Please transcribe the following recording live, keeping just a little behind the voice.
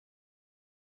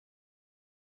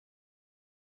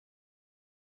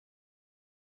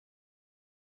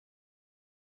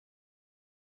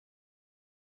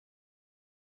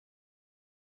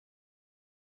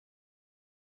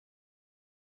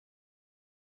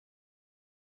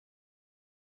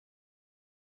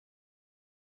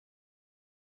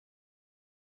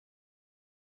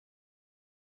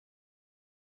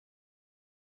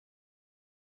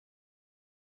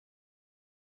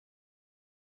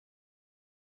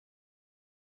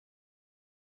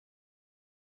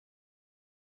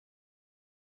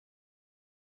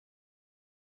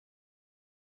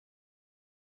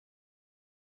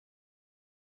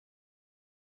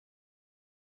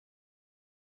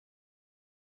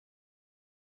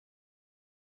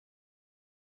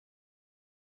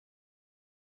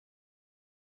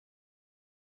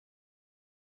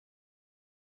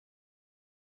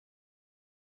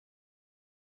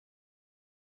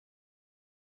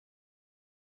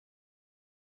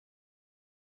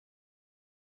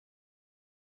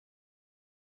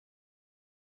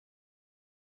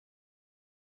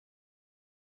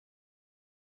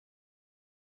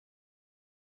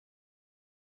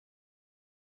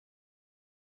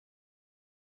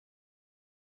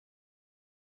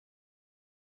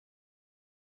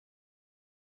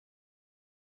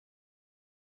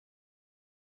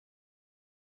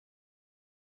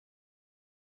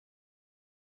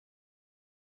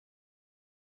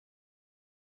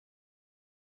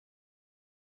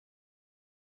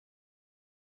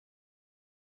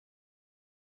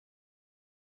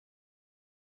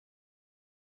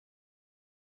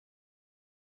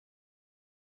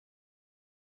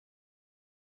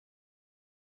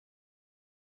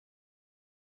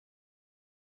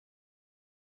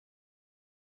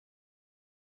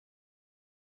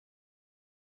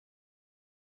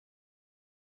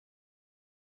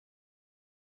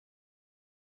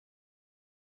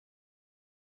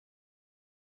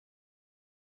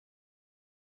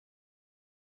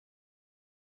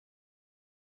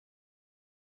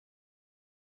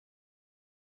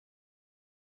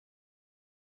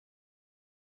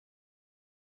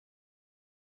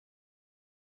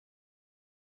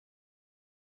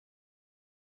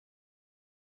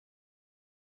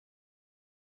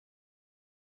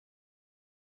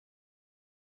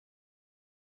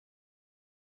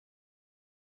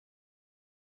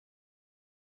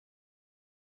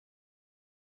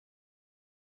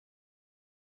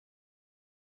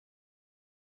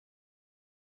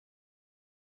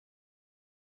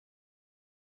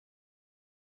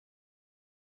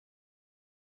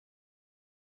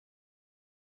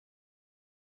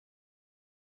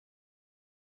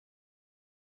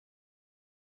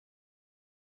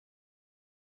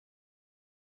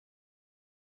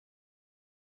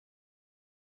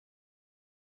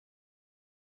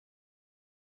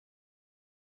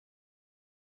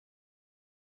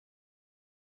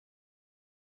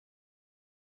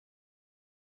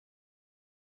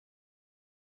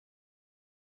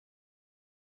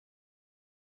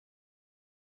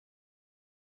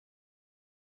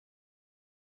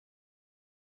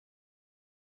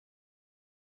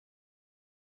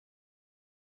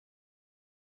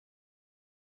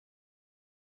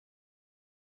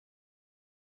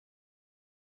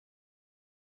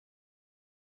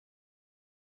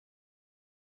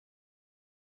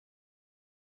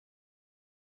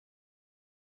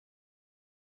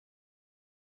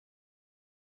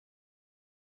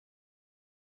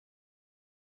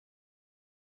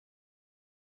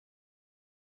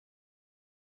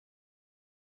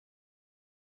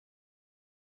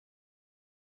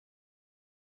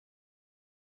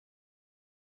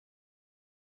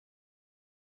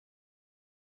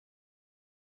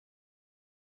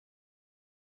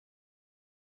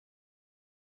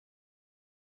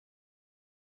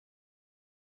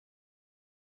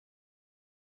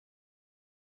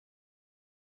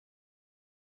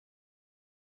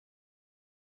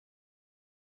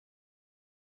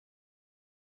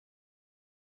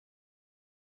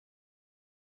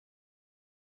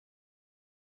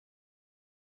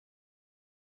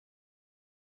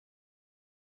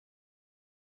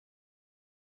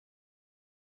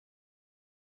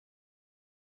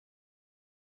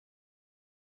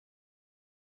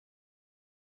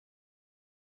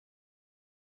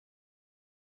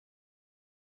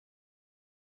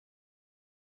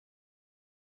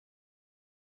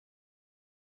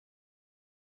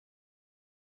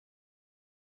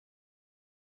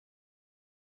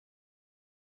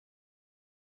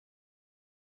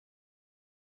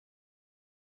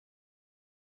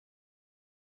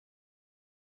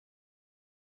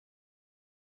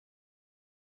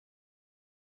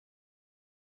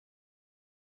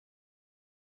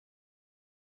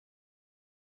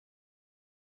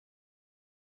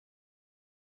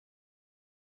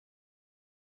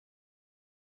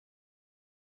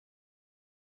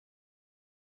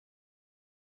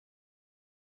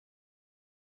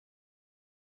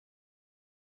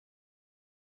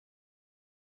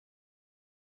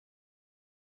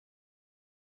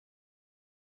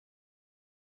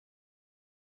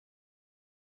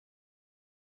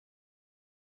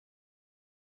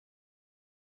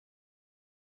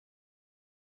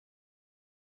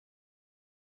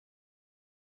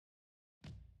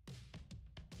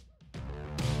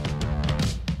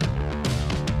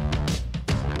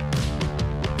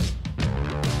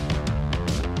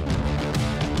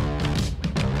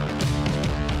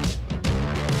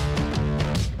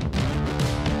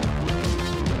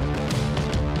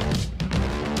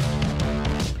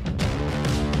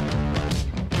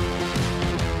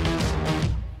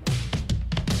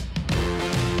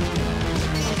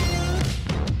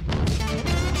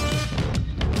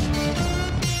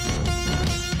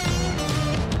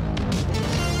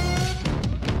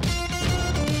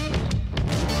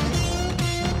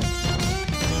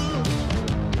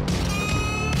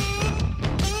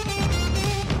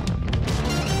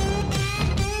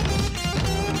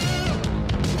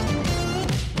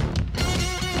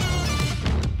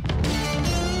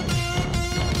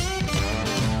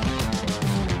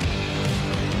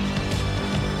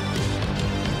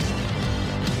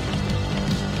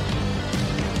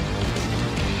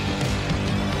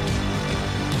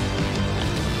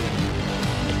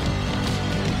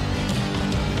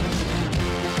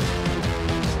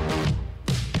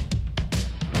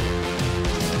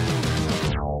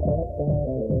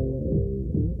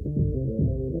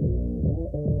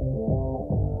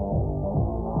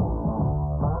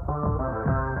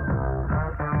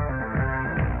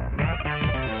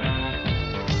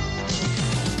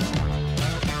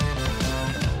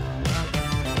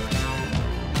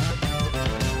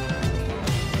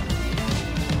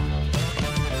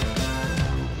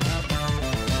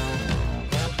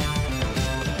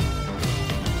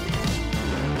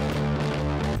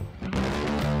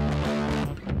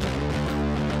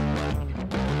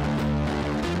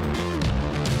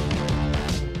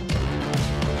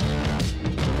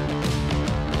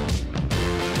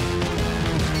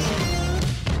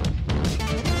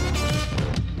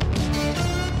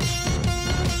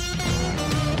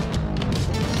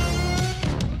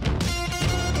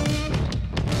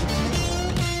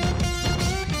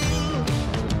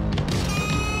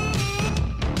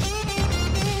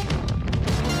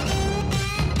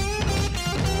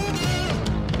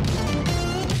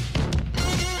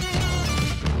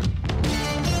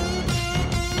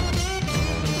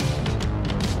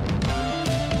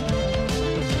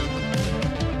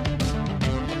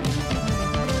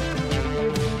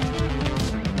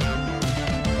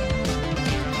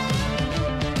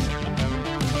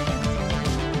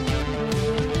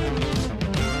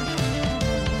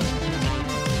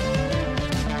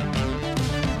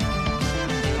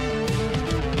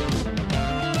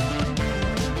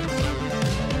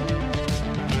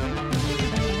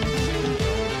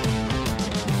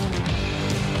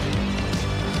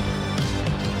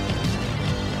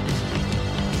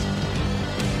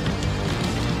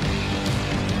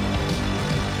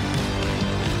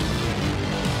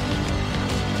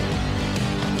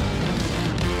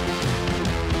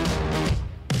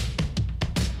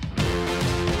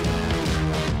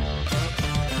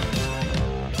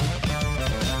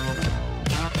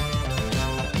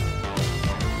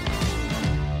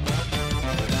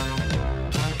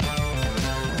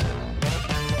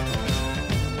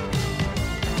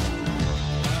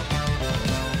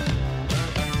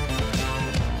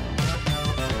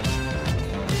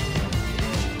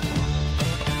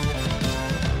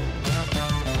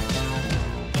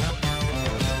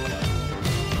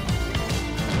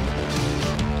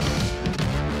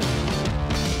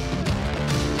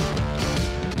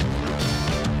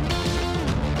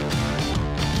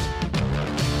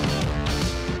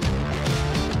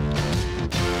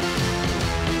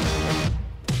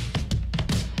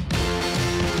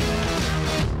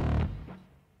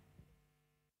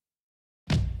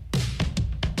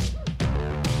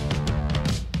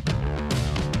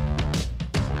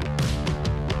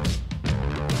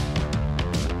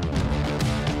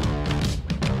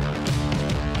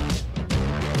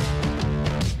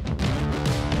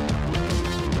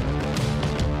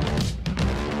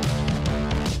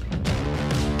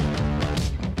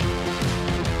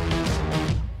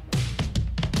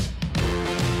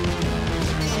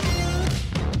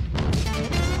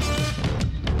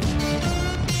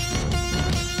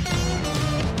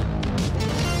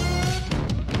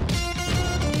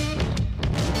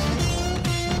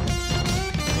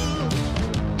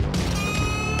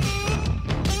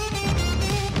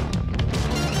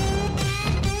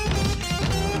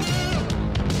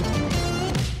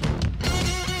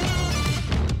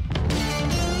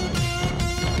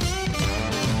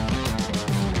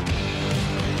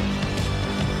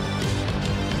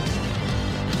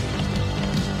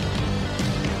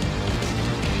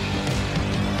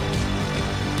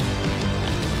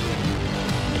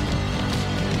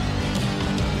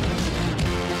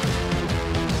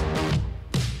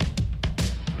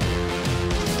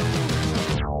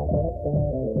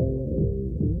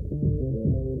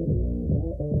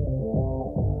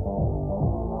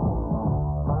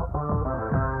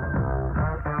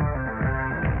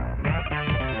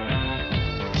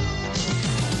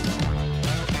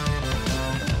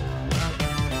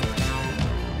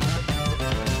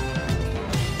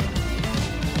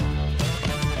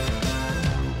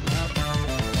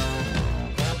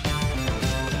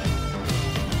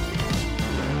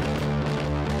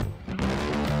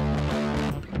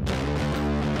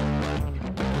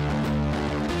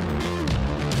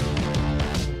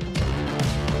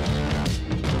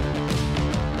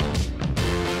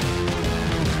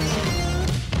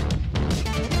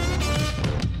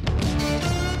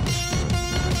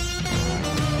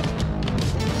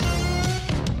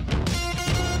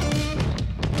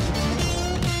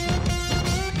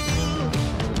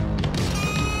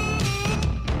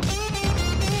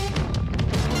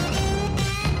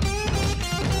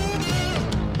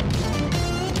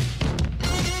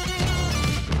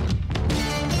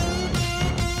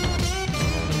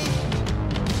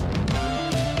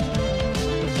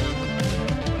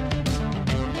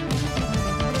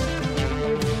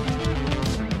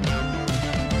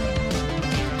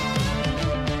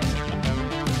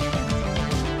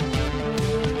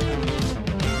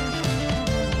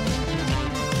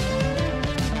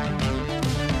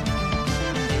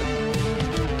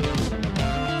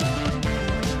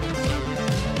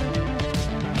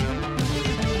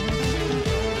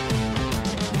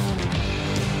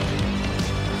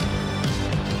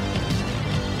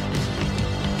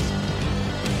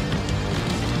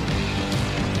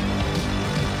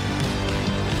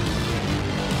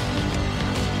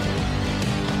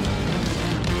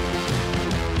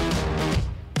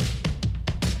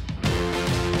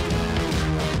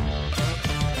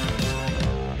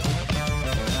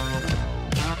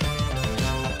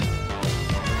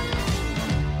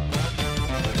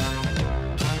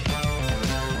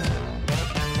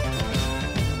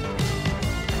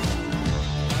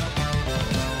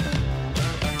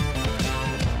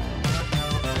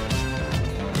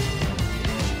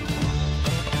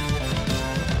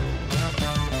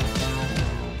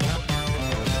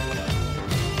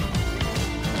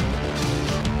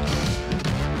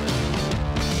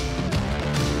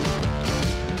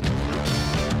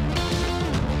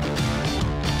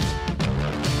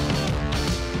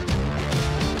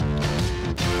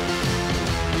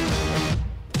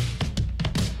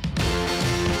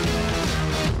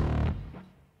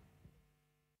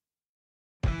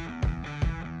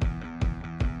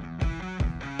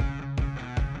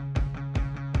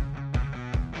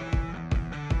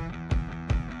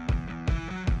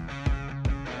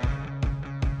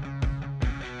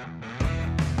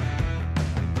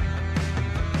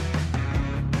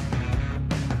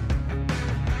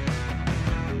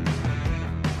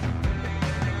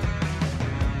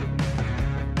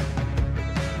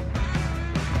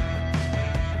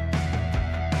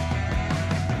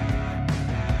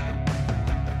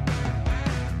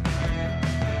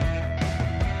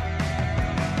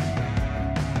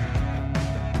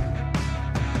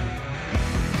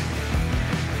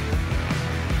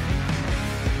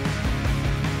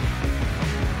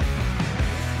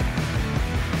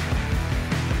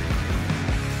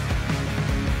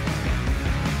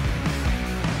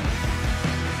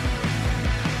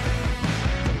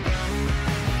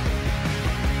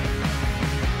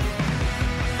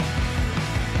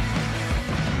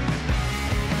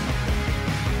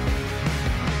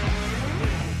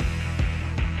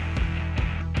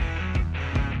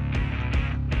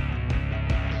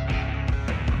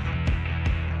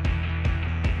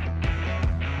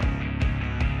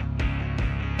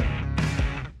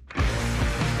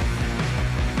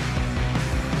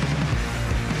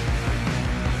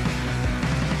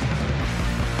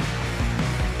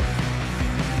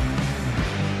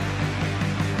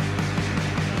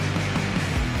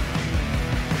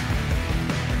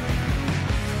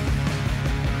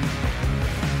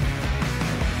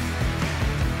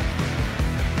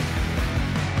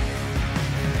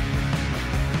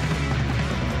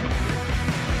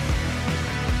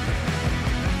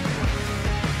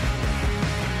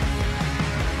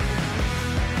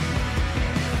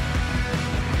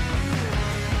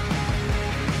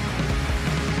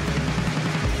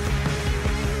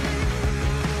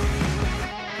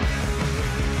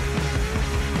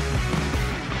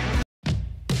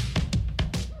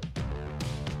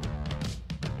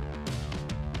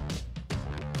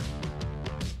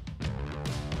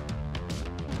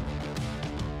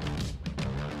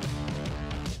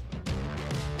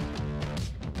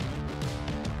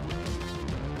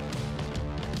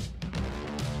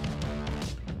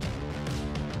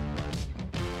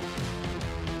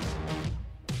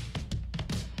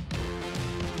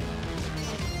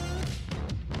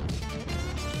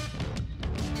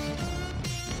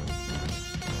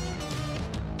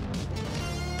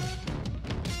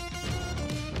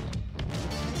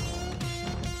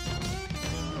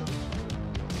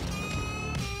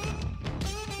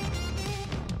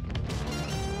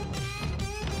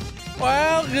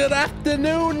Yo, good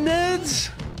afternoon, nerds.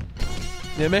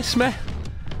 You miss me?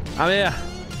 I'm here.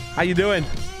 How you doing?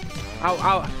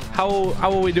 How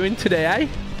are we doing today, eh?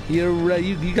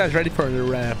 You guys ready for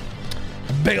a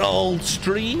big old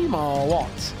stream or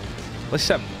what?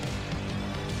 Listen,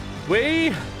 we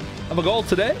have a goal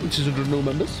today, which is 100 new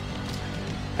members.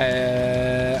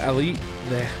 Elite,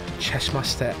 the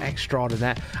chessmaster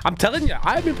extraordinaire. I'm telling you,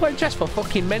 I've been playing chess for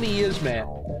fucking many years, mate.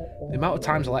 The amount of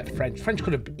times I let French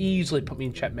could have easily put me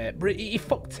in checkmate, but he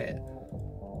fucked it.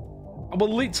 I was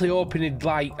literally hoping he'd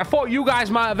like... I thought you guys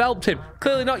might have helped him.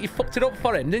 Clearly not, you fucked it up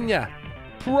for him, didn't you?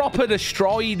 Proper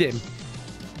destroyed him.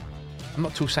 I'm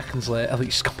not 2 seconds late. Elite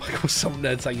scumbag. What's up,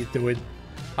 nerds? How you doing?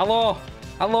 Hello.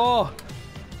 Hello.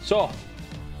 So,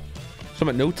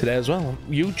 something new today as well.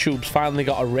 YouTube's finally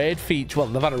got a raid feature. Well,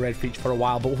 they've had a raid feature for a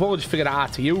while, but we've only just figured out how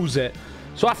to use it.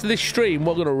 So after this stream,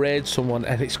 we're going to raid someone,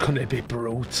 and it's going to be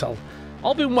brutal.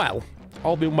 All been well.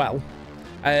 All been well.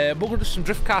 We're going to do some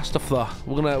driftcar stuff, though.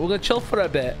 We're gonna chill for a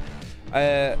bit.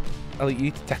 Elite, you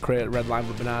need to decorate Redline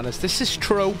with bananas. This is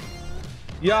true.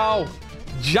 Yo,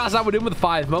 Jazz, how we doing with the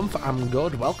 5 month? I'm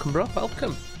good. Welcome, bro.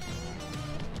 Welcome.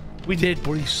 We did,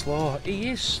 but he's slow.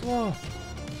 He is slow.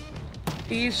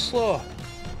 He is slow.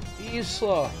 He is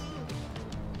slow.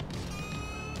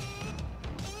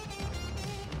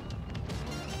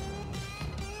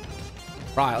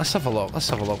 Right, let's have a look. Let's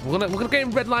have a look. We're gonna get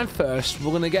in Redline first.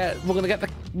 We're gonna get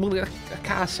a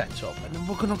car set up, and then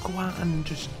we're gonna go out and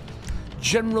just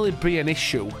generally be an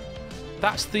issue.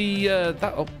 That's the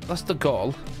that's the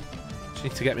goal. Just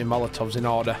need to get my Molotovs in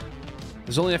order.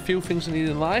 There's only a few things I need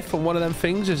in life, and one of them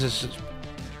things is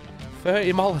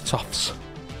 30 Molotovs.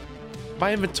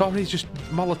 My inventory is just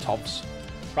Molotovs.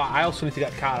 Right, I also need to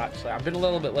get a car, actually. I've been a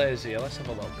little bit lazy here. Let's have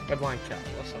a look. Redline car.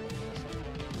 Let's have a look.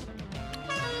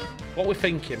 What are we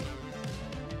thinking?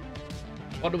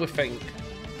 What do we think?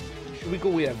 Should we go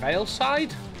with a Vale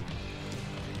side?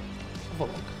 Have a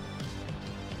look.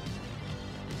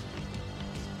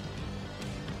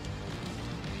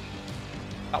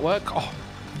 That work? Oh,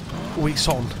 it's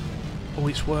on. Oh,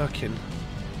 it's working.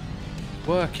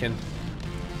 Working.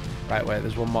 Right, wait.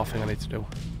 There's one more thing I need to do.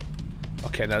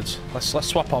 Okay, nerds. Let's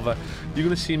swap over. You're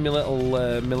gonna see my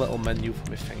little menu for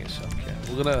my thing. It's okay.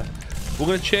 We're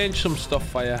gonna change some stuff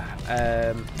for you,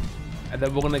 and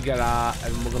then we're gonna get out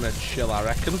and we're gonna chill, I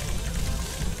reckon.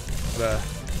 But,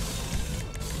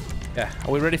 yeah,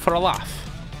 are we ready for a laugh?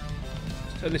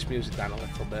 Let's turn this music down a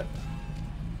little bit.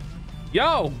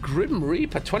 Yo, Grim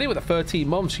Reaper 20 with the 13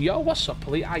 months. Yo, what's up,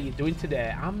 Elite? How you doing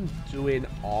today? I'm doing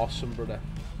awesome, brother.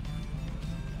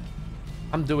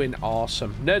 I'm doing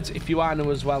awesome. Nerds, if you are new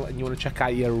as well and you want to check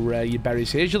out your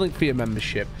berries, here's your link for your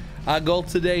membership. Our goal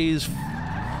today is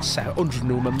 100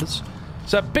 new members.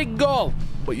 It's a big goal,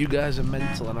 but you guys are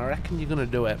mental, and I reckon you're gonna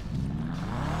do it.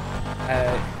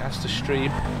 That's the stream.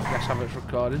 Guess how it's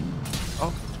recording.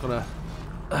 Oh, it's gonna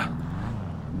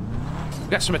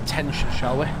get some attention,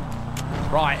 shall we?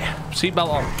 Right, seatbelt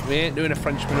on. We ain't doing a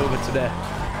French maneuver today.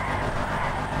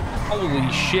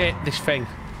 Holy shit, this thing.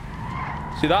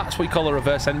 See, that's what you call a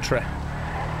reverse entry.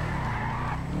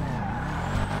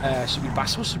 So we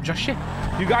bastard, what's up, Joshy?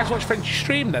 You guys watch Frenchy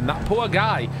stream then? That poor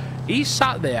guy, he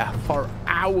sat there for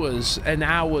hours and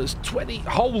hours. 20.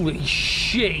 Holy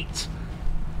shit,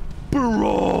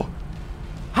 bro.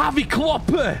 Harvey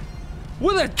Klopper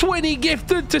with a 20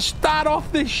 gifted to start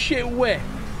off this shit with.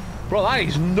 Bro, that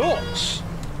is nuts.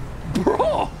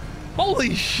 Bro,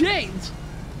 holy shit.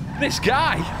 This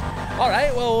guy. All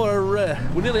right, well,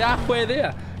 we're nearly halfway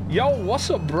there. Yo, what's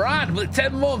up, Brad? With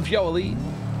 10 months, yo, Elite.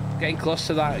 Getting close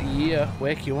to that year.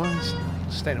 Wakey ones.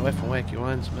 Staying away from wakey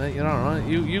ones, mate. You're alright.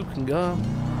 You can go.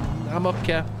 I'm up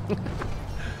here.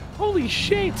 Holy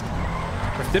shit.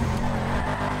 Drift him.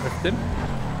 Drift him.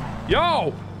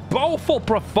 Yo! Bowful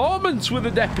performance with the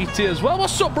deputy as well.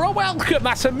 What's up, bro? Welcome.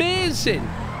 That's amazing.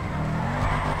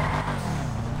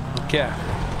 Okay.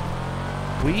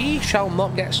 We shall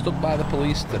not get stuck by the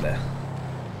police today.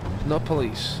 No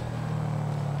police.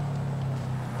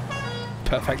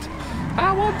 Perfect.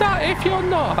 I want that if you're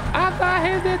not. And I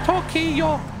hear the talkie,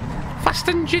 you're fast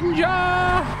and ginger.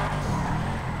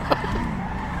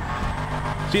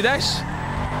 See this?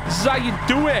 This is how you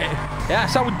do it. Yeah,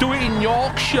 that's how we do it in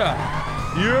Yorkshire.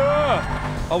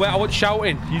 Yeah. Oh, wait, I wasn't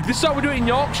shouting. This is how we do it in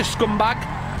Yorkshire, scumbag.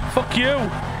 Fuck you.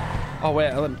 Oh,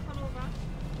 wait.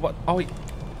 What? Oh, wait.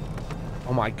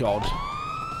 Oh, my God.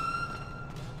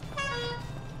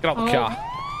 Get out the car.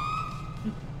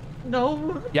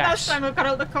 No. Yes. Last time I got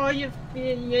out the car, you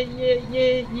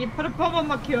put a bomb on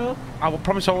my car. I will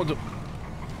promise I won't do...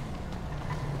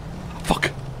 Fuck.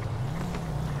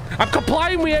 I'm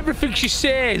complying with everything she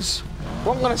says.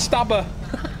 Well, I'm gonna stab her.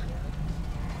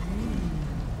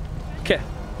 Okay,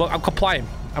 look, I'm complying.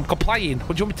 I'm complying.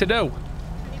 What do you want me to do?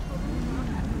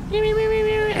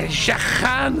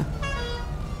 Shakhan!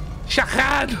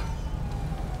 Shakhan!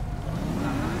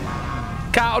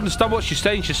 Can't understand what she's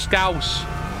saying. She's scouse.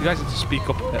 You guys need to speak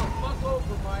up a bit.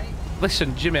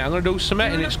 Listen, Jimmy, I'm gonna do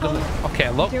something and it's gonna. Okay,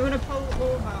 look. You wanna pull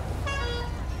over?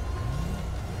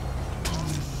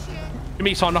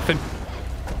 Jimmy saw nothing.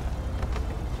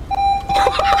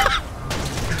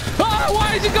 Oh, why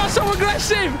has he got so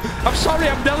aggressive? I'm sorry,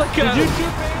 I'm delicate. Did you shoot me?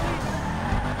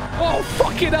 Oh,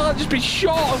 fucking hell, I've just been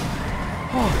shot.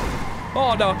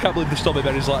 Oh no, I can't believe the strawberry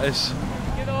berries like this.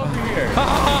 Get over here.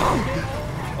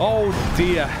 Oh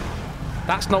dear.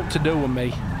 That's not to do with me.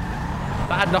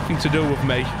 That had nothing to do with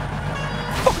me.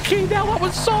 Fucking hell, that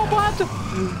was so bad.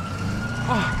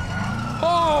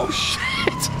 Oh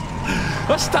shit.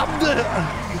 I stabbed it.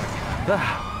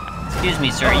 Excuse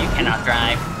me, sir, you cannot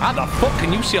drive. How the fuck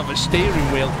can you see on the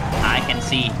steering wheel? I can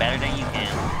see better than you can.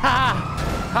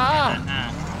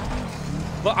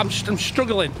 Look, I'm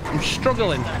struggling. I'm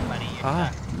struggling.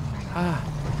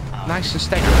 Nice and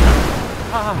steady.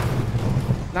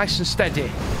 Nice and steady.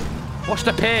 What's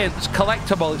the paint? It's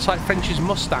collectible. It's like French's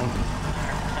Mustang. Sir,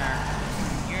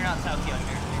 you're not Tokyo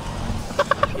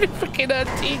Drift. You freaking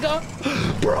Antigua,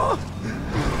 bro.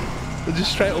 I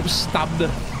just straight up stabbed her.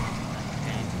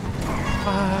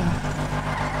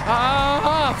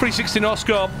 360 no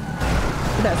scope.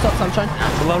 You better stop, sunshine.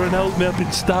 Lauren, help me, I've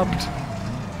been stabbed.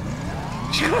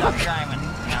 She got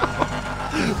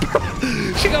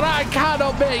I can't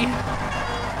help me.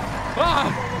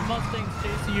 Mustang's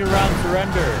chasing you around,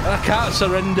 surrender. I can't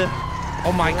surrender.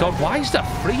 Oh my god, why is there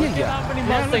three of you? How many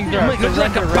Mustangs are Looks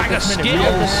like a bag of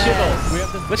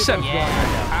Skittles. Listen,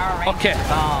 okay.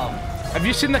 Have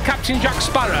you seen the Captain Jack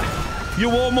Sparrow? You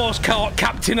almost caught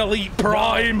Captain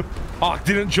ElitePrime. Oh, I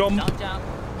didn't jump. Don't jump.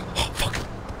 Oh, fuck.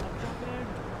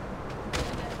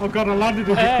 Oh god, I landed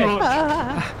on your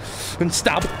crotch. And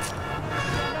stab.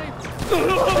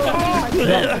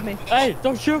 Hey,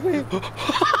 don't shoot me.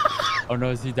 Oh no,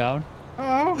 is he down?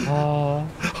 Oh.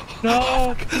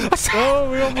 No.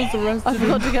 Oh, we almost arrested I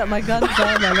forgot to get my guns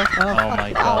down. Oh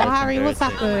my god. Oh, Harry, what's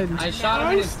happened? I shot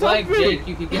him in his leg, Jake.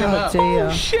 You can get him up. Dear.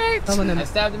 Oh, shit. I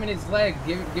stabbed him in his leg.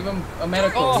 Give him a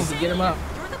medical. You can get him up.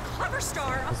 Let's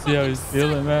see how he's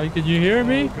feeling, man. Can you hear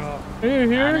me? Are you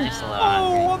here?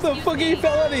 Oh, what the fuck? He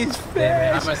fell on his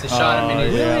face. I must have shot him in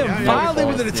his leg. William Farley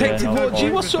with the detective mode. Gee,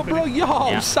 what's up, bro?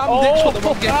 Yo, Sam Oh, Dix with the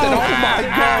one gifted. Oh my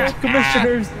god.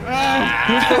 Commissioners.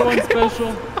 Here's the one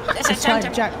special. That's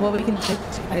right, Jack. What we can do?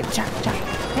 Jack.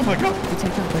 Oh my god. We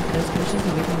take up with those commissions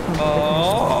and we can come.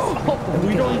 Oh,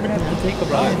 We don't even have to take a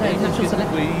ride.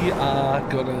 we are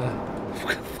gonna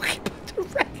fucking put the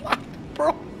red line,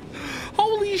 bro.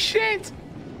 Holy shit.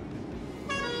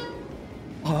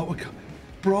 Oh, we got,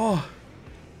 bro.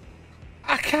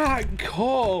 I can't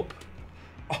cope.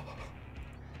 Oh.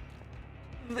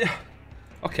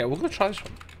 Okay, we're gonna try this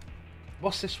one.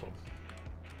 What's this one?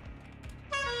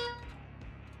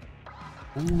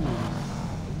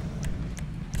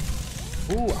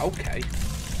 Ooh, okay.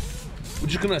 We're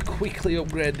just gonna quickly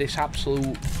upgrade this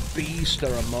absolute beast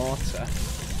or a mortar.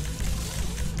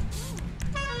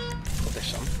 Put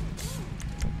this on.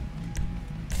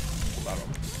 Put that on.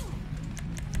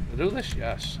 Do this?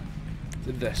 Yes.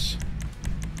 Did this.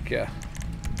 Okay.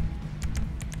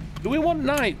 Do we want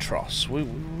nitros? We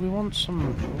want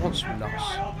some nos.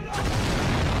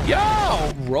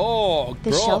 Yo, Rogue, The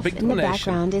bro, shelf big in the donation.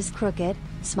 background is crooked,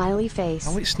 smiley face.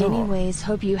 Oh, it's not. Anyways,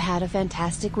 hope you had a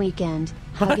fantastic weekend.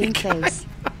 Hugging face.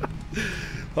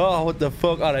 Oh, what the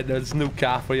fuck? Alright, there's a new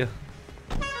car for you.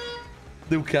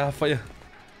 New car for you.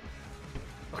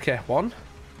 Okay, 1,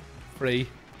 3,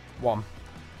 1.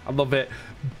 I love it.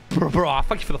 Bro,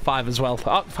 thank you for the 5 as well.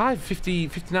 5, 50,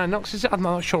 59 knocks, is it? I'm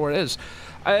not sure where it is.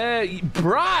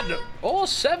 Brad,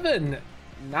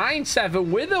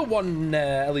 0797 with a 1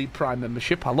 ElitePrime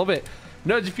membership. I love it.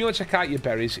 Nerds, if you want to check out your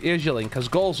berries, here's your link. As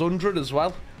goals 100 as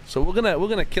well. So we're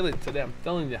gonna kill it today, I'm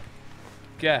telling you.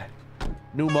 Okay.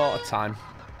 New mortar time.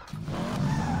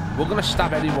 We're gonna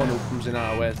stab anyone who comes in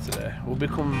our way today. We're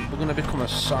gonna become a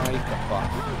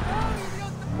psychopath.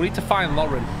 We need to find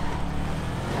Lauren.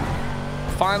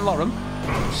 Find Lauren.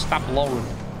 Stab Lauren.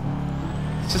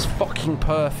 This is fucking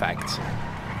perfect.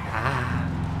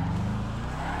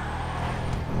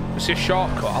 It's a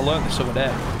shortcut. I learned this other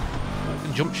day. You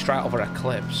can jump straight over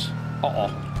eclipse.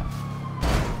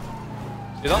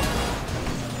 See that?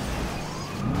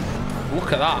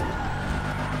 Look at that.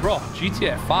 Bro,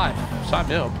 GTA 5. Sign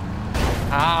me up.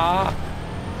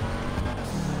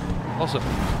 Awesome.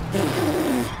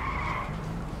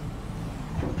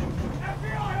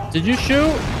 Did you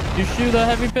shoot? You shoot a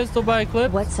heavy pistol by a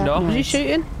clip? What's up, No. nerds? Are you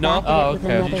shooting? No. Back Oh, at it with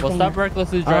okay. another Well, stop banger.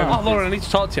 recklessly driving. Oh, Lauren, I need to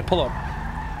talk to you. Pull up.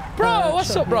 Bro,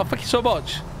 what's sure, up, bro? yeah. Thank you so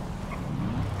much.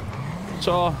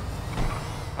 So,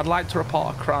 I'd like to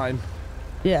report a crime.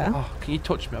 Yeah. Oh, can you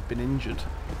touch me? I've been injured.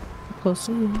 Of course.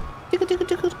 Tickle, tickle,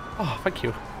 tickle. Oh, thank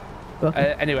you. Welcome.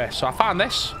 Anyway, so I found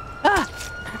this. Ah!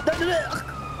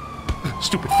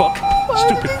 Stupid fuck.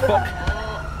 Stupid fuck.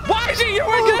 Why is it you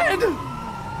again?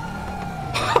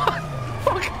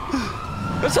 Fuck.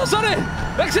 I'm so sorry.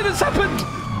 Accidents happened.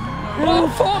 Oh,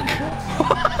 fuck.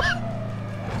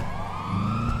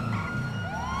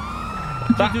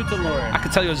 What did you do to Lauren? I can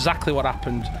tell you exactly what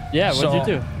happened. Yeah, what'd you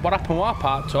do? What happened while I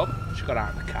parked up? She got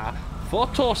out of the car.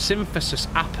 Photosynthesis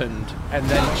happened, and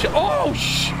then she... Oh,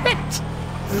 shit!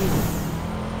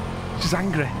 She's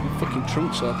angry. Her fucking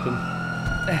trunk's open.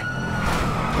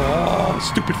 Oh,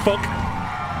 stupid fuck.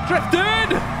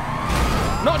 Drifted!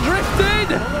 Not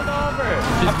drifted!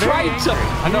 I've tried to...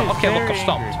 I know, okay, look, I've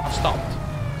stopped. I've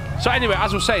stopped. So anyway,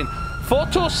 as I was saying,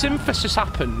 photosynthesis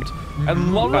happened,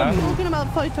 and Lauren... Talking about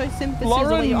photosynthesis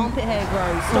Lauren- or your armpit hair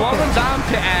grows. Stop Lauren's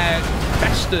armpit hair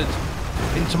festered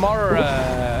into more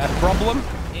a problem.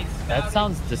 That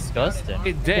sounds disgusting.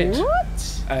 It did.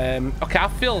 What? Okay, I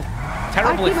feel I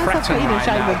terribly keep myself threatened clean and right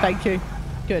shaven, now. thank you.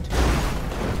 Good.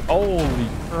 Holy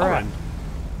crap. Lauren,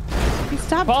 You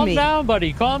stabbed Calm me. down,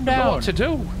 buddy. Calm I don't know down. what to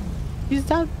do. You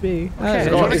stabbed me. Okay, Oh, do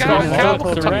you wanna It's get out of the car? called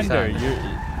We'll talk surrender.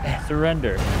 about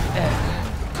Surrender.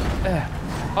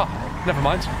 Oh, never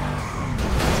mind.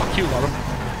 Fuck you, Lauren.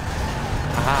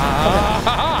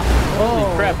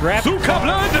 Holy crap. Rap. Zuka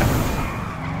blood!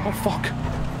 Oh, fuck.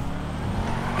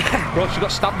 Bro, she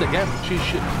got stabbed again. She's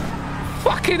shit.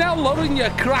 Fucking hell, Lauren, you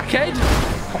crackhead!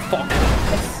 Oh, fuck.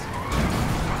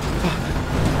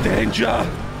 Danger!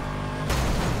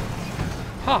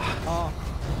 Ah,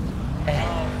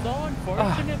 So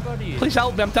unfortunate, buddy. please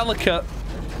help me, I'm delicate.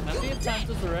 That'd be a time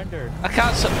to surrender. I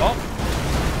can't say. Oh.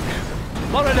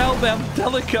 Lauren, help me, I'm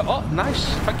delicate. Oh, nice,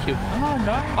 thank you. Oh,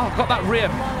 no. Oh, I've got that rear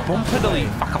bumper delete.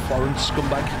 Fuck off, Lauren,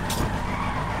 scumbag.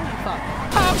 fuck.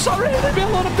 Oh, I'm sorry, leave me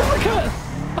alone, I'm delicate.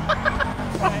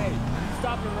 Hey,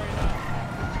 stop it right now.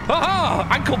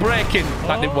 Haha, ankle braking.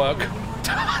 That didn't work.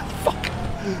 Fuck.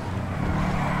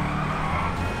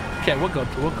 Okay, we're good,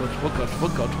 we're good, we're good,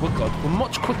 we're good, we're good. We're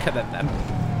much quicker than them.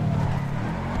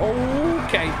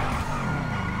 Okay.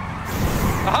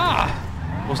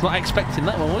 Aha! Was not expecting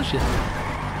that one, was you?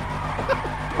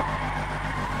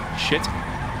 Shit.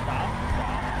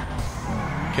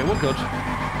 Okay, we're good.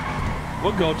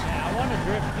 We're good. I want to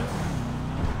drift too.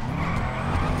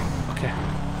 Okay.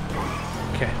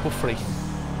 Okay, we're free.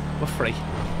 We're free.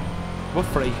 We're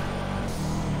free.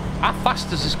 How fast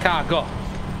does this car go?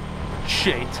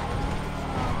 Shit.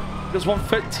 There's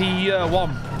 151.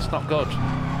 It's not good.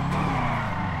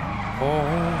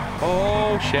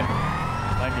 Oh shit.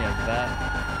 Might need that.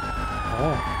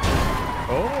 Oh.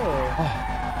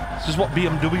 Oh. This is what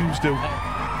BMWs do.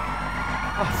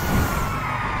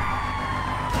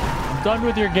 I'm done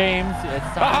with your games. It's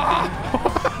time.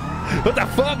 What the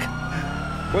fuck?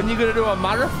 When you gonna do a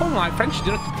marathon? Like French, you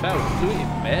don't have to fail. Do it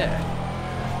in May.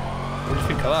 What do you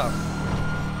think of that?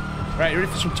 Right, you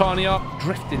ready for some Tony Hawk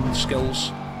drifting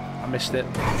skills? I missed it.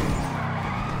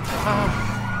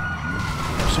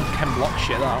 Some Ken Block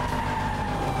shit that.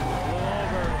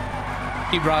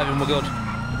 Keep driving, we're good.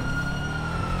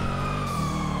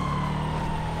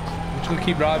 I'm just gonna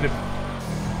keep driving.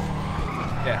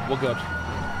 Yeah, we're good.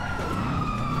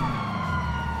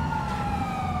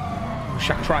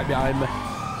 Shaq's right behind me.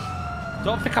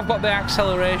 Don't think I've got the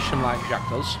acceleration like Shaq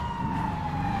does.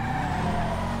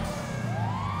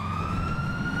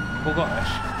 We've got this.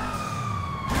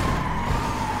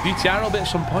 BTR will be at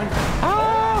some point.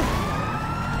 Ah!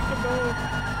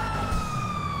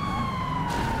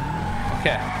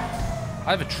 Okay.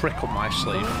 I have a trick up my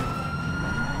sleeve.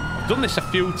 I've done this a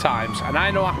few times, and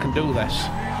I know I can do this.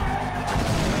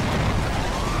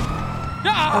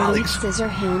 Ah, Elite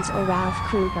Scissorhands or Ralph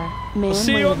Kruger. Man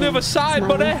see you on the waving, other side,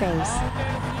 smiling buddy. face.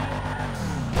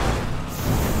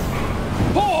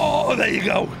 Oh, there you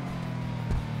go.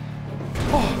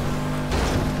 Oh.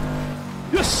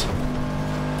 Yes.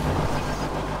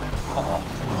 Oh.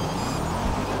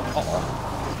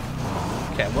 Oh.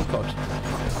 Okay, we're good.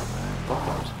 We're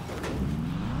good.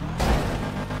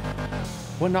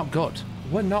 We're not good.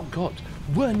 We're not good.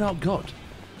 We're not good.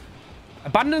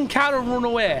 Abandon car and run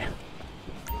away.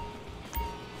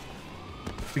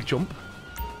 Big jump.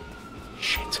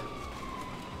 Shit.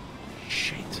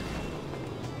 Shit.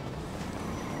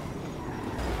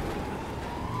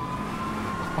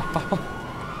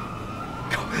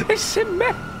 It's in me.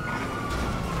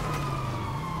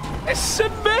 It's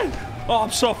in me. Oh,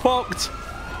 I'm so fucked.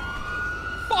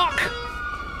 Fuck.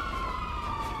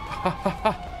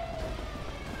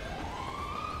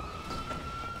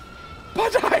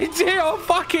 Bad idea. Oh,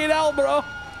 fucking hell, bro.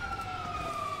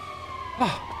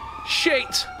 Oh,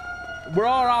 shit. We're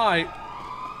all right.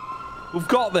 We've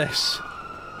got this.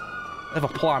 I have a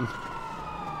plan.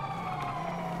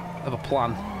 I have a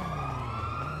plan.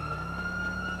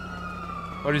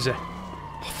 Where is he?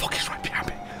 Oh, fuck, he's right behind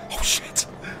me. Oh, shit.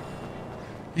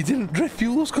 He didn't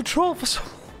refuel those control for some...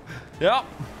 Yep.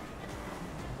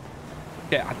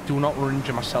 Okay, I do not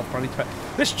injure myself or anything.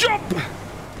 Let's jump!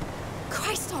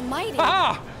 Christ almighty.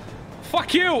 Ah!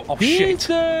 Fuck you! Oh, shit.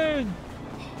 Ethan!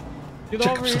 Get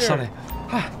Jack, over I'm so here. sorry.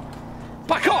 Ah.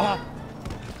 Back off!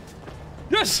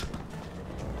 Yes!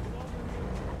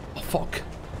 Oh, fuck.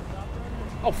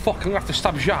 Oh, fuck, I'm gonna have to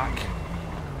stab Jack.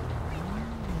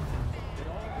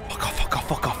 Fuck off, fuck off,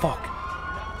 fuck off, fuck.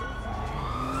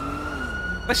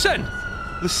 Listen!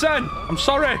 Listen! I'm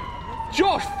sorry!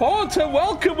 Josh Thornton,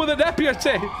 welcome with a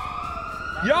deputy!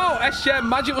 Yo, SJ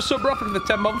Magic was sub for the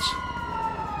 10 months.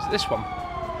 Is it this one?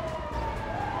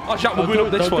 Oh, Jack, we're going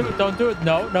up this one. Don't do it.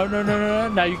 No.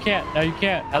 Now you can't. Now you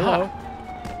can't. Hello.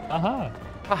 Aha.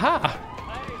 Aha!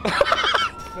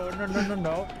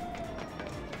 No.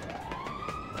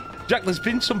 Jack, there's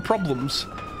been some problems.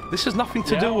 This has nothing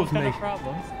to do with me.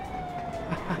 Problems?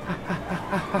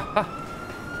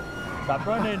 Stop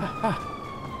running.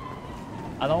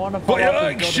 I don't want to fall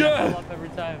off this building. I fall off every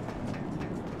time.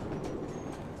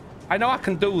 I know I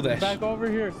can do this. Back over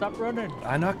here. Stop running.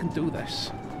 I know I can do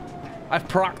this. I've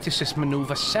practiced this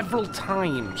maneuver several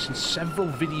times in several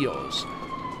videos.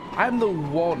 I'm the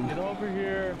one. Get over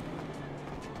here.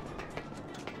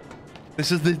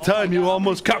 This is the time you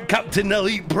almost capped Captain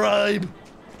ElitePrime.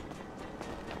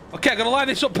 Okay, I'm gonna line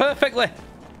this up perfectly.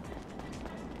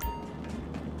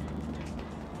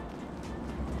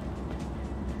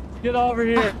 Get over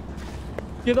here.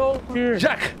 Get over here.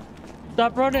 Jack!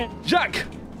 Stop running. Jack!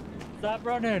 Stop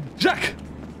running. Jack!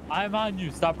 I'm on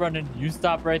you. Stop running. You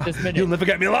stop right this minute. You'll never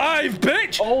get me alive,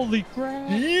 bitch! Holy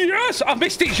crap. Yes! I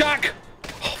missed it, Jack!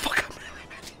 Oh, fuck. I'm really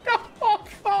missed it. Oh,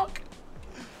 fuck.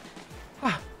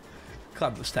 Ah.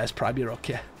 Climb the stairs, Prime. You're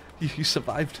okay. You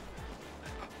survived.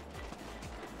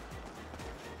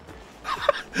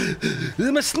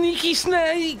 I'm a sneaky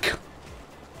snake!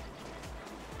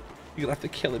 You're gonna have to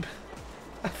kill him.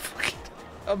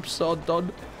 I'm so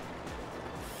done.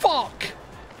 Fuck!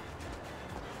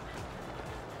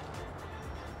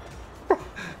 Bro,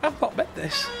 I've not met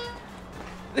this.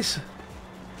 This.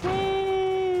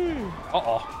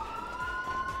 Uh-oh.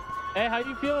 Hey, how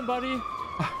you feeling, buddy?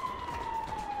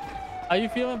 How you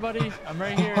feeling, buddy? I'm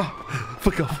right here.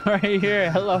 Fuck off. I'm right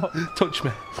here. Hello. Touch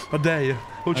me. I dare you.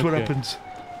 Watch what Okay. happens.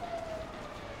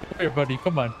 Come here, buddy.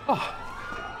 Come on. Oh.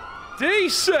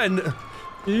 Decent!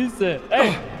 Decent.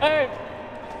 Hey, hey.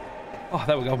 Oh,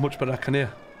 there we go. Much better. I can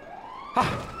hear. Ah.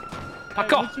 Back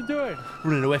Hey, off. what you doing?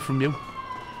 Running away from you.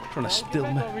 Trying to Get steal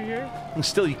back me. over here. And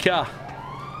steal your car.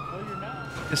 No, you're not.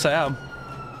 Yes, I am.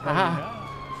 No, Aha.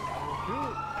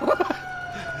 you're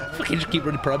not. Fucking just keep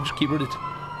running, Prime. Just keep running.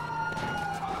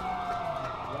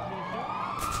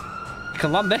 You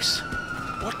can land this.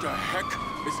 What the heck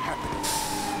is happening?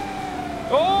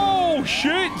 Oh,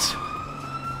 shit!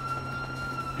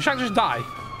 You shan't just die.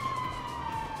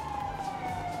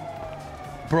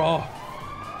 Bro.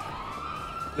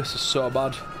 This is so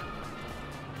bad.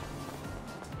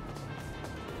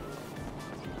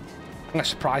 I'm gonna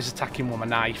surprise attack him with my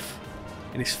knife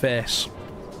in his face.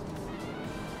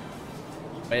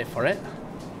 Wait for it.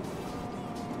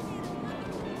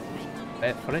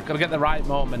 Wait for it. Gotta get the right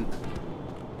moment.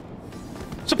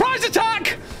 Surprise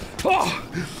attack! Oh!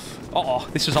 Uh-oh,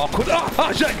 this is awkward.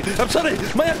 Oh, Jack, I'm sorry.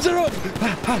 My hands are up.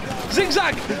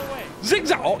 Zigzag.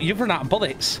 Zigzag. Oh, you've run out of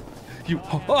bullets. You.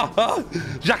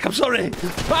 Jack, I'm sorry.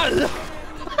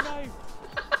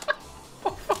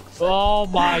 Oh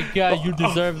my god, you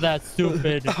deserve that,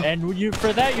 stupid. And you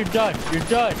for that, you're done. You're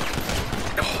done.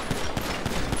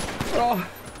 Oh.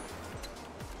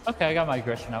 Okay, I got my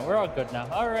aggression out. We're all good now.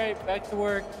 All right, back to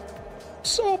work.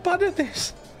 So bad at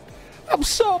this. I'm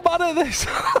so bad at this.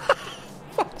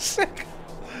 Fuck's sake.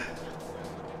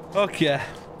 Okay.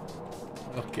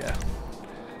 Okay.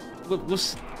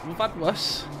 We've had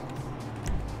worse.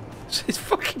 It's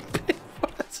fucking big.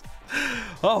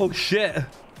 Oh shit.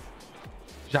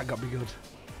 Jack got me good.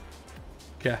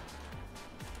 Okay.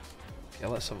 Yeah,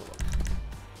 let's have a look.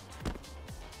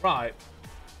 Right.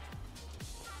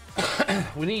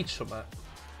 We need something.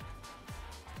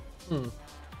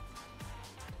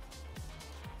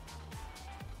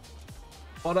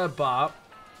 What about...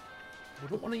 We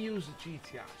don't want to use the GTI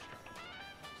strap.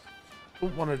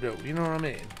 don't want to do. You know what I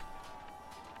mean?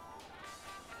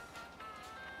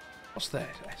 What's this?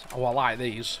 Oh, I like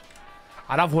these.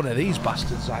 I'd have one of these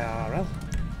bastards, IRL.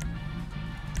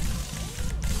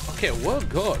 Okay, we're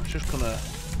good. Just gonna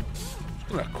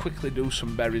quickly do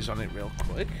some berries on it real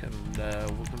quick, and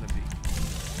we're gonna be.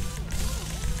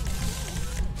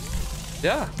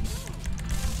 Yeah.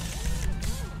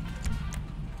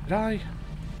 Did I?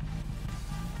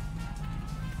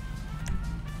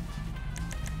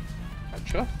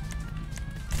 Sure.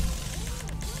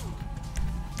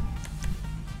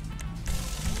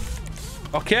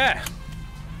 Okay.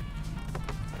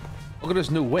 Look at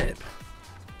this new whip.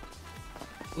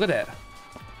 Look at it.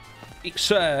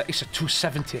 It's a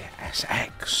 270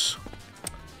 SX.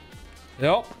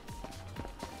 Yep.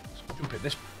 Let's jump in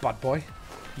this bad boy.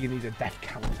 You need a death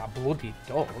count. I bloody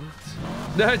don't.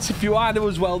 Nerds, if you are new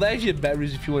as well, there's your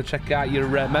berries if you want to check out your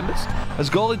members. As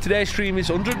goal in today's stream is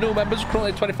 100 new members,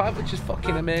 currently 25, which is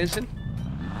fucking amazing.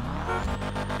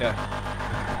 Yeah.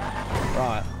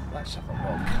 Right, let's have a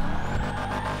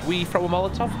look. We throw a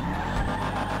Molotov.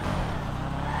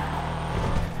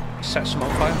 Set some on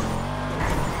fire.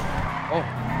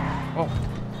 Oh.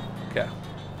 Okay.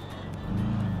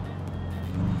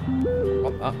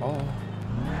 Want that? Oh.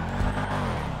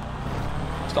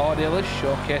 Star dealers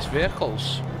showcase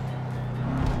vehicles.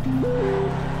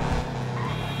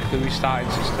 The restarting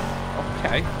system.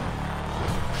 Okay.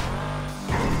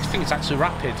 This thing is actually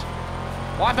rapid.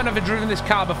 Why have I never driven this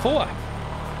car before?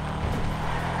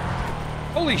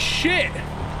 Holy shit!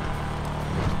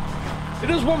 It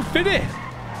does 150.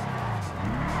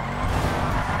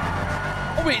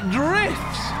 Oh, it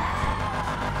drifts.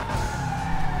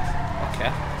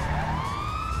 Okay.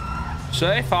 So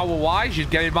if I were wise, you'd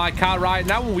get in my car right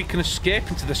now and we can escape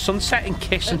into the sunset and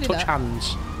kiss and touch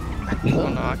hands. Oh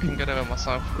no, I can get away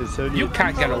myself. You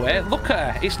can't get away. Look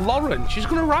at her. It's Lauren. She's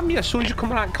going to ram you as soon as you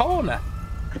come around that corner.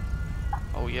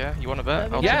 Oh yeah? You want to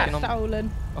bet? I'll Yeah. take it on.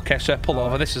 Stolen. Okay, so pull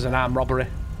over. This is an armed robbery.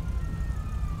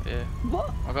 Yeah.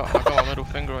 What? I got my middle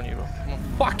finger on you, bro. Come on.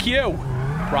 Fuck you.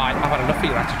 Right, I've had enough of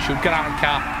your attitude. Get out of the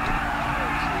car.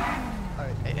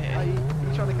 Are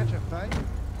you trying to catch up, mate?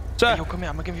 Sir, Hey, yo, come here.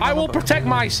 I'm gonna give you I my will number. protect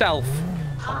myself.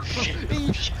 Oh shit.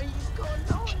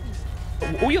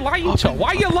 Who are you lying to? Why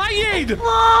are you lying?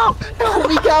 Help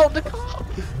me get out the car!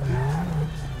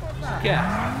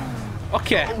 Yeah.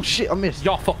 Okay. Oh shit, I missed.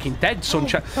 You're fucking dead,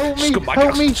 sunshine. Help me, Scumbag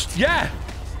help me. bastards. Yeah.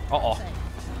 Uh-oh.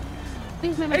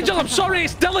 Please, ma'am, Angel, I'm sorry.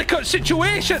 It's a delicate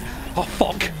situation. Oh,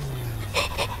 fuck.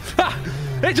 Ah,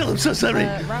 Angel, I'm so sorry.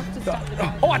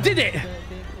 Oh, I did it.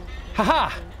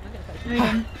 Haha.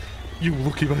 You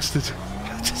lucky bastard.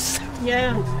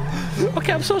 Yeah.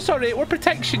 Okay, I'm so sorry. It were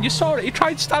protection. You saw it. You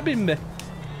tried stabbing me.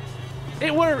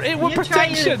 It were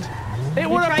protection. It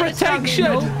were a protection.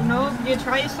 No, you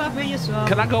try to stab me yourself.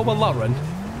 Can I go with Lauren?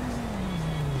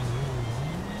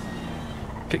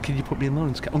 Can you put me in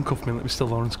Lauren's car? Uncuff me. Let me steal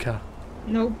Lauren's car.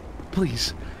 No.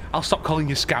 Please. I'll stop calling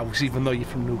you Scouse, even though you're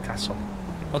from Newcastle.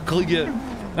 I'll call you.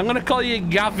 I'm gonna call you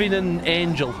Gavin and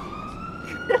Angel.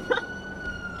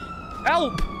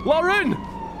 Help, Lauren!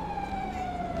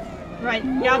 Right,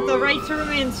 you have the right to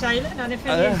remain silent, and if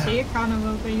you see a cannon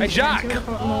will be. Hey, Jack!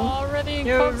 Already in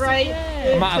You're cuffs right.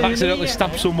 again. I might have accidentally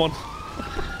stabbed someone.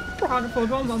 Can't afford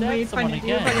one when we someone find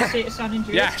you again. by the state of San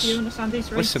Andreas. Yes. Do you understand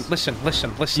these rights? Listen.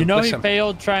 You know listen. he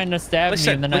failed trying to stab me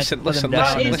and then I put him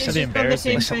down. listen, It's listen. pretty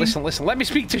embarrassing. Listen. Let me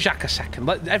speak to Jacques a second.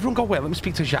 Let everyone go away. Let me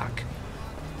speak to Jacques.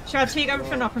 Shall I take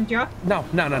everything off him, Jack? No.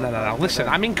 Listen,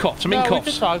 I'm in cuffs. I'm in No,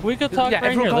 cuffs. we could talk Yeah,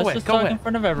 right everyone here. go Let's away, just go talk away. in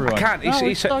front of everyone. I can't.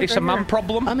 No, It's a man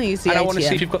problem. I'm easy, And I want to see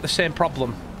ATM. if you've got the same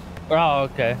problem. Oh,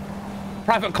 okay.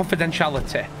 Private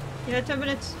confidentiality. Yeah, 10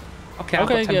 minutes. Okay, I've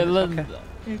got 10 yeah, minutes.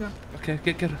 Here you go. Okay,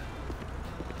 get her.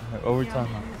 What are we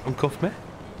talking about? Uncuff me.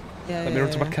 Yeah, Let me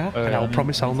run to my car, and I'll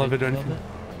promise I'll never do anything.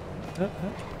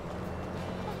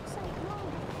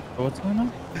 What's going on?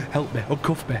 Help me,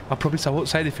 uncuff me. I promise I won't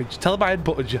say anything. Just tell them I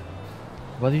headbutted you.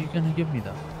 What are you gonna give me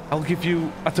though? I'll give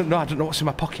you. I don't know what's in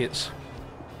my pockets.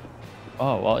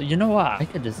 Oh well, you know what? I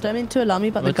could just. Don't mean to alarm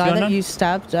you, but the What's guy going that on? you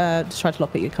stabbed just tried to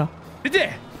lock at your car. Did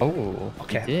they? Oh,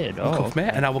 Okay. he did. Oh, Uncuff me,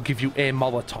 and I will give you a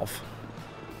Molotov.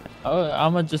 Oh,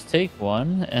 I'm gonna just take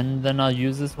one, and then I'll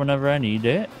use this whenever I need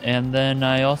it. And then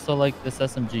I also like this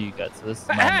SMG you got, so this is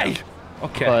mine Hey! now.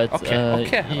 Okay. But,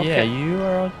 Okay. Yeah, you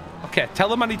are. Okay. Tell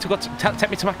them I need to go.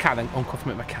 Take me to my car and uncuff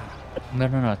me at my car.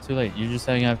 No, too late. You're just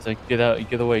saying I have to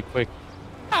get away quick.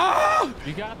 Ah!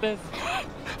 You got this.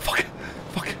 Fuck.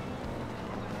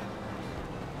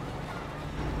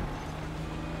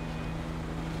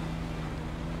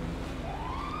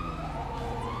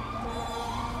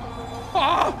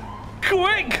 Ah!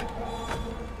 Quick!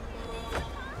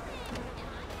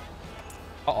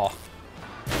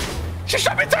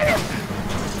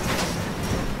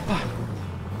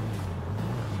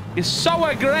 You're so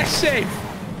aggressive.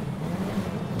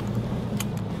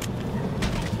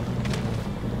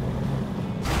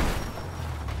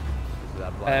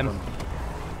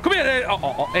 Come here.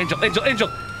 Oh, Angel.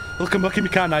 Look in my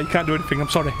car now. You can't do anything. I'm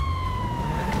sorry.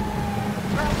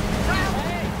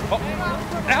 Oh,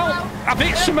 help! I've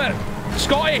hit something.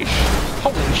 Scottish.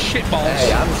 Holy shit balls.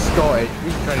 Hey, I'm Scottish. What are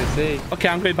you trying to say? Okay,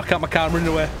 I'm going back out my car. I'm running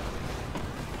away.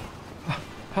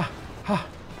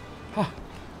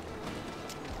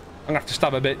 I'm gonna have to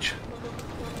stab a bitch.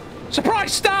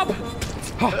 Surprise stab!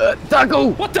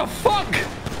 Daggle! What the fuck?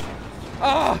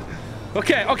 Ah!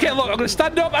 Okay, look, I'm gonna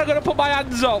stand up and I'm gonna put my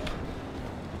hands up.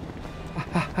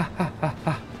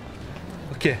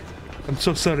 Okay, I'm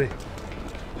so sorry.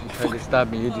 You tried to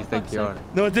stab me, you just think you are.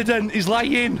 No, I didn't. He's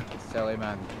lying. Silly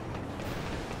man.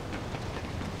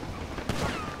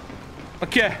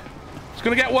 Okay, it's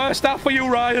gonna get worse now for you,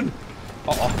 Ryan.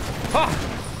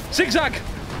 Zigzag!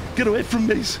 Get away from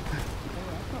me.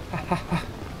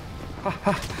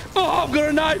 Oh, I've got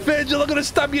a knife, Angel. I'm gonna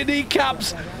stab your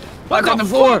kneecaps. Back on the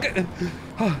floor.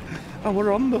 Oh,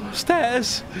 we're on the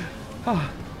stairs.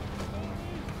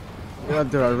 You're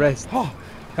under arrest.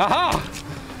 Aha!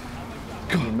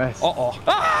 You missed.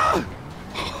 Ah!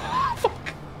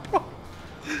 Fuck.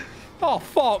 Oh,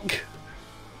 fuck.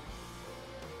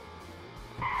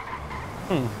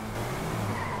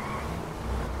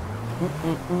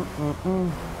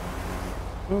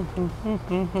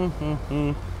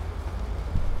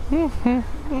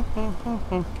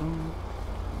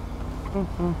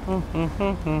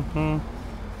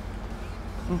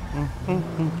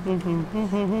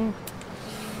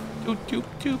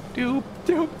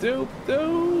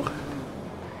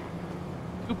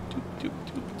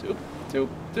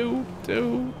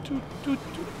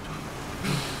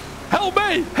 Help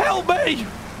me! Help me!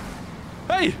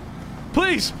 Hey!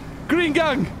 Please! Green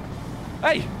gang!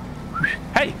 Hey!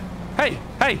 Hey! Hey!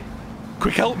 Hey!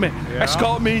 Quick, help me! Yeah?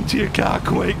 Escort me into your car,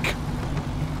 quick!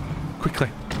 Quickly!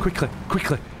 Quickly!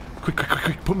 Quickly! Quick, quick, quick,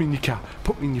 quick! Put me in your car!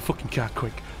 Put me in your fucking car,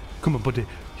 quick! Come on, buddy!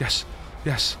 Yes!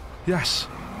 Yes! Yes!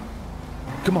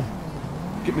 Come on!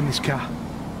 Get me in this car!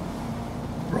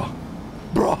 Bro!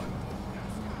 Bro!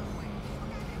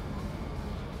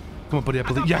 Come on, buddy, I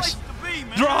believe. Yes!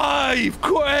 Drive!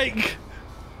 Quick!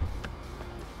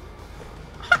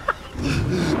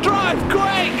 Drive!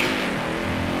 Quick!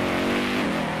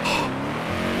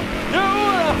 You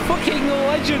are a fucking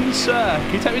legend, sir!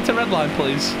 Can you take me to Redline,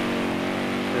 please?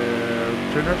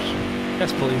 Tuners?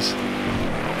 Yes, please.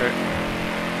 Okay.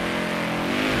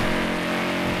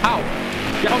 How?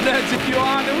 Yo, nerds, if you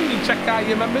are new, you check out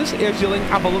your members. Here's your link,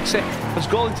 have a look-see. As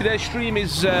goal in today's stream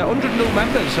is 100 new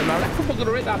members, and I reckon we're going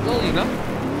to hit that goal, you know?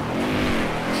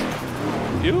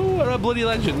 You are a bloody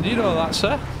legend, you know that,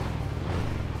 sir?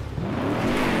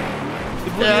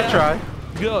 Yeah, I try.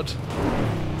 Good.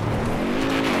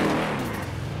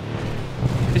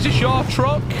 Is this your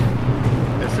truck?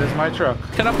 This is my truck.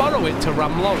 Can I borrow it to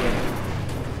ram Lauren?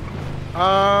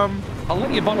 I'll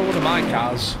let you borrow one of my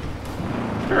cars.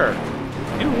 Sure.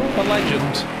 You are a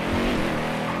legend.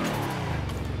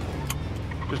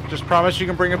 Just promise you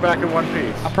can bring it back in one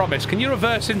piece. I promise. Can you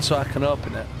reverse in so I can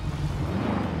open it?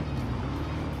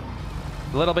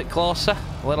 A little bit closer.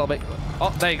 A little bit.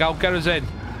 Oh, there you go. Get us in.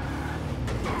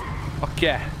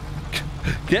 Okay.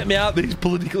 Get me out these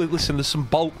politically. Listen, there's some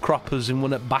bolt croppers in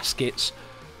one of the baskets.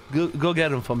 Go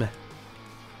get them for me.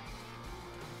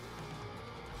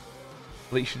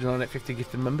 At least you donate 50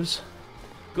 gifted members.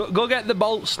 Go get the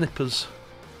bolt snippers.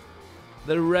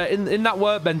 They're in that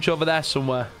workbench over there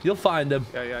somewhere. You'll find them.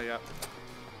 Yeah.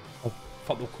 Oh,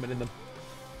 fuck, they're coming in them.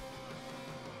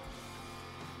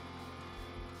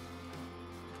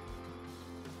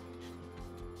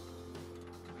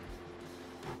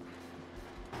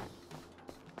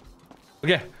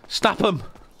 Okay, snap them.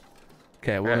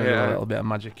 Okay, we're gonna do a little bit of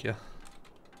magic here.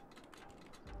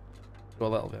 Do a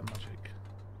little bit of magic.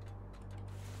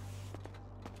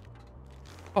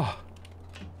 Oh.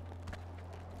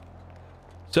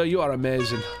 So you are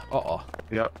amazing.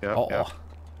 Yep. Oh.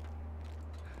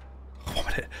 1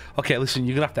 minute. Okay, listen,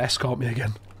 you're gonna have to escort me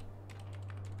again.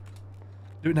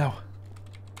 Do it now.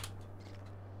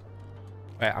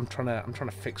 Wait, I'm trying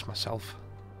to fix myself.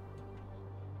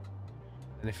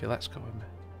 And if you let's go with me.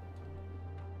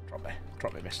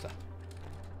 Drop me, mister.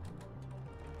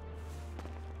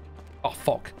 Oh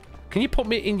fuck. Can you put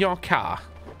me in your car?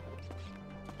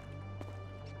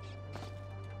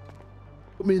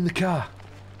 Put me in the car.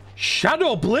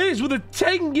 Shadow Blaze with a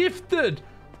 10 gifted.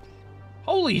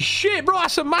 Holy shit, bro,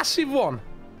 that's a massive one.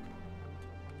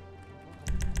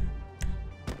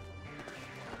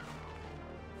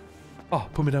 Oh,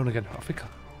 put me down again. I think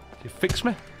you fixed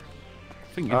me.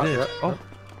 I think you did. Yeah. Oh,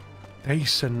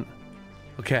 decent.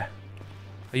 Okay.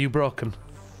 Are you broken?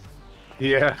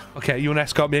 Yeah. Okay, you want to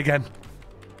escort me again?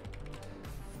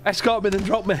 Escort me, then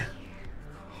drop me.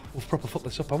 We'll proper fuck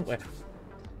this up, haven't we?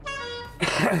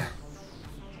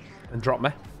 And drop me.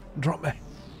 Drop me.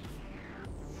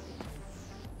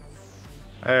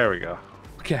 There we go.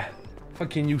 Okay.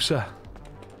 Thanking you, sir.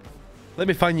 Let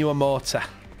me find you a motor.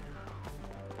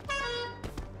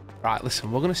 Right,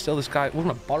 listen, we're going to steal this guy. We're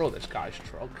going to borrow this guy's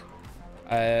truck.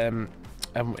 And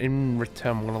in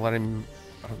return, we're going to let him,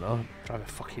 I don't know, drive a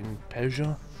fucking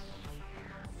Peugeot.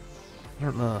 I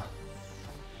don't know.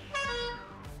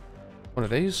 One of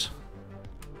these.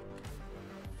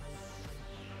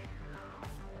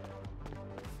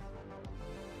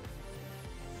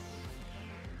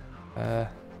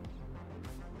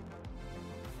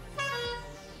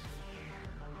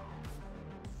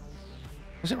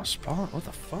 Was it not spawn? What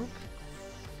the fuck?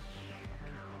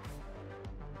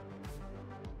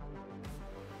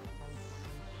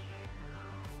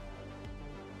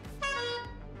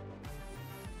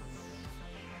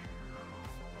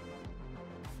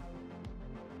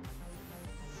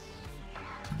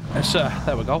 Yes, sir.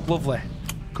 There we go. Lovely.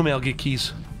 Come here, I'll get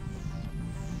keys.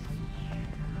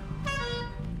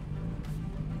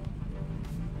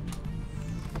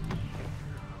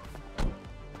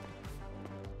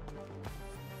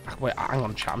 Wait, hang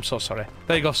on, chat. I'm so sorry.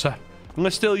 There you go, sir. I'm gonna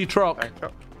steal your truck.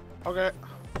 Okay.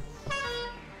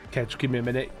 Okay, just give me a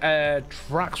minute.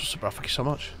 Tracks, what's up, bro? Thank you so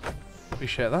much.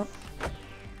 Appreciate that.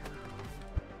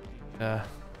 Yeah,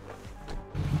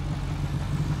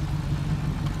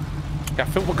 I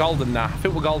think we're golden now. I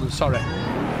think we're golden, sorry.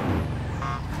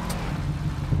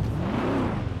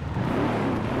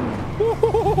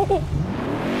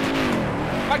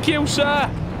 Thank you, sir.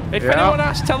 If anyone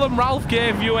asks, tell them Ralph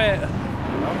gave you it.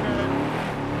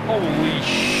 Holy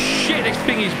shit, this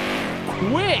thing is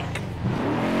quick!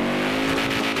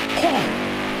 Oh.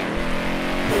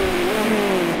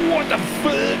 What the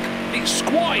fuck? It's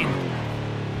squatting!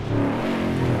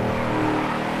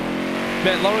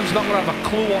 Mate, Lauren's not gonna have a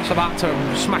clue what's about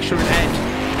to smash her in the head.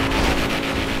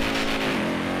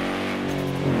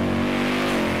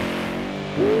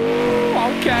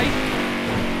 Ooh, okay.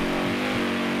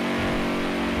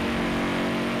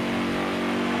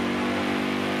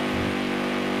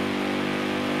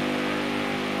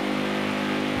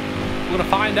 We're gonna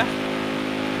find her.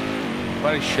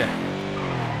 Where is she?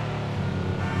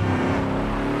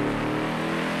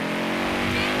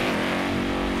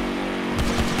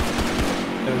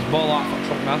 There's more like that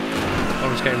truck now.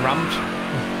 Lauren's getting rammed.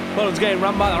 Lauren's getting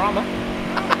rammed by the rammer.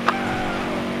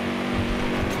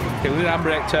 Okay, we need an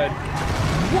handbrake turn.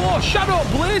 Whoa, Shadow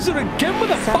Blazer again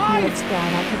with a 5!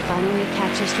 Squad, I could finally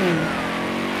catch a stream.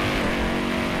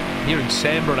 You're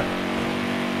insane, brother.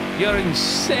 You're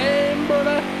insane,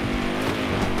 brother.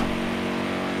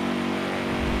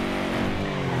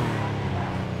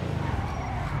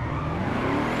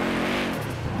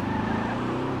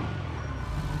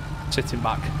 Sitting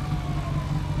back.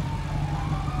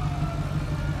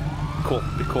 Cool,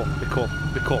 be cool, be cool,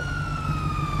 be cool.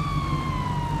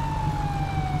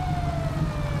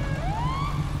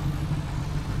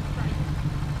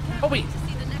 Oh wait,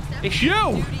 it's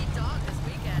you!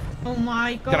 Oh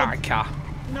my god. Get out of the car.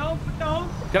 No, no.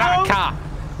 Get out of the car.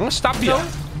 I'm gonna stab you.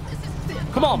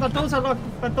 Come on. But those are locked.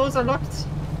 But those are locked.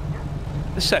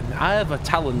 Listen, I have a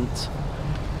talent.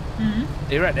 Mm-hmm.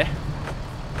 Are you ready?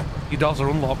 Your doors are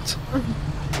unlocked.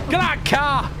 Get out of the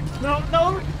car! No,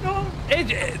 no, no.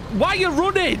 Why are you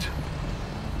running?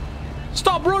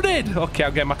 Stop running! Okay,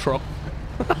 I'll get my truck.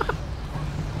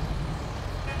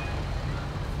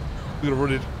 You're gonna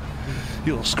run in.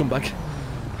 You little scumbag.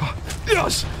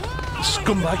 Yes!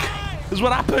 Scumbag. This is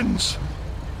what happens.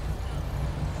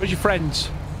 Where's your friends?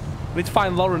 We need to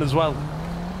find Lauren as well.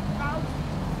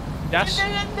 Yes?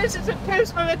 This is a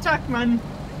personal attack, man.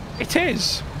 It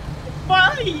is.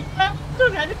 Why? I haven't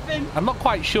done anything. I'm not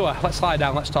quite sure. Let's lie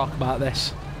down. Let's talk about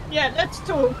this. Yeah, let's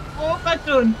talk. What have I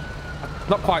done?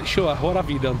 Not quite sure. What have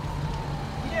you done?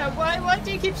 Yeah, why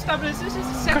do you keep stabbing us? This is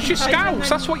the second Because you're time. scouts.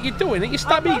 That's what you're doing. You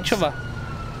stab each other.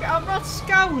 I'm not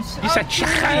scouts. You said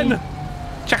chicken.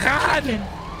 Chicken. Chicken.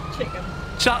 Chicken.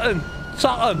 Chicken.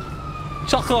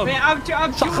 Chicken. Wait, I'm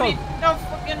Chicken. no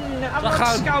fucking. I'm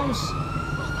not scouts.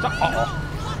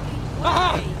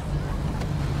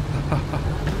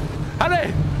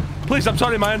 Honey, please, I'm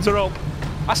sorry, my hands are up.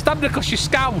 I stabbed her because she's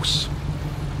scouse.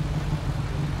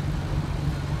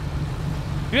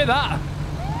 You hear that?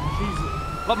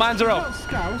 Look, my hands are up. She's not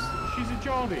scouse, she's a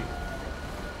Geordie.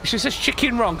 She says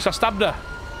chicken wrong, so I stabbed her.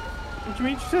 What do you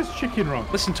mean she says chicken wrong?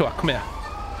 Listen to her, come here.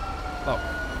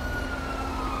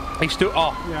 Oh. He's still.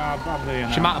 Oh. Yeah, I'm there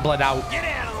now. She might have bled out. Get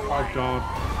out of the way. Oh, God.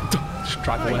 Just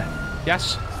drive away.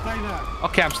 Yes? Stay there.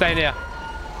 Okay, I'm staying here.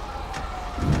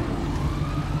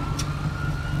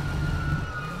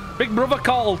 Big brother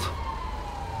called.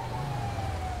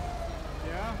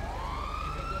 Yeah?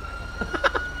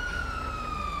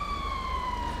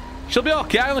 She'll be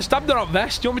okay. I only stabbed her on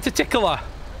vest. Do you want me to tickle her?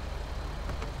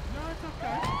 No, it's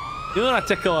okay. You want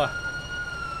to tickle her?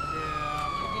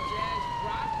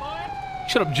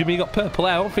 Shut up, Jimmy. You got purple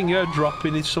hair. I don't think you're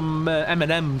dropping is some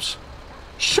M&Ms.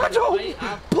 Shut up!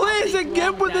 Please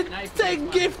again with the thing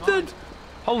gifted!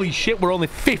 Holy shit, we're only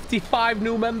 55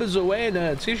 new members away,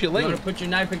 nerds. Here's your You link. want to put your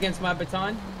knife against my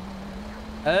baton?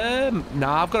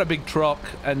 Nah, I've got a big truck,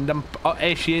 and oh,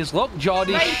 here she is. Look,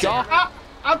 Geordie's Right, shot.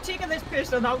 I'm taking this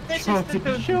person out. This is the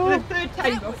third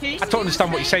time, okay? I don't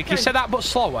understand what you're saying. Can you say that but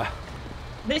slower?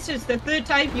 This is the third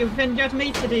time you've injured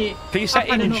me today. Can you say I've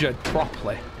had enough. injured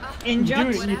properly?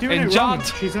 Injured? You're doing it wrong.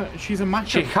 Injured. She's a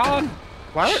macho. She can't.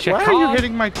 Why She are you can't.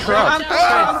 hitting my I'm truck?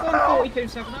 going 42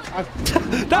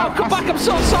 seconds. No, come back. I'm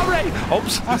so sorry.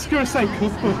 Oops. I was going to say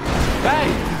cookbook.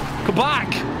 Hey, come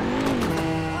back.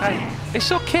 Hey,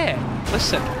 it's okay.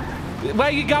 Listen, where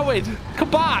are you going? Come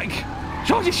back.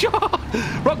 Georgie Shaw.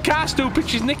 Wrong car, stupid.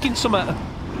 She's nicking something.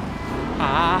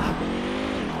 Ah.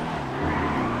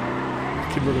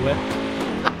 Can run away.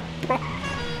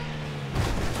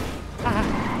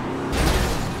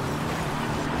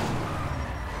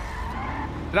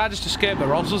 Did I just escape the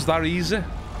Rosses that easy? I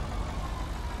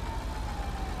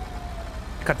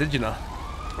think I did, you know.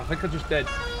 I think I just did.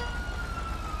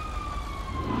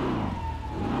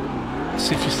 Let's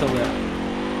see if she's still there.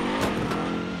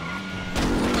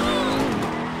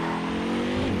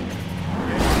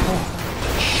 Oh,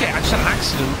 shit, I just had an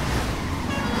accident.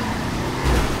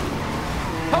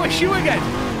 Oh, it's you again!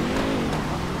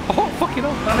 Oh, fucking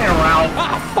hell. Come here, Ralph.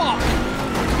 Ah, fuck!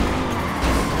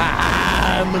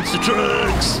 Ah, monster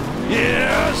trucks!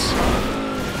 Yes!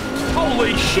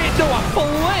 Holy shit, no, I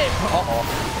flip! Uh-oh.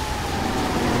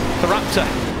 The Raptor.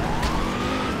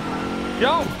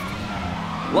 Yo!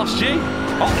 Lost G.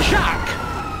 Oh, the Shack!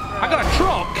 I got a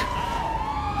truck!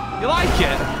 You like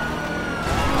it?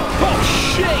 Oh,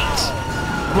 shit!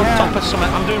 I'm on top of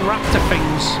something. I'm doing Raptor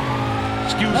things.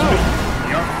 Excuse me.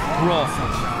 Bro.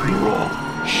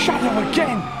 Shadow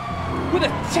again! With a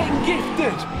 10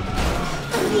 gifted!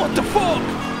 What the fuck?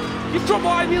 You've dropped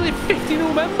by nearly 50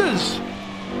 new members!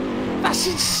 That's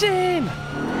insane!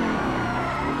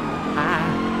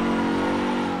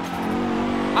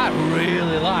 I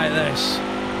really like this.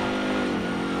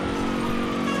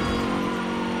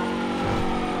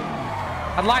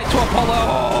 I'd like to apologize.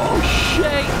 Oh,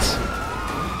 shit!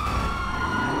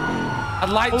 I'd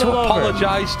like to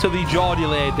apologise to the Geordie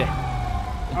lady.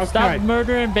 Okay. Stop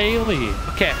murdering Bailey.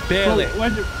 Okay, Bailey.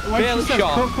 When Bailey she says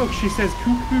Shaw. cookbook, she says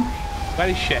cookbook. Where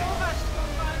is she?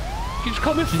 You just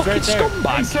call me a fucking right there.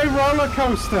 scumbag. You say roller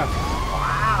coaster.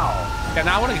 Wow. Okay,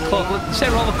 now I want to get close. Say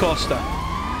roller coaster.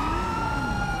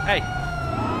 Hey.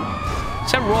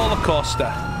 Say roller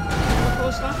coaster.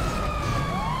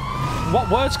 What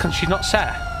words can she not say?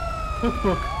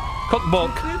 Cookbook.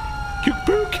 Cookbook.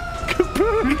 Cookbook.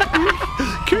 Cookbook.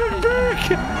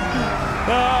 Cookbook.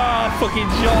 Ah, fucking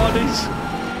Geordies.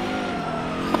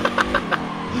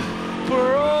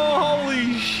 Bro,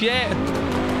 holy shit.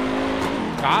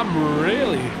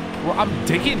 I'm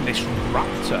digging this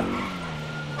Raptor.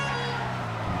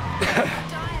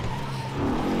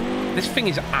 This thing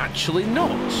is actually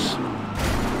nuts.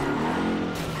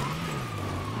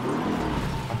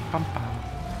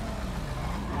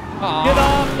 Get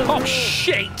off the Oh,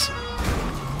 shit.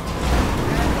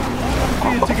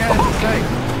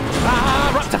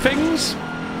 Raptor things.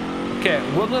 Okay,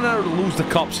 we're gonna lose the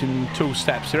cops in 2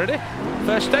 steps. You ready?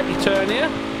 First step, you turn here.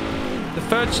 The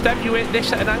third step, you hit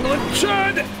this at an angle and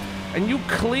turn, and you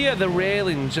clear the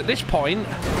railings. At this point,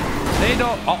 they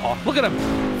don't. Look at them,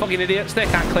 fucking idiots. They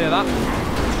can't clear that.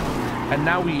 And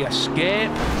now we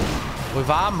escape with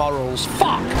our morals.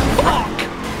 Fuck!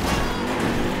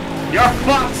 You're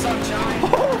fucked, sunshine.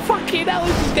 Oh, fucking hell,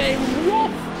 this is getting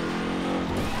rough.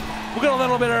 We've got a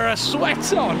little bit of a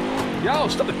sweat on. Yo,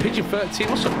 stop the pigeon 13.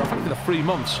 What's up, bro? Thank you for the 3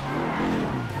 months.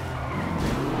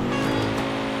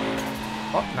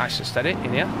 Oh, nice and steady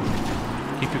in here.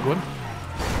 Keep it going.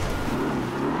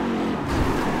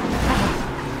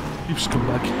 You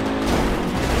scumbag.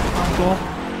 Go.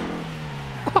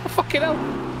 Oh, fucking hell.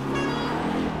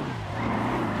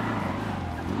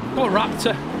 Go on,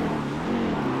 Raptor.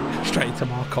 Straight into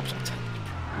Markov's.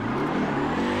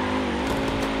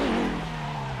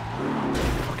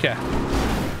 Okay.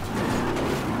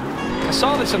 I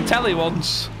saw this on telly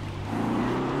once.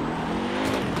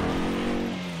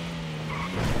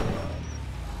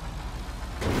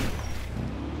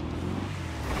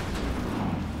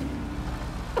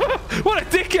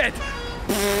 dickhead!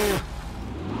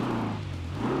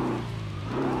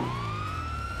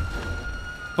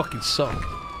 Fucking suck.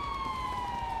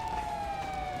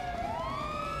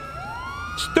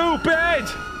 Stupid!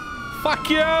 Fuck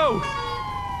you!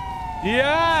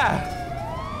 Yeah!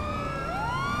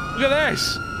 Look at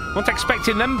this! Not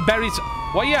expecting them berries.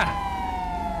 What, yeah?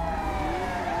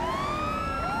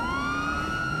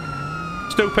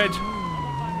 Stupid.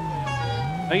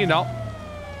 No, you're not.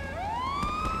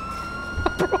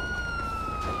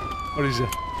 What is it?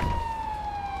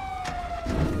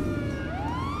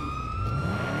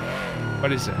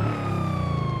 What is it?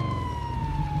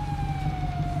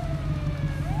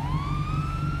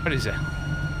 What is it?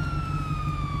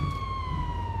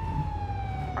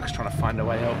 Max trying to find a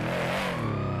way out.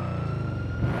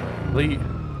 Lee,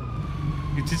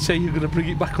 you did say you're going to bring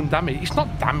it back undamaged. It's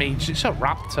not damaged, it's a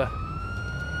raptor.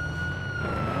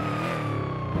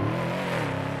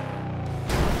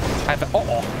 I have a...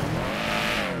 Uh-oh.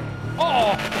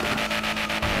 Uh-oh!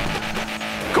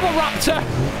 Come on, raptor!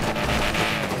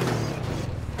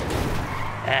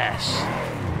 Yes.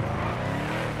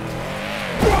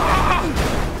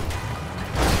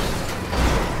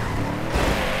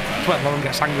 That's where Lauren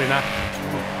gets angry now.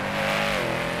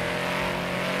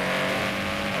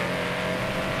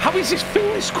 How is this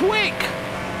fool this quick?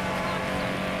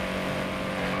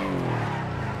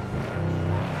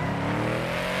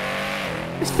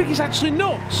 This thing is actually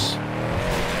nuts.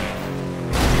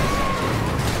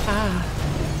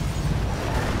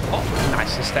 Oh,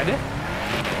 nice and steady.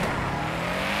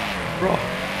 Bro.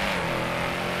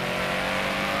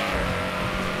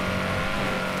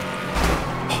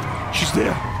 Oh, she's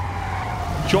there.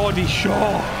 Geordie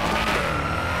Shaw.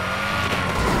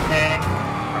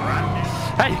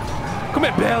 Hey, come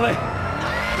here, Bailey.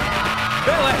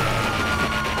 Bailey.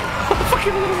 Oh,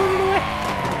 fucking running away.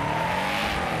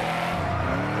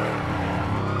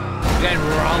 Again,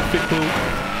 Ralphie Poo.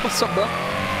 What's up, bro?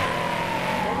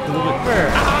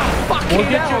 Ah, fucking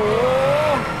hell.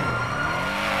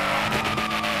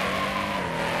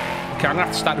 Okay, I'm gonna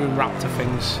have to start doing raptor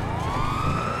things.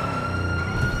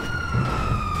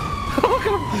 Look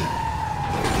at him.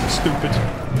 Stupid.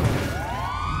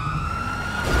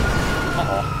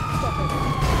 Uh-oh.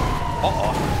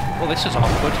 Uh-oh. Well, this is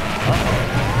awkward.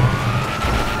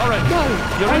 Uh-oh. Lauren, no,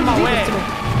 you're in my way.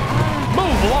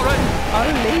 Move, Lauren.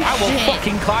 Holy I will shit.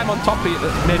 fucking climb on top of you.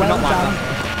 Maybe Well not like done.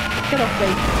 that. Get off me.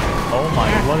 Oh my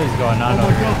god, what is going on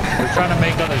over here? We're trying to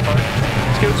make other cars.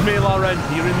 Excuse me, Lauren.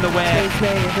 You're in the way. Excuse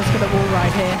me, I'm just gonna wall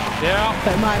right here. Yeah.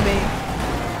 Don't mind me.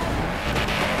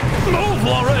 Move,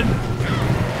 Lauren.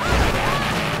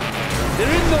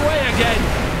 They're in the way again.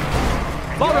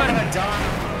 Lauren.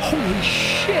 Holy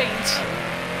shit.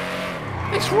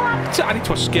 This raptor. I need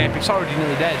to escape. It's already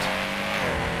nearly dead.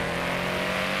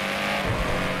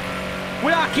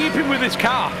 We are keeping with this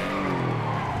car.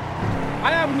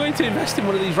 I am going to invest in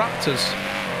one of these raptors.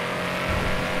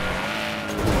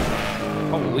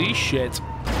 Holy shit.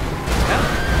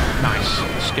 Yeah. Nice.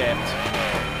 Escaped.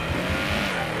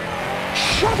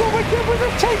 Shut up again with the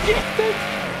tank gifted!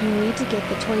 You need to get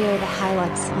the Toyota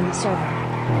Hilux on the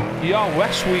server. Yo,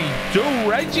 Wes, we do,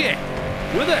 Reggie.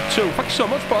 With it too. Thank you so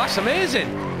much, bro. That's amazing.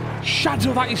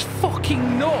 Shadow, that is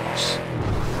fucking nuts.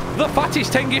 The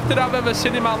fattest 10 gifted I've ever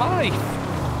seen in my life.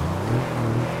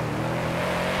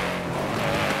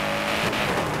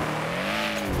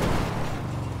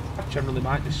 I generally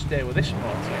might just stay with this motor,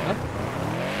 you know?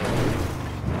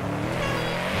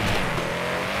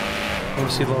 I want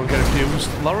to see Lauren get abused.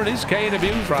 Lauren is getting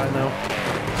abused right now.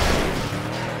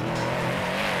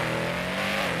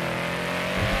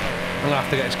 I'm gonna have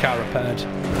to get his car repaired.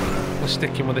 We're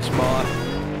sticking with this motor.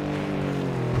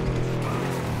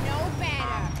 No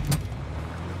better.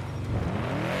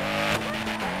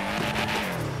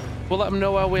 We'll let them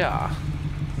know where we are.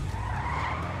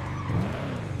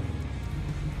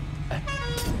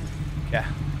 Yeah.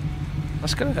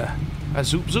 Let's get a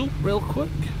zoop zoop real quick.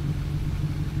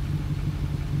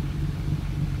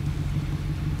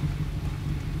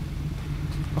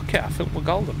 Okay, I think we're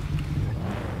golden.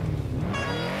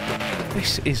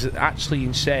 This is actually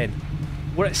insane.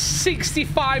 We're at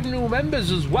 65 new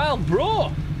members as well,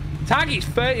 bro. Target's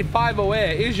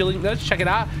 3508. Here's your link there. Check it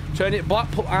out. Turn it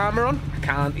black, put armor on. I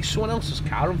can't. It's someone else's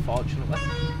car, unfortunately.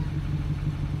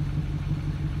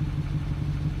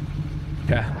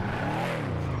 Okay.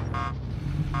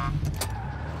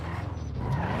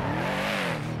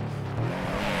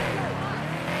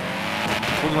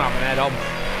 We're gonna have an head on.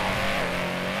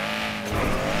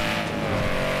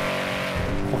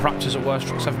 Well, Raptors are the worst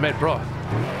trucks ever made, bro.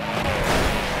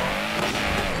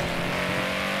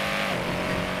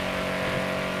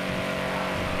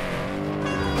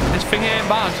 This thing ain't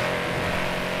bad.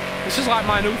 This is like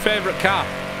my new favourite car.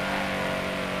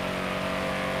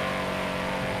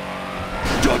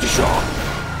 Georgia Shaw!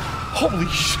 Holy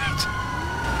shit!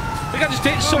 I think I just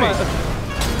did something.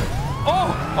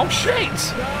 Oh shit!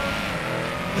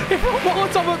 He threw a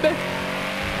Molotov at me.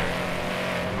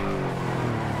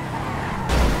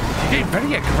 You're getting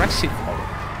very aggressive, Holly.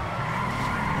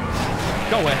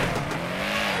 Go away.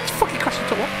 It's fucking crashing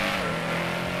to what?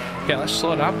 Okay, let's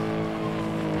slow down.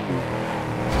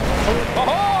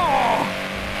 Oh!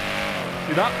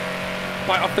 See that?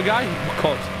 Bite off the guy? We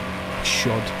could.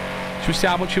 Should. Should we see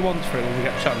how much he wants for it when we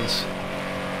get a chance?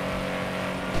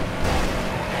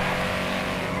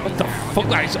 What the fuck?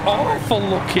 That is awful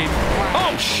looking.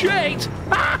 Oh shit!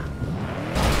 Ah!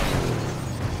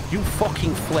 You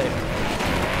fucking flip.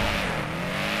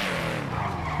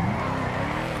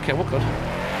 Okay, we're good.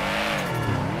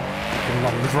 The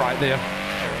long's right there.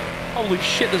 Holy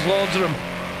shit, there's loads of them.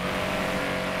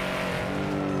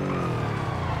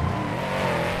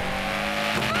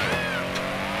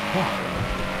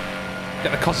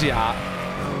 Get the cosy art.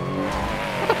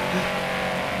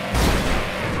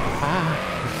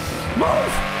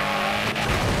 Move!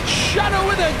 Shadow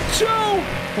with a 2!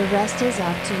 The rest is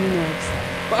up to you nerds.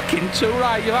 Fucking 2,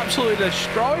 right? You've absolutely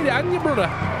destroyed it, haven't you, brother?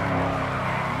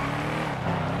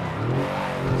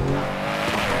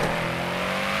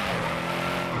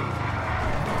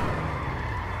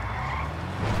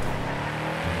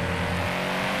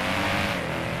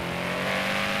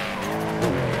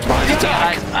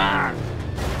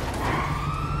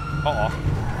 Uh-oh.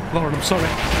 Lauren, I'm sorry.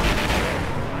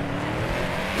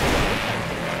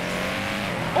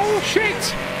 Oh,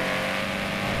 shit!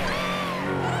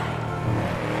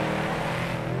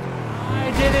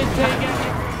 I didn't take it.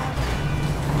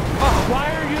 Oh. Why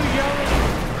are you yelling?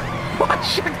 What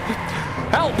shit?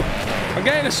 Help! I'm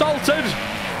getting assaulted!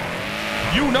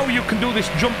 You know you can do this,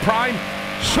 Jump Prime.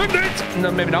 Send it!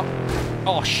 No, maybe not.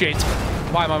 Oh, shit.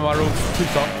 Why am I on my roof? Who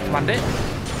thought? Land it?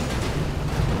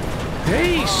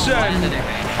 Decent!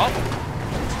 Oh.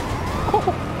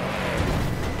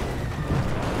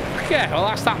 Okay, well,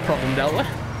 that's that problem dealt with.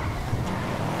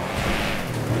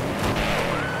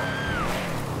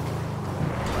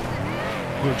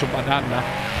 I'm gonna jump back down now.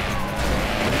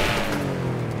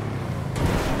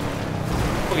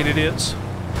 Fucking idiots.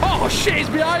 Oh shit, he's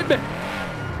behind me!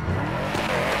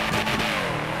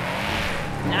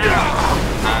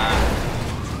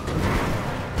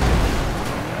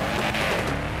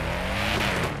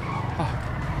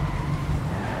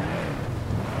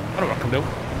 I don't know what I can do.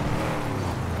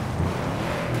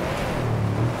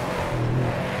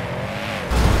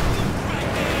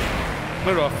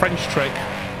 We're a French trick.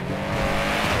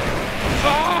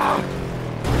 Ah!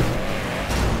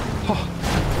 Oh.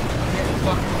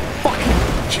 Fucking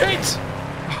shit!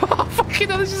 Fucking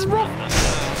hell, this is rough!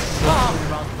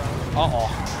 Uh-oh.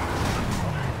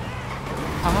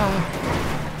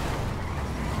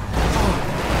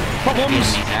 Problems!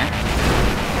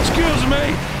 Excuse me!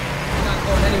 You're not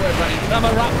going anywhere, buddy. I'm a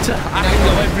raptor. I can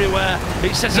go everywhere.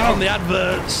 It says it on the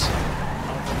adverts.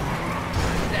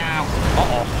 Ow.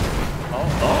 Uh-oh.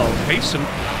 Oh, decent.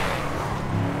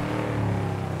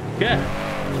 Yeah.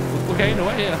 We're getting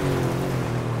away here.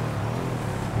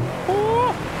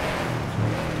 Oh.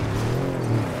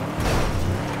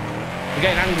 We're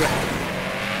getting angry.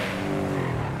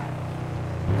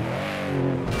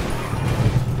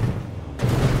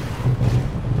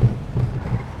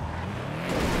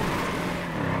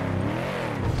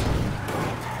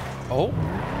 Oh.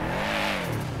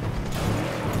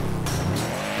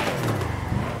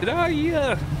 Did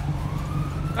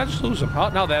I just lose them? Oh,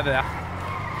 no, there they are.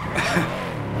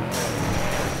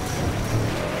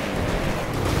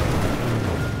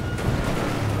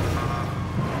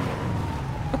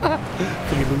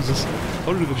 Fucking losers.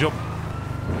 I'll do the jump.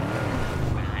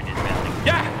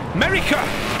 Yeah! America!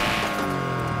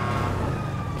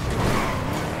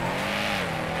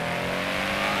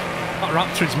 That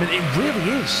Raptor is mint. It really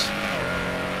is.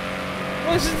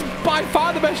 Well, this is by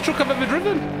far the best truck I've ever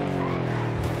driven.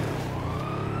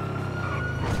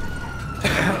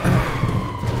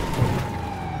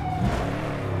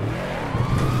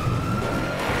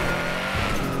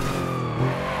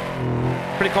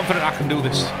 Pretty confident I can do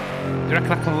this. Do you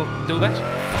reckon I can do this?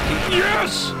 Fucking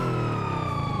yes!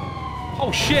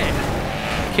 Oh shit!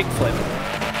 Kickflip.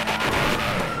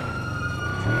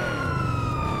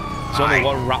 There's only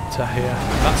one Raptor here.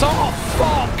 That's all.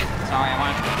 Fuck! Sorry, I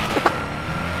want.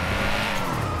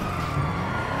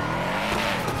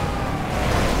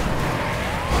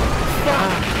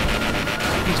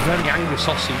 He's very angry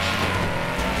sausage.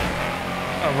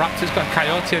 Oh, Raptor's got a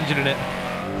coyote engine in it.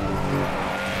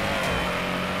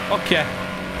 Okay.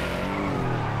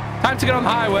 Time to get on the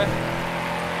highway.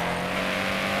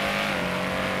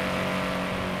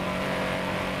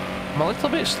 I'm a little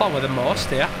bit slower than most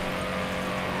here.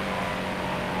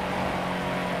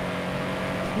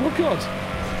 Look good.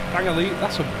 Dang Elite,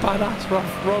 that's a badass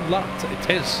road that it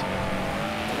is.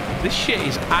 This shit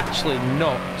is actually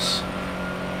nuts.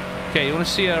 Okay, you want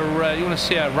to see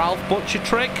a Ralph Butcher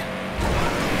trick?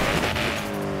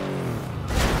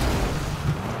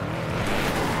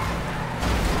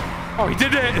 Oh, he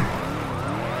did it!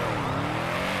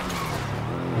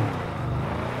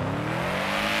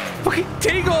 Fucking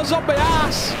T-goes up my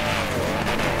ass!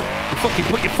 You fucking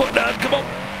put your foot down, come on!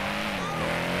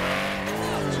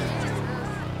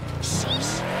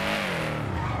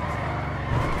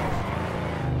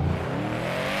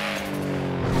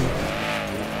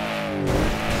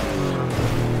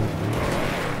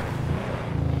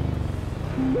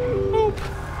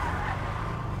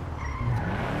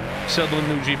 Sell the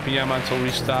new GPM until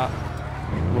restart.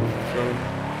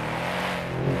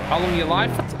 How long your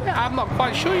life? I'm not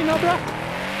quite sure, you know, bro.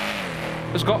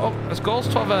 There's goals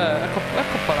to have a couple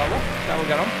of hours. That will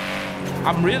get on.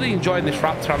 I'm really enjoying this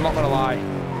Raptor, I'm not gonna lie.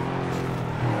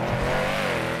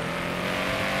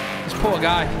 This poor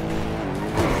guy.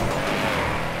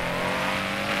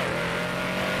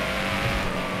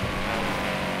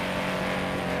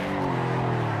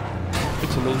 We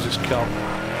need to lose this cup.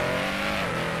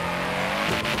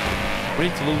 We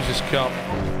need to lose this cup.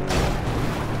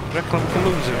 I reckon we can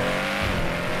lose him.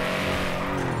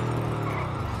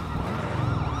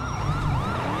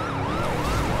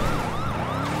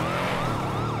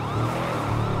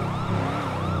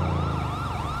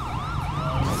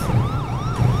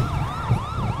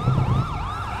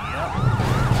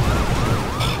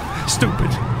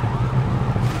 Stupid.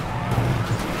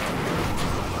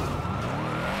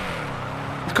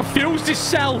 He confused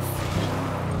himself.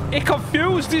 He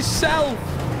confused himself.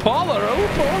 Paula,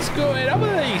 what's going on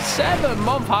with these?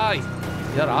 7-month high.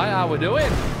 Yeah, right, how we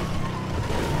doing?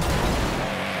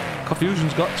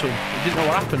 Confusion's got to him. He didn't know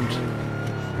what happened.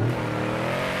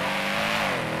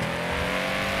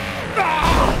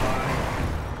 Ah!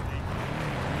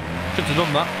 Should have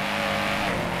done that.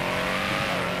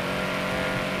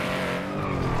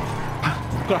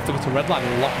 I'm gonna have to go to Redline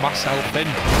and lock myself in.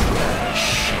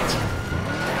 Shit.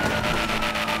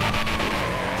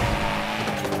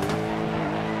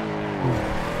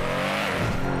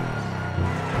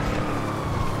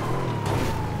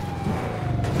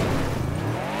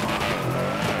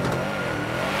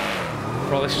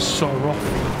 Bro, this is so rough.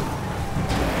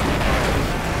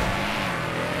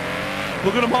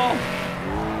 Look at them all.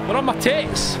 They're on my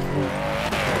tits.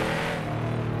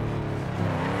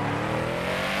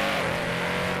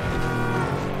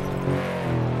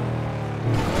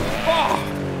 Oh!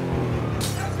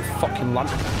 Fucking land.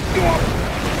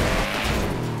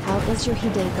 How is your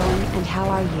day going and how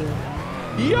are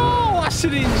you? Yo,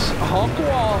 Assadin's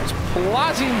Hogwarts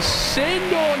Plazin Sin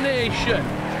donation.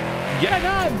 Yeah,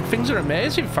 no, things are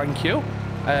amazing, thank you.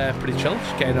 Pretty chill,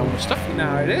 just getting on with stuff.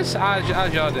 Now it is. How's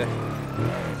your day?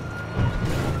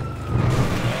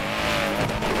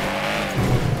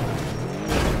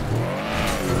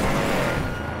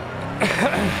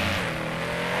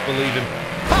 Believe him.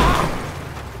 Ah!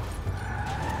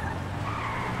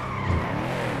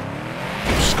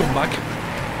 Scumbag.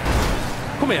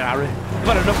 Come here, Harry. I've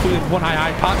had enough with one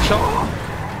eye patch. Oh.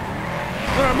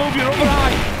 I'm gonna move your other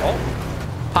eye. Oh.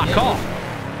 Pack off.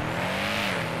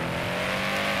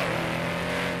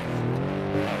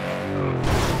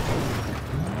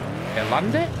 Okay,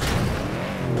 land it.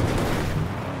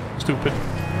 Stupid.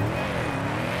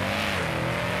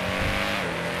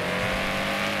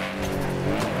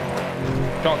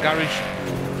 Dark garage.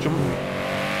 Jump.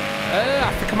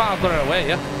 I think I might have got it away,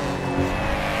 yeah.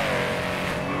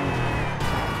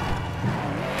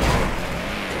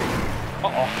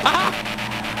 Uh-oh. Ah!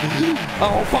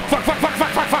 Oh, fuck. I'll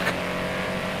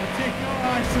take your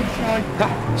eye, sunshine.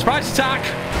 Ah, surprise attack!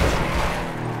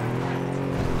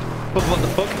 What the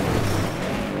fuck?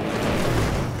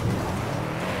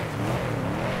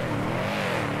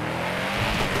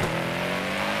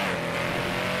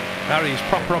 Harry's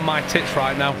proper on my tits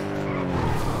right now.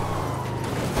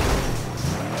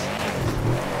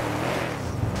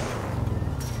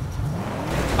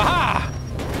 Aha!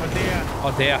 Oh dear.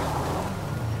 Oh dear.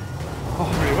 Oh,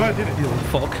 really worked, did it? You little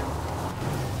fuck.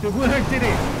 It worked, did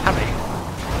it? Harry,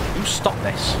 you stop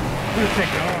this. I'm gonna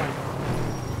take your eye.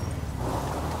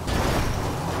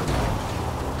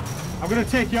 I'm gonna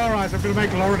take your eyes. I'm gonna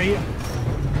make Lauren eat.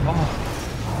 Oh,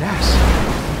 yes.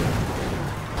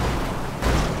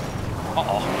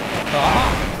 Uh-oh.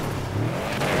 Ah.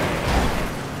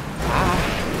 Ah.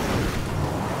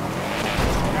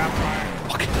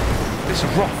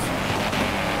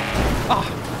 Ah,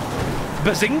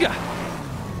 bazinga!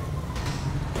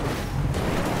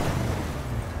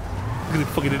 Look at this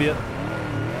fucking idiot.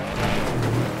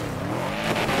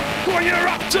 Go on, you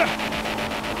raptor!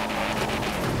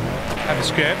 I've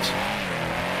escaped.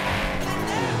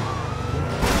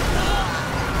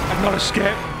 I've not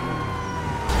escaped.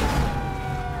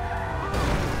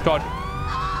 God.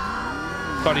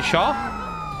 Goddy Shaw?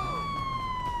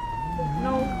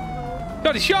 No.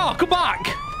 Goddy Shaw, come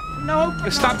back! No.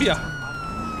 I'll stab you.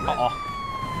 Uh-oh.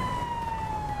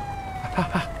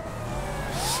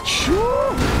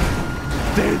 Shoo!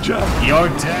 Danger! Your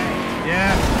day.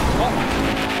 Yeah. Oh.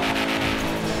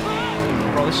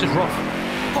 Bro, this is rough.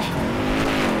 Oh.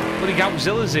 Bloody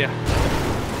Goutzilla's here.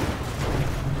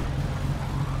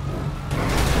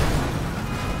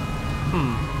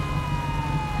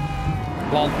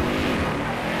 Lol.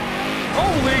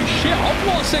 Holy shit,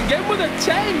 Hogwarts again with a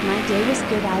 10! My day was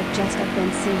good. I've just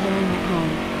been singling at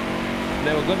home.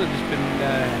 They were good, I've just been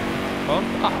fun.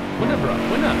 Ah, winner, bro,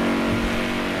 winner.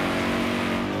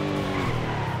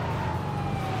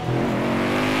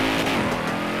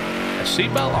 A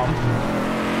seatbelt on.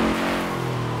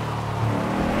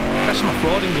 That's my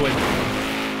frauding going.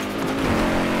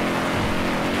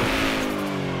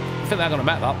 I think they're gonna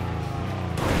met that.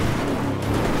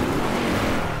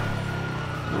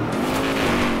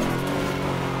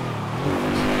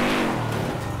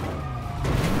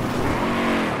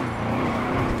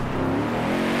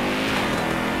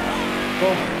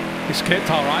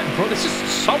 Escaped alright, bro. This is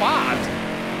so hard.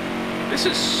 This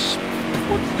is...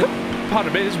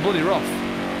 Pardon me, this is bloody rough.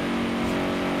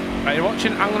 Right, you're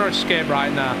watching. I'm going to escape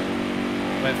right now.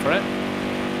 Wait for it.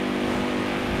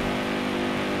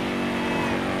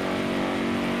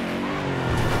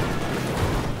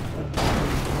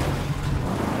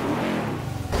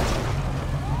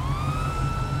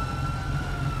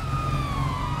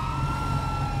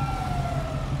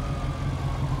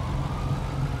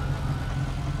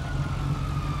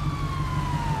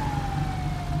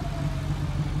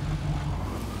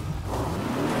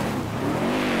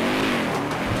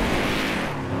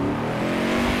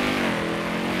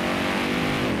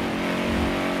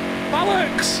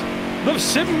 They've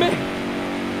simmed me!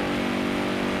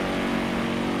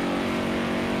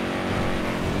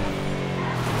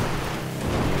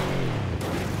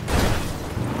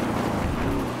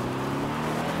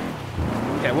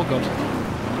 Yeah, we're good.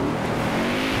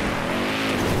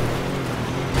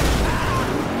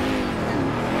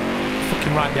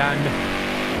 Fucking right behind me.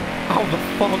 How the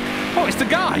fuck? Oh, it's the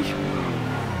guy!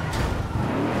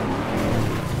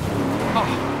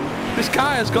 Oh. This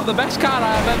guy has got the best car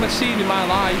I've ever seen in my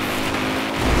life.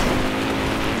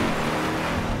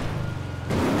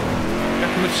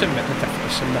 Reckon they've simmed it? They've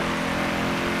definitely simmed it.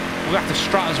 We'll have to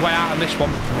strat his way out on this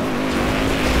one.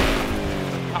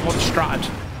 That one's stratted.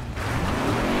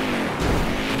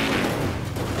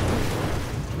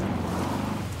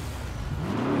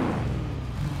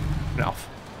 Enough.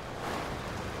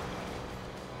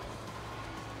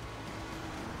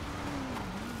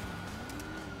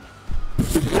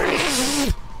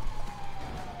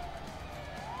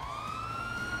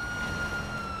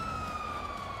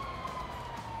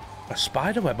 A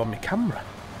spider web on my camera,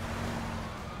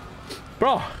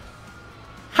 bro.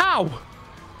 How?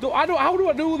 How do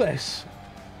I do this?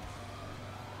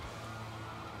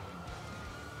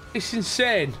 It's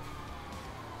insane.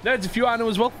 There's a few I know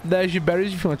as well. There's your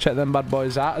berries if you want to check them bad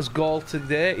boys out. As goal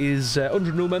today is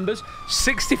 100 new members,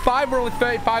 65. We're only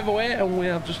 35 away, and we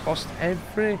have just lost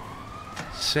every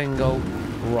single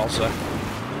roster.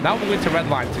 Now we're going to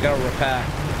Redline to get a repair.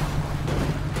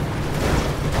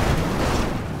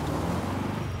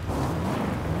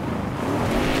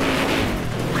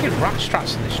 Rat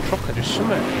strats in this truck are just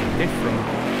something different.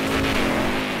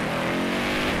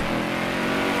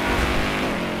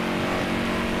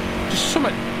 Just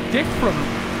something different.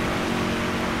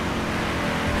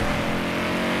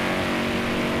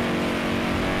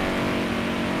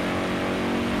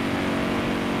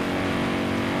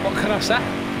 What can I say?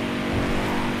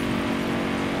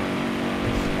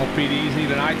 LPDs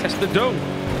need an eye test to do.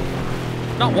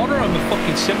 Not one of them are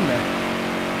fucking sim me.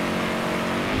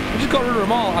 We just got rid of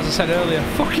them all, as I said earlier.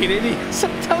 Fucking idiots.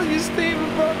 I'm telling you, Stephen,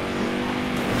 bro.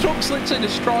 The truck's literally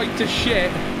destroyed to shit.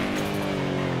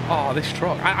 Oh, this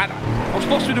truck. I'm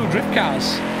supposed to be doing drift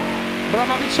cars, but I'm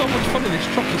having so much fun in this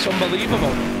truck. It's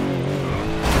unbelievable.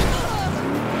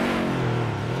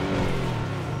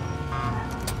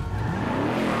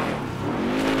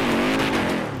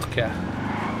 Okay.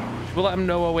 Should we let them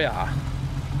know where we are?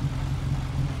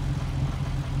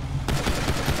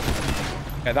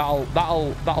 Okay,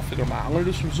 that'll figure them out. I'm gonna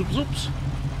do some zoop zoops.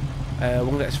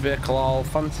 We'll get this vehicle all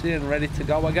fancy and ready to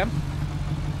go again.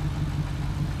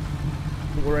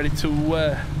 we're ready to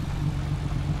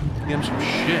give him some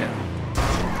shit.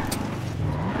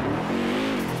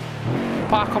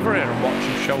 Park over here and watch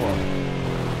him show up.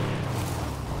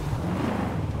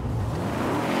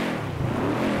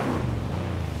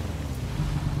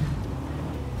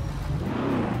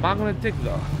 Am I gonna dig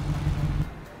though?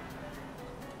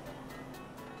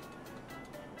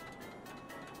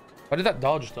 Why did that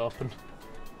door just open?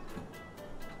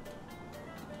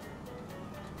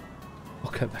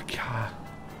 Look at the car.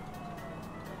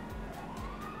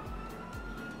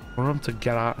 I want him to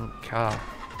get out of the car.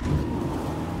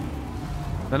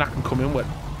 Then I can come in with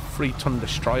 3-ton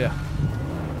destroyer.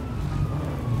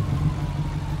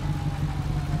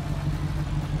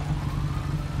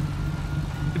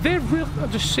 Did they really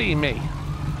just see me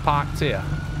parked here?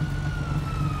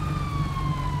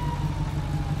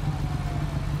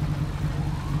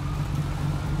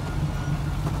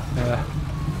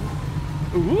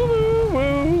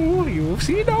 Ooh, you'll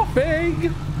see nothing.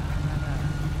 Can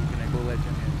I go let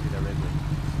Jimmy and see the Redline?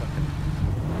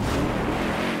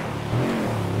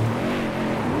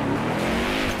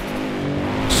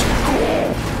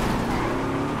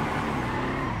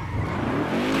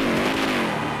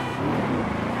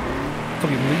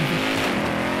 Fucking leaving.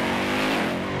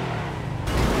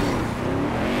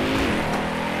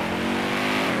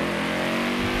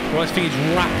 Well, this thing is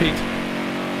rapid.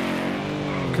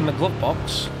 Look in the glove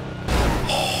box.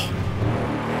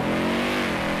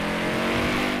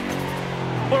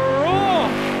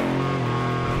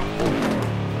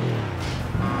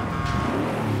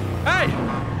 Hey!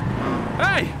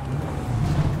 Hey!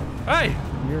 Hey!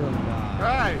 You're alive.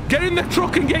 Right. Get in the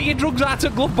truck and get your drugs out of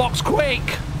the glove box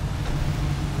quick!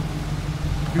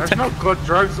 There's no good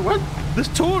drugs. What? There's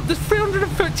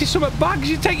 350 something bags.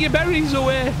 You take your berries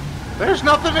away. There's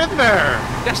nothing in there.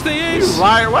 Yes, there is. You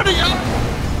liar. What are you?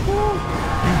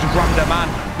 You just rammed a man.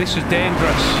 This is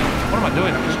dangerous. What am I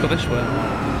doing? I'll just go this way.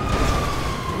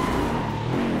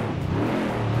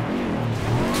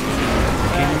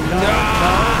 No.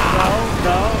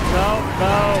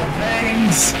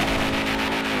 Things.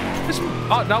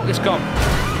 Oh, no, it's gone.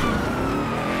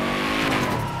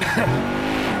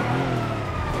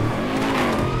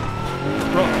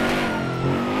 Right.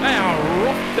 They are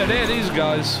rough today, these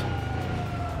guys.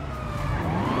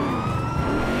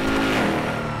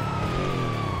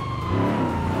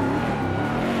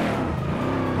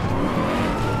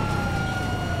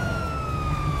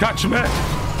 Catch me!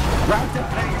 Grab the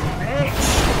face, bitch.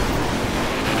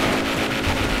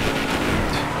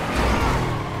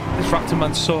 This raptor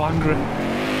man's so angry.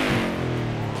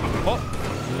 Oh,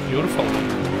 beautiful.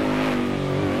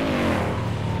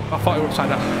 I thought you were upside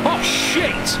down. Oh,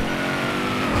 shit!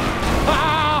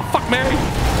 Ah, fuck me!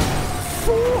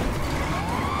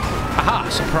 Aha,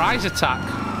 surprise attack.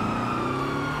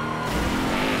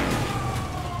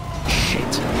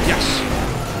 Shit. Yes.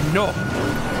 No.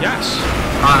 Yes.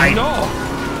 No.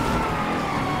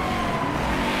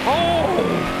 Oh!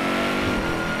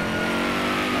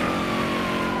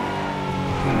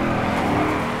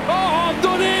 Oh, I've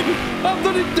done him! I've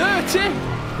done him dirty!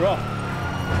 Bro.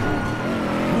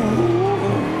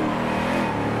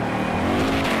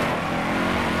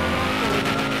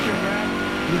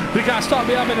 We can't stop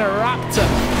me having a raptor.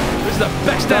 This is the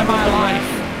best day of my life.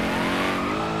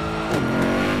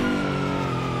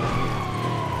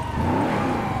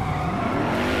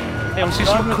 Hey, let's see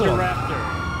some cool. Raptor.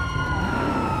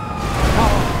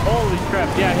 Oh, holy crap.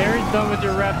 Yeah, Harry's done with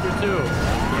your raptor too.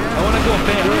 I want to go up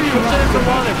there. Push him in the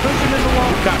wall. Push him in the wall.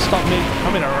 You can't stop me.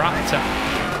 I'm in a raptor.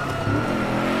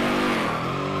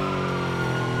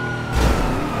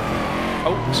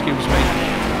 Oh, excuse me.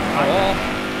 Oh.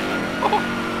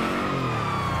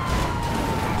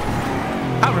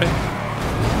 Harry.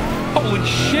 Holy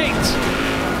shit.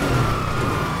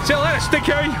 See you later,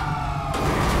 Sticky.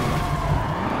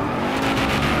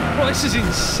 Well, this is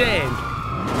insane.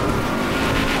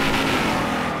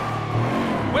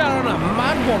 We are on a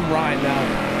mad one right now.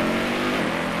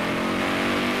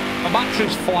 My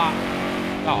battery's flat.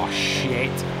 Oh,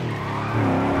 shit.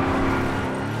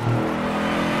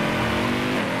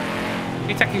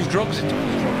 He take his drugs into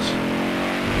his drugs.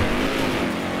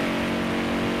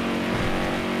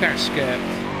 Can't escape.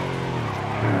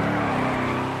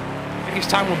 I think it's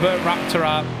time we burnt Raptor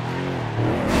out.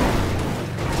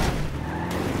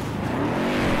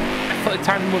 Definitely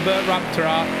time we burnt Raptor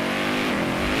out.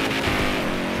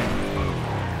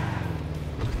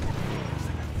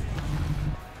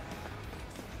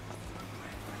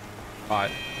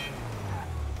 Right.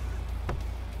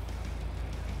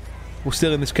 We're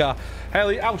still in this car.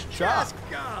 Haley, I was charged.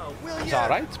 It's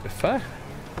alright, to be fair.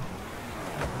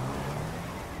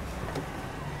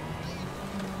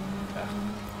 Yeah.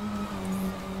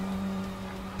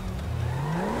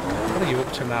 What are you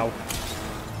up to now?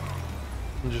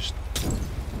 I'm just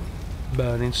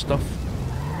burning stuff.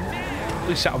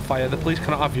 Please set on fire. The police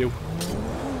cannot have you.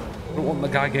 I don't want the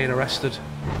guy getting arrested.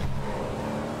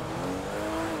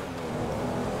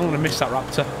 I'm gonna miss that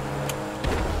raptor.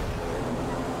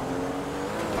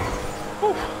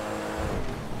 Oof.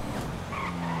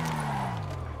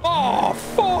 Oh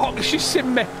fuck! She's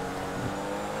seen me.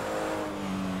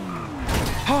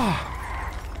 Uh-oh.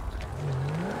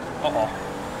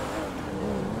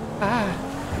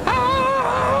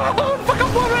 Oh, fuck,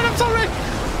 I'm boring, I'm sorry!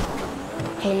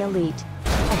 Hey, Elite.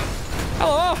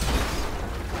 Hello!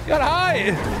 You're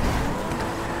high!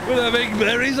 With the big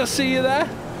berries, I see you there.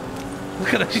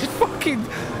 Look at her, she's fucking...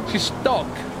 She's stuck.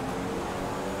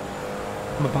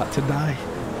 I'm about to die.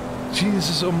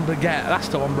 Jesus, get. That's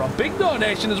the one, bro. Big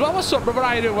donation as well. What's up, brother?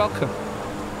 How you doing? Welcome.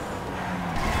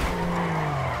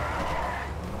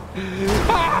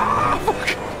 Ah,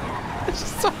 fuck! This is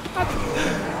so bad.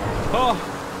 Oh.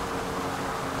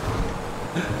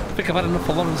 I think I've had enough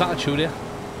of Lauren's attitude here.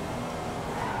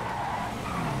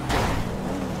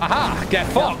 Aha! Get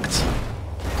fucked!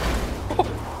 Oh,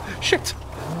 shit!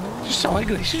 She's so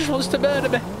angry. She just wants to murder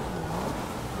me.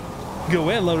 Go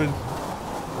away, Lauren.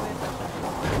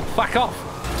 Fuck off!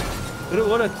 I don't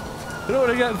want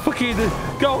to get fucking...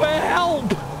 Go away!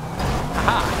 Help!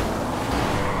 Aha!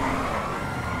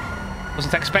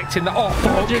 Wasn't expecting that. Oh,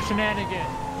 fuck! Your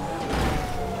shenanigans.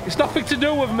 It's nothing to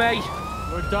do with me.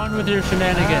 We're done with your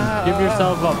shenanigans. Give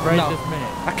yourself up right this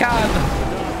minute. I can't.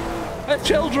 They're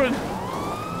children.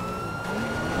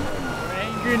 We're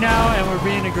angry now and we're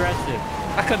being aggressive.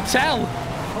 I can tell.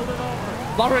 Hold it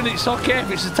over. Lauren, it's okay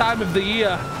if it's the time of the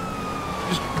year.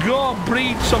 Just go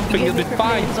breed something, you'll be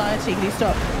fine. Anxiety, can you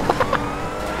stop?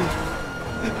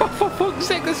 Oh, for fuck's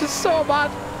sake, this is so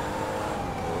bad.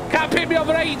 Can't pit me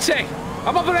over 80.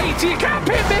 I'm over 80, you can't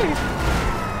pit me.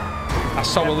 That's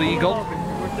so illegal.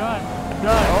 We're done.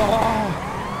 Oh.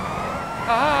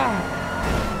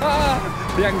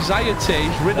 The anxiety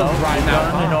is riddled right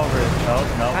now. Running over it.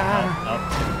 No.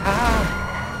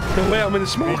 No way, I'm in the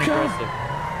smoker.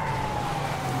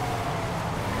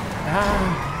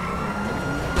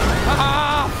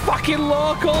 Fucking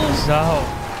locals. No.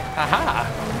 Aha,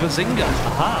 bazinga.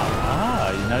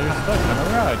 Aha, now you're stuck on a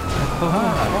rug.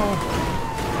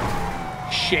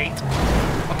 Shit.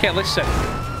 Okay, listen.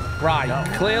 Right,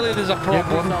 clearly there's a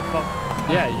problem.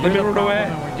 Yeah, let me run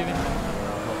away. We're giving...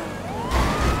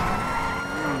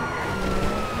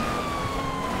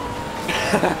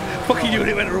 Fucking you when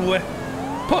it went away.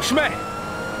 Push me. You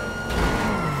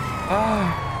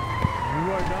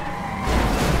are done.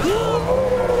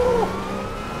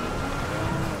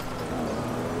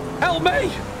 Help me!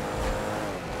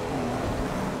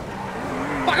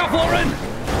 Back off, Lauren!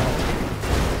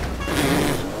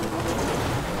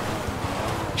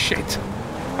 Shit.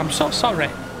 I'm so sorry.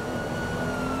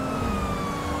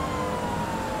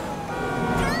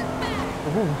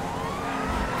 Ooh.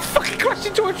 Fucking crashed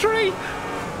into a tree!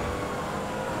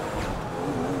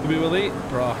 We will eat,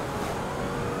 bro.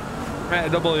 Right, a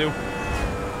W.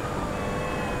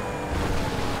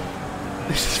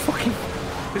 This is fucking...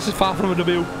 This is far from a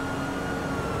W.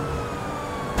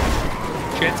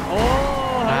 Shit. Oh,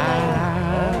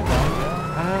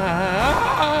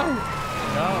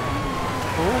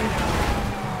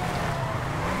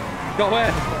 Go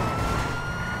away.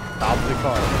 Stop the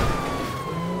car.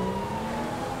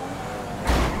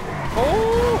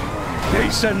 Oh,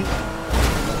 decent.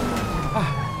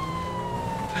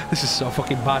 This is so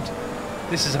fucking bad.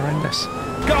 This is horrendous.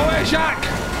 Go away, Jack.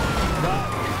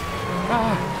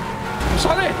 I'm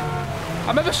sorry.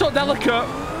 I'm ever so delicate.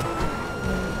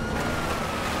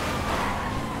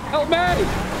 Help me.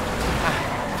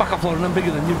 Fuck off, Lauren. I'm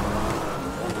bigger than you.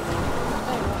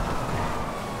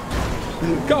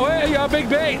 Go away, you big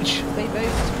bitch. Speed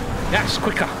boost. Yes,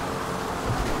 quicker.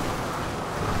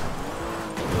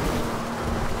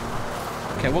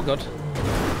 Okay, we're good.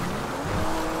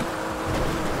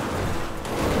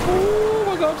 Oh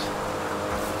my god.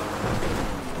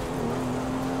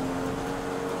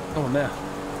 Oh, no.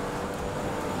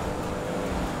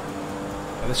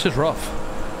 Yeah, this is rough.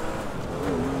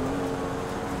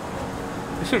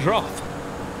 This is rough.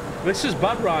 This is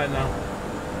bad right now.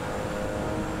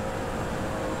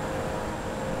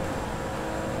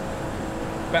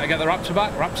 Better get the Raptor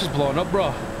back. Raptor's blown up,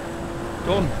 bro.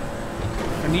 Done.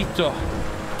 Finito.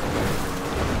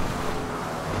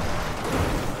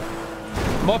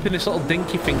 I'm hoping this little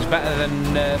dinky thing's better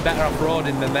than better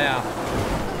off-roading than they are.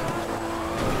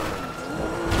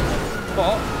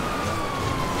 But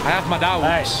I have my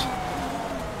doubts.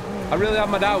 I really have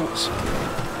my doubts.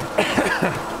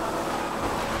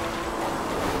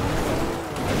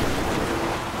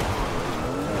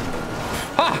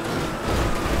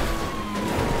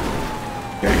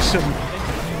 Jason.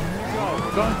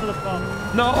 Go. Go into the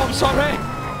pump. No, I'm sorry.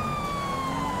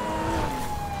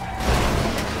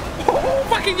 Oh,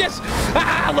 fucking yes.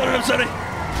 Ah, Lauren, I'm sorry.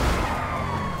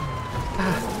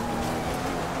 Ah.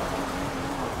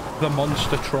 The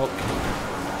monster truck.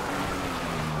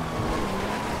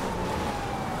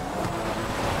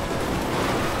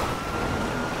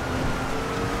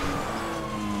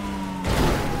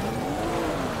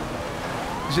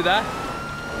 Is it there?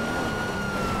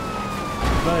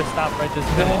 Better stop right this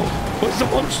No. minute. Where's the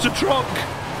monster truck?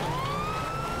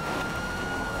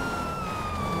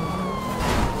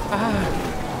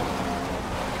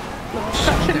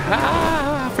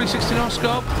 Ah, 360 no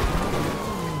scope.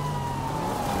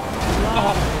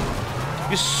 Oh,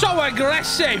 you're so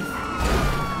aggressive.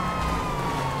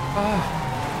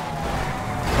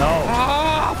 No.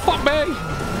 Ah, fuck me.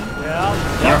 Yeah.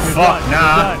 You're fucked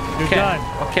now. You're done.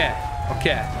 Okay.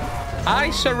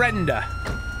 I surrender.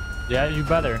 Yeah, you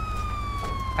better.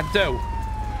 I do.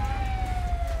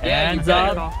 Yeah, Hands you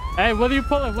up. better. Hey, what are you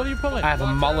pulling? What are you pulling? I have a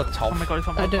Molotov. Oh my god, it's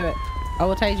on I do it. I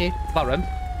will take you. Lauren.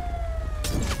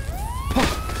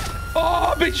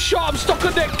 Oh, I've been shot. I'm stuck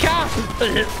on that car.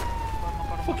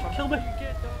 Fucking kill me.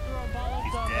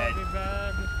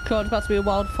 God, about to be a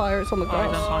wildfire. It's on the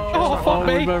grass. Oh, fuck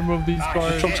me. We better move these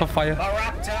cars. Truck's on fire.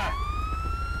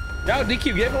 Yo,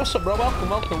 DQ, yeah, what's up, bro?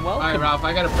 Welcome. Alright, Ralph,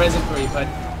 I got a present for you, bud.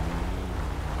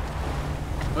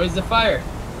 Where's the fire?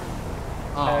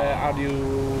 How do you...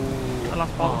 I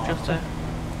lost bottle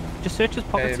just search his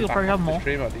pockets, you'll probably have more.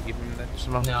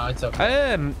 No, it's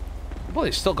okay. Well,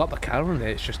 it's still got the car in it.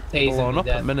 It's just Tasing blown to up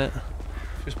death. at a minute.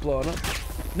 Just blown up.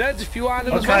 Nerds, if you are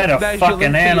What kind of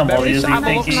fucking animal does he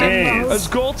think he is? As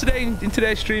goal today in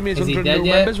today's stream is Is he 100 dead new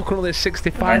yet? members. We're currently at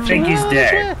 65. I think he's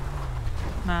dead.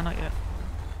 Nah, not yet.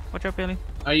 Watch out, Bailey.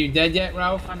 Are you dead yet,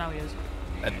 Ralph? I know he is.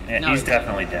 Yeah, No, he's he's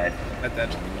definitely dead. I'm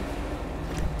dead.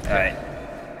 Alright.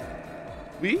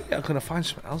 We are going to find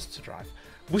something else to drive.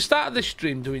 We started this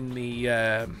stream doing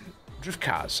the drift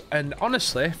cars, and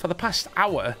honestly, for the past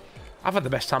hour, I've had the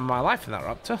best time of my life in that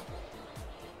Raptor.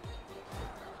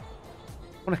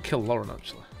 I want to kill Lauren,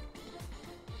 actually.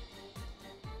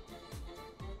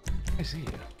 Where's he?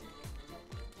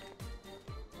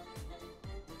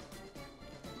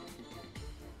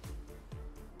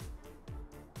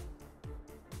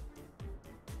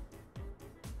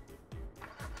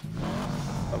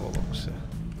 Have a look, sir.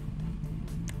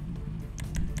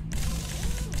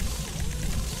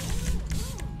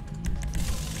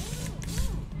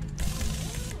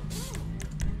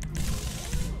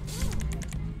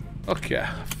 Okay,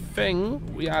 I think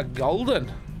we are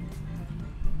golden.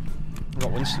 I've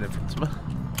got Winston in front of me.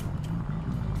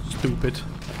 Stupid.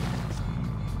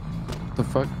 The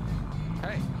fuck?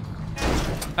 Hey.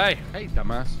 Hey. Hey,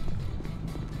 dumbass.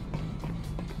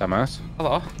 Dumbass.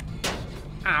 Hello.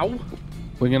 Ow.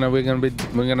 We're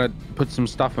gonna put some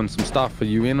stuff on some stuff. Are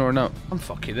you in or not? I'm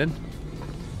fucking in.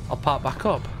 I'll park back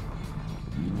up.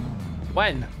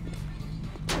 When?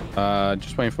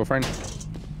 Just waiting for a friend.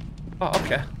 Oh,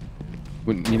 okay.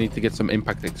 You need to get some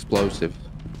impact explosives.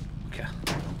 Okay.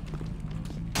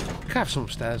 Can I have some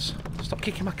upstairs? Stop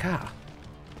kicking my car.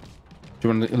 Do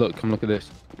you want to look? Come look at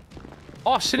this.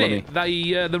 Oh, Cinny,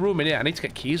 the room in here. I need to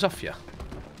get keys off you.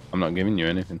 I'm not giving you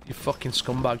anything. You fucking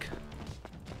scumbag.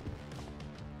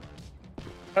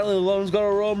 Apparently, Lauren's got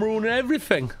a room ruin and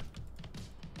everything.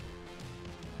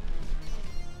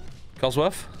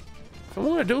 Cosworth? I think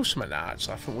we're gonna do something now,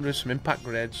 actually. I think we're doing some impact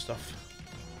grade stuff.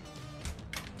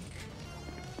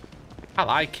 I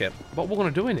like it. What we're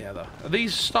gonna do in here, though? Are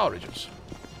these storages?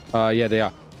 Yeah, they are.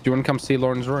 Do you want to come see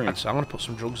Lauren's room? Actually, I'm gonna put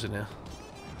some drugs in here.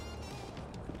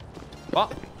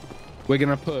 What? We're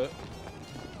gonna put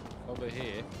over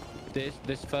here.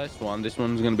 This first one. This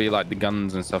one's gonna be like the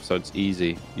guns and stuff, so it's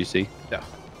easy. You see? Yeah.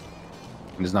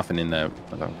 And there's nothing in there,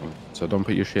 I don't think. So don't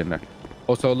put your shit in there.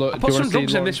 Also, look. I put some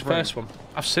drugs in this first one.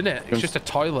 I've seen it. It's just a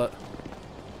toilet.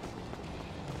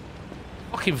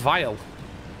 Fucking vile.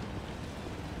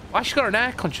 Why she got an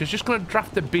air con? She's just gonna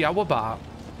draft the B-hour bar.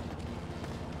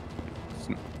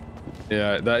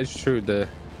 Yeah, that is true. The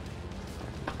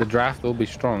draft will be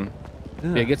strong.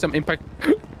 Yeah, get some impact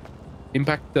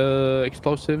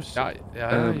explosives.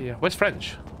 Yeah. Where's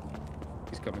French?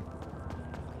 He's coming.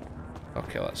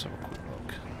 Okay, let's have a quick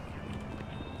look.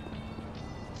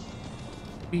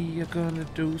 We are gonna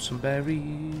do some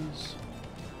berries.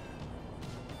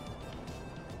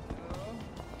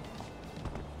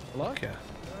 Hello? Okay.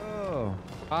 Oh.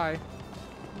 Hi.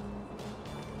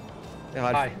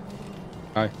 Hi. Hi.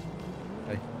 Hi.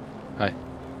 Hi.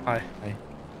 Hi. Say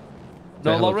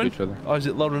No, hello to Lauren? each other. Or is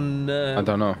it Lauren? I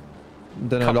don't know.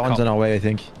 Don't know. Lauren's on our way, I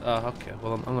think. Oh, okay.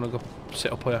 Well, I'm gonna go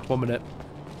sit up here. 1 minute.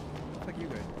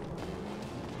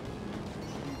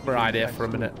 for right here for a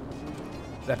minute.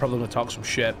 They're probably going to talk some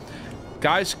shit.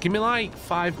 Guys, give me like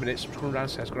 5 minutes. I'm just going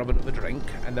downstairs, grab another drink,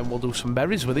 and then we'll do some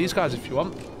berries with these guys if you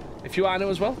want. If you are new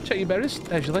as well, check your berries.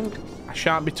 There's your link. I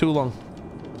shan't be too long.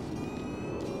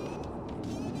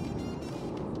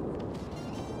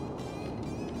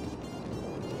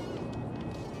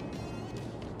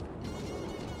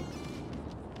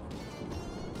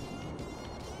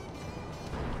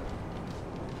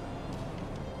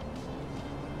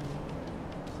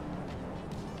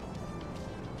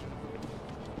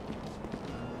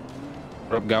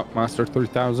 Got Master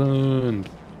 3000.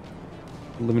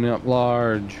 Living up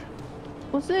large.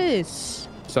 What's this?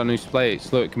 It's our new plate.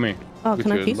 Slow it, come here. Oh,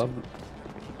 can I keys?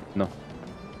 No.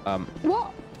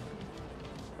 What?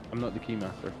 I'm not the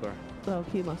keymaster, sorry. Oh,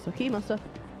 keymaster. Keymaster.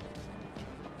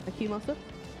 A keymaster?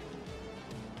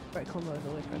 Right, combo is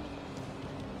always good.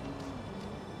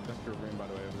 That's your room, by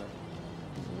the way, over there.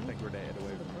 I think we're dead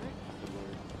away from me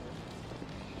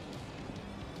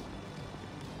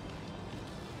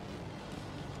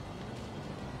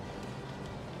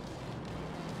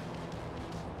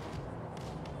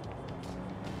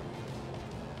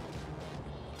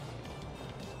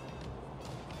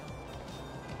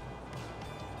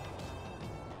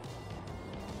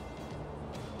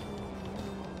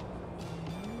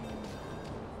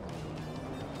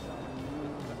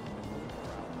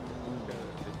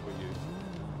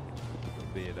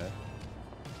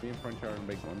and French are in a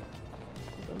big one.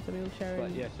 But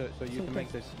yeah, so you can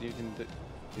make this, you can,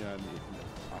 you know,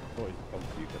 I thought it was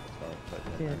you at the start. But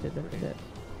yeah, did it.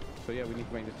 So yeah, we need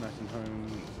to make this nice and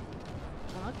home.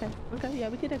 Oh, okay, yeah,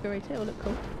 we can decorate it. It'll look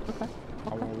cool. Okay.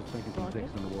 I was thinking some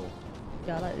dicks on the wall.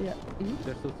 Yeah, I like it, yeah. Is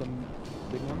there still some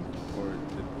big ones? Or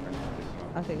did French pick them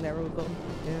up? I think they're all gone.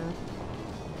 Yeah.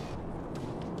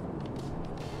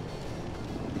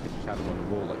 You could just have them on the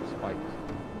wall like spikes.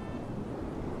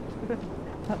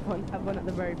 have one at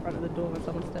the very front of the door when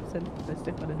someone steps in. They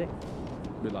stick on a dick.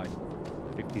 Be like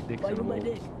 50 dicks Like on the my wall.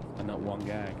 dick. And not one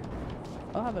gag.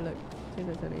 I'll have a look. See if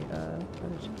there's any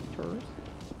tourists.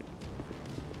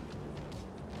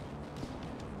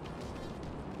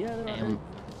 Yeah, they're not there.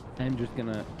 I'm just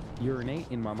gonna urinate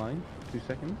in my mind. 2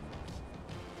 seconds.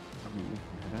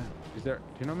 Is there? Do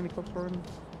you know how many cops are in?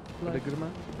 Are they good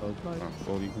amount? Oh,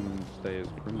 well, you can stay as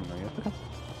crewman, I guess. Okay.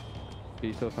 Can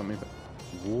you still something?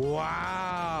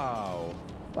 Wow!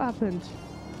 What happened?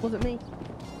 Was it me?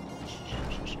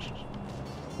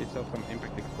 Yourself some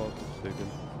impact explosives, stupid.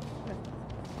 Okay.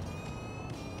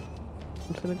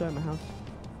 I'm just gonna go in my house.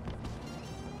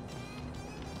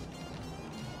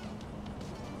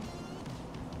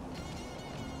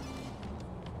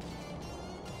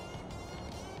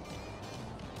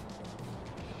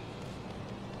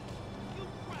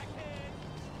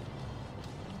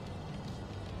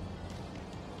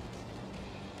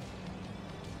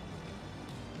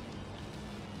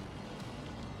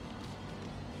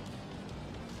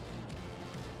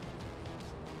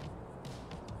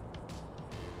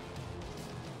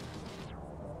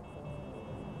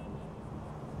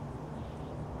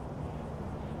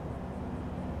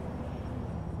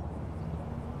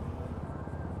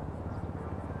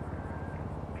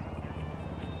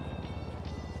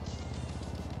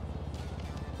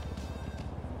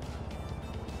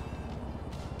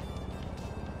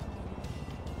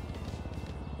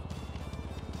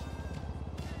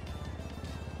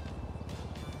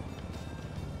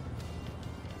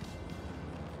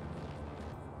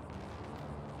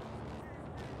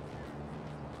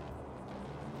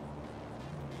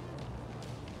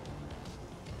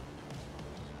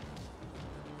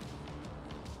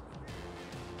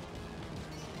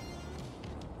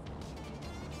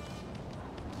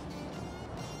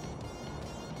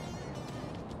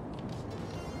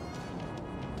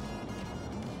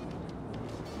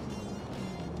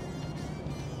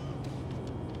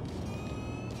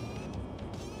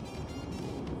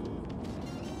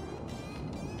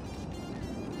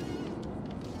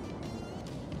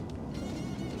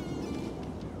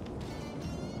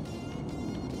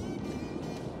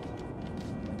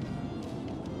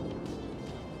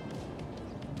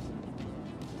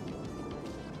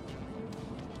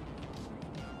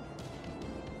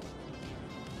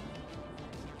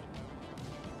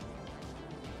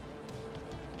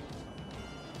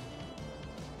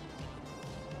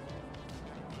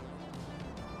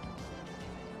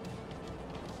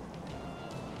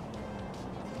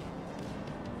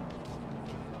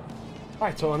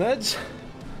 Right, nerds.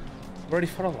 Ready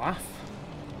for a laugh?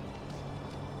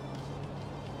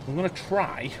 I'm gonna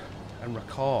try and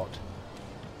record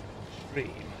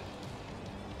stream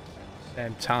at the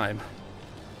same time.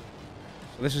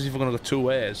 So this is either gonna go 2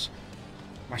 ways.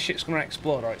 My shit's gonna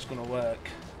explode or it's gonna work.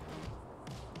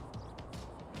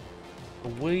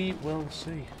 We will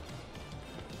see.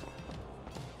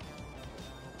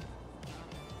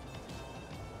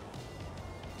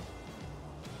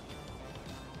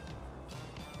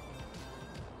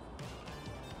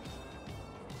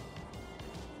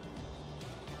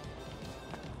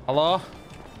 Hello?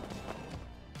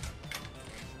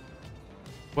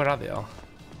 Where are they all?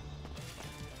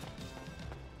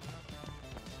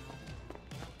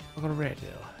 I've got a radio,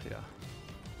 yeah.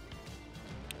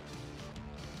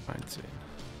 19.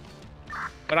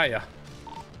 Where are you?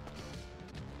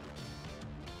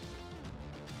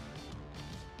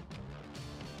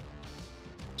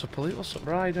 So police, what's up?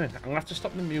 What are you doing? I'm gonna have to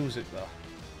stop the music though. So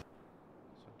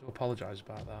I do apologise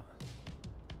about that.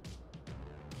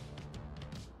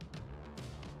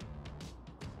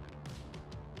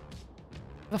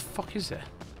 What the fuck is it?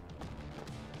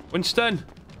 Winston!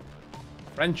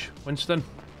 French, Winston.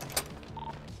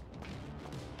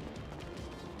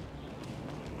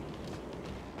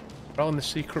 We're all in the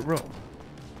secret room.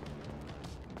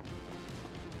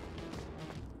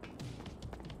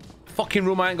 Fucking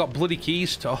room I ain't got bloody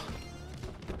keys to.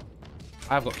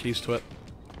 I've got keys to it.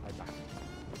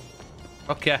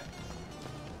 Okay.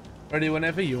 Ready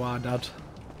whenever you are, Dad.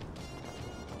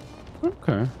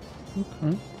 Okay.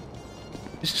 Okay.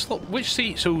 Is this, look, which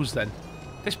seat's whose then?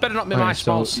 This better not be my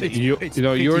small seat. You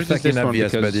know, yours is this one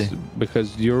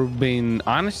because you've been,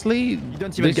 honestly, you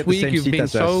don't even this week you've been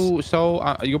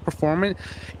your performance,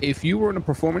 if you were on a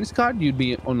performance card, you'd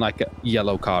be on like a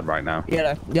yellow card right now.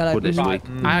 Yellow. This week.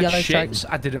 I had shits,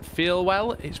 I didn't feel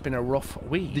well, it's been a rough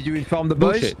week. Did you inform the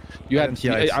boys? Bullshit. You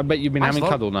had, I bet you've been having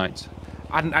cuddle nights.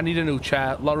 I need a new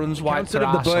chair. Lauren's wiped her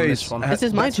ass on this one. This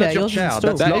is my chair, yours is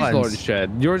That's Lauren's chair.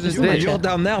 Yours is this. You're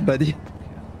down there, buddy.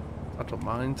 I don't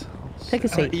mind. Take a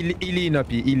seat. Eileen,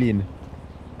 Eileen.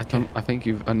 I think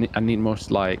you've. I need more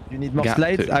slide. You need more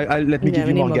slides. Let me give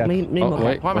you more gap.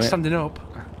 Why am I standing up?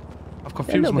 I've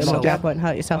confused myself. Gap won't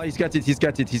hurt yourself. Oh, he's got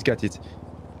it.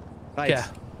 Right. Yeah.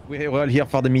 We're all here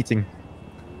for the meeting.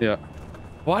 Yeah.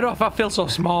 Why do I feel so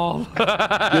small?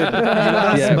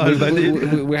 Yeah,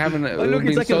 we're having. Look,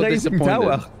 it's like a racing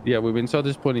tower. Yeah, we've been so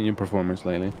disappointed in your performance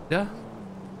lately. Yeah.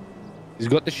 He's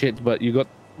got the shit, but you got.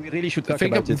 We really should talk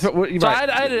about it. So I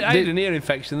had an ear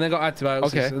infection, then got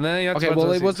antibiotics. Okay. And then Okay,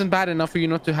 well, it wasn't bad enough for you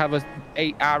not to have a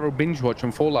 8-hour binge watch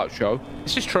on Fallout show.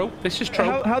 This is true.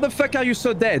 How the fuck are you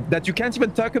so dead that you can't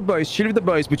even talk about boys, chill with the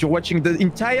boys, but you're watching the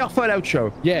entire Fallout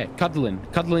show? Yeah,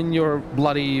 cuddling your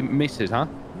bloody missus, huh?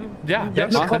 Yeah. You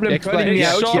have no problem calling me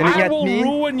out, So yelling I at will me.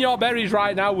 ruin your berries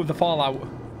right now with the Fallout.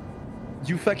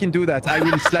 You fucking do that. I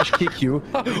will slash kick you,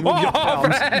 remove your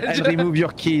palms, and remove your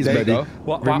keys, there buddy. You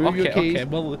go. Remove your keys. Okay,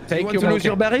 well, you want to lose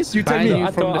your berries? You tell me.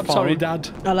 I'm sorry, Dad.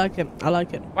 I like it.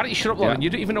 Why don't you shut up, Lauren?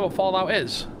 You don't even know what Fallout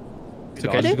is. It's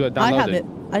okay. I Just do. go download I have it.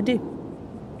 I do.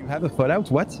 You have a Fallout?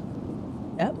 What?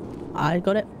 Yep. I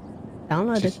got it.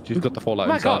 Downloaded. She's got the Fallout.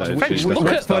 Oh my God, French, look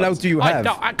What at Fallout do you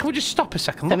have? Can we just stop a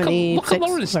second? Look at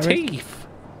Lauren's teeth.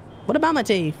 What about my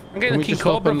teeth? I'm getting the King stop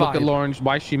Cobra and look at vibe. Lauren's.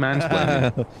 Why is she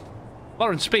mansplaining?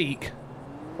 Lauren, speak.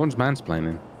 Lauren's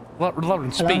mansplaining.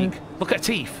 Lauren, speak. Look at her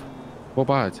teeth. What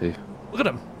about her teeth? Look at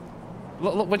them.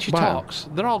 Look when she talks.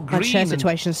 They're all green. My chair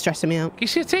situation's stressing me out. Can you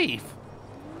see her teeth?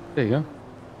 There you go.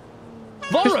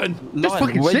 Lauren! Just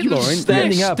fucking sit, Lauren.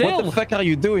 Standing up. What the fuck are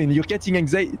you doing? You're getting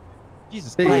anxiety.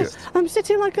 Jesus Christ. I'm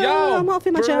sitting like I'm half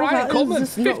in my chair.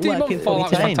 It's 15 months Fallout.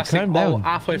 Fantastic. Calm down.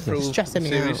 Halfway through stressing me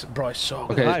series. out. Bro, it's so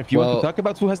good. Okay, If you want to talk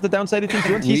about who has the downside of things,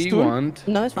 you want his we tool? want.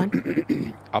 No, it's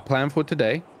fine. Our plan for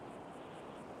today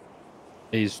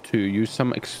is to use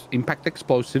some impact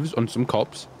explosives on some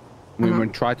cops. We're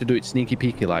going to try to do it sneaky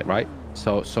peeky like, right?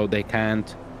 So they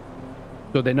can't.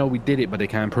 So they know we did it, but they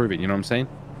can't prove it. You know what I'm saying?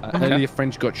 Only a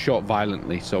French got shot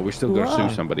violently, so we're still going to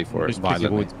sue somebody for it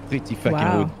violently. Pretty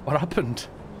fucking rude. What happened?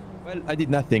 Well, I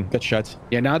did nothing. Got shot.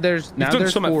 Yeah, now there's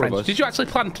four of us. Did you actually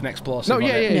plant an explosive? No,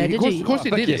 yeah. Of course they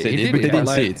did Yes, it. they He did, but they it. didn't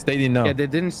see it. They didn't know. Yeah, they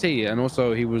didn't see it, and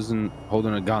also he wasn't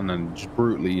holding a gun and just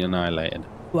brutally annihilated.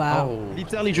 Wow.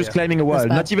 Literally just claiming a wall. That's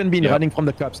bad. Not even being running from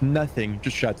the cops. Nothing.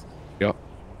 Just shot. Yeah.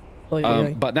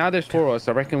 But now there's four of us.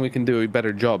 I reckon we can do a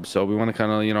better job. So we want to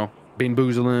kind of, bean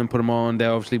boozle them, put them on. They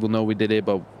obviously will know we did it,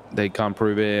 but they can't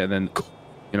prove it. And then,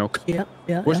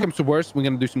 worst comes to worst, we're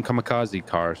going to do some kamikaze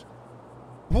cars.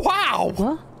 Wow.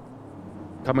 What?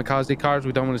 Kamikaze cars.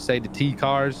 We don't want to say the T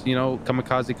cars.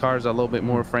 Kamikaze cars are a little bit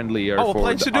more friendlier we're for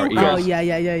playing our Sudoku. Oh, ears.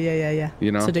 yeah.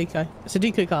 You know?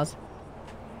 Sudoku cars.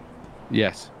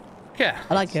 Yes. Yeah.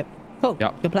 I like it. Cool.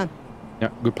 Yeah. Good plan. Yeah,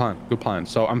 good plan.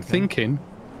 So I'm thinking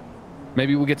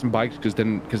maybe we'll get some bikes because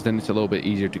then it's a little bit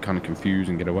easier to kind of confuse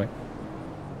and get away,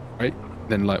 right?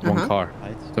 Than like one car.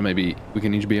 Right. So maybe we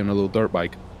can each be on a little dirt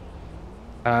bike.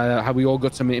 Have we all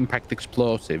got some impact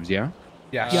explosives? Yeah.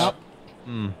 Yes. Yep.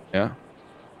 Yeah.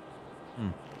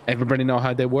 Everybody know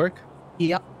how they work?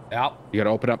 Yep. Yep. You gotta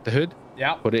open up the hood.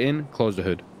 Yep. Put it in. Close the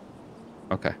hood.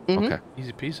 Okay. Okay.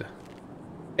 Easy peasy.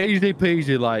 Easy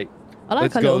peasy. Like. I like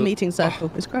let's our go. little meeting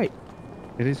circle. It's great.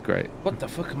 It is great. What the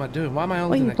fuck am I doing? Why am I Why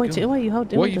holding you that point it? gun? Why you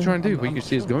holding? What are you trying to do? Where you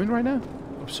see us going right now?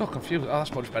 I'm so confused. Oh,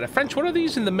 that's much better. French, what are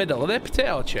these in the middle? Are they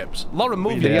potato chips? Lauren,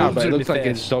 move Yeah, your but it in looks my like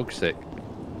face. it's dog sick. Yeah,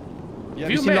 Have you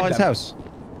you seen made Lauren's them? house?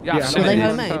 Yeah, I've Are seen they it.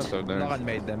 homemade? Lauren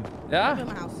made them. Yeah? Don't go in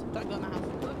my house. Don't go in my house.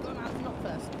 Don't go in my house. Knock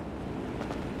first.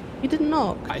 You didn't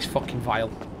knock. That is fucking vile.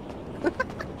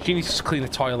 She needs to clean the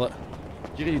toilet.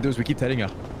 She really does. We keep telling her.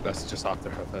 That's just after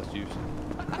her first use.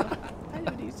 I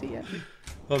didn't see it.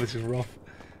 Oh, this is rough.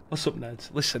 What's up, Ned?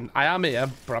 Listen, I am here,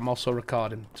 but I'm also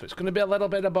recording, so it's going to be a little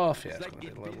bit of both here. It's going to be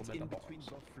a little bit of both.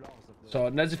 So,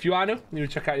 Ned, if you are new, you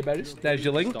check out your berries. There's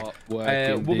your link.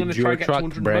 We're going to try and get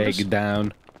 200 members. break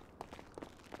down?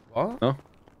 What? No?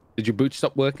 Did your boot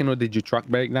stop working or did your truck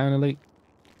break down, Elite?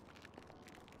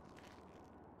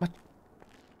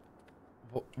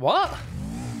 What?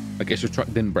 I guess your truck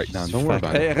didn't break down. Don't worry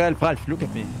about it. Hey, Ralph, look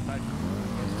at me. I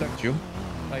want to talk to you.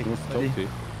 He wants to talk to you.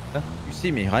 You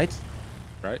see me, right?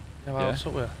 Right? Yeah, well, what's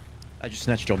up with? I just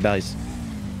snatched your berries.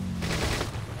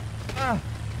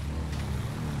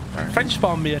 French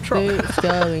spawned me a truck. Boot's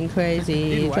going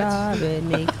crazy, In wet. driving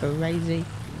me crazy.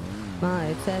 My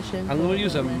obsession. I'm going to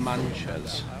use a Manchas.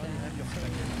 Let's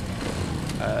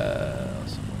have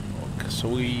a look. So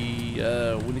we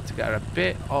need to get a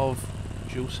bit of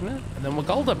juice in it, and then we're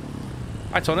golden.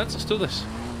 Right, on it. Let's do this.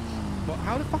 But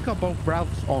how the fuck are both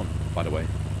Ralphs on, by the way?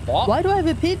 What? Why do I have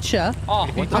a picture? Oh,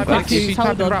 If you what type, the if you fuck?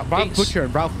 type in Hold on. Ralph Butcher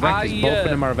and Ralph Records, both of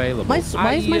them are available. Why is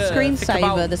my think screensaver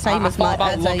about- the same I as my thought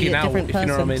about as a logging out, different if you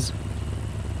know what I mean. person's?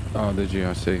 Oh, did you?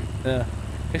 I see. Yeah.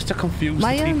 It's to confuse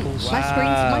My the people's. my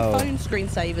phone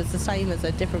screensaver is the same as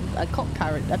a different cop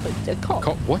character. A cop.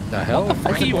 What the hell? What the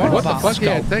fuck are you on What the about? fuck?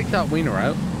 Yeah, take that wiener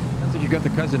out. Sounds like you got the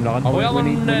cousin, Lauren. Oh, well, we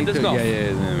need there's to, not.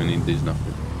 yeah, we need there's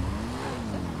nothing.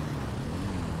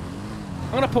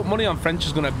 I'm gonna put money on French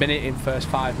is gonna bin it in first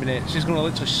 5 minutes. He's gonna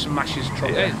literally smash his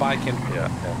truck, his bike in.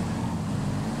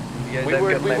 We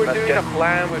were doing a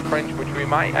plan with French, which we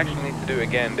might actually need to do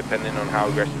again, depending on how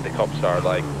aggressive the cops are.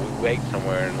 Like, we wait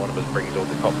somewhere and one of us brings all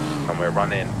the cops somewhere,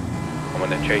 run in, and when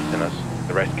they're chasing us,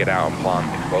 the rest get out and plant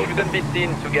explosives. Shouldn't be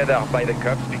seen together by the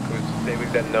cops because they will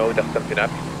then know there's something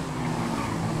up.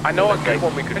 I know a good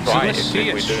one we could try Let's if see we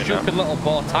it, do it stupid little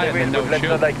bow tie and then Let's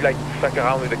don't not shoot. like fuck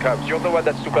around with the cops. You're the one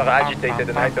that's super agitated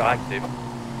and hyperactive.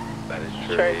 That is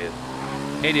true, he is.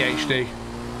 ADHD.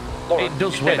 Lawrence, It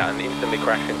does you win. said that and instantly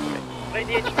crashed into me.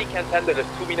 ADHD can't handle a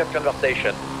 2-minute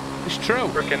conversation. It's true.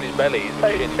 Frickin' his belly, he's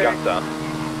a shit gutter.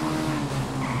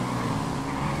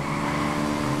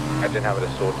 Imagine having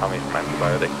a sore tummy from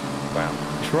antibiotics. Wow.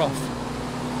 It's rough.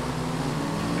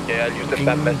 Okay, I'll use the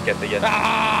fan basket again.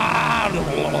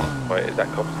 Wait, is that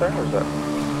cops there or is that?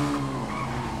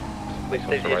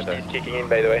 ADHD is kicking in,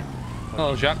 by the way.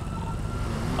 Hello, Jack.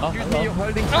 Excuse me, you're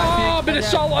holding Oh, I've been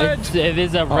assaulted! It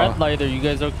is a red light. Are you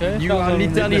guys okay? You are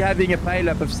literally having a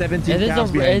pile-up of 17 It is cars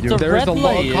a, behind it's you. a There is red a lot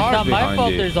of light. It's cars not my behind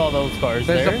fault you. there's all those cars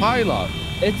There's there. a pilot.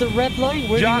 It's a red light.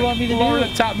 What Jack, do you want me to Lauren do?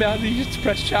 attacked me. I need you to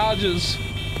press charges.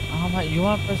 Oh my, you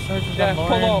want to press charges Yeah, on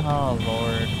pull Lauren? up. Oh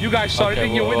lord. You guys saw it, Okay,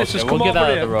 didn't you? well, Witnesses, okay, come we'll get over out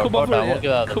of here. the road. Come Hold over on, here. we'll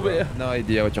get out of the Come road. here. No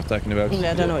idea what you're talking about.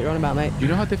 Yeah, I don't know what you're on about, mate. Do you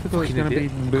know how difficult it's going to be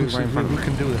to do right in front of We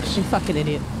can do this. You fucking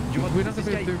idiot. We're not going to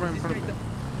be able to do right in front of me.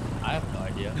 I have no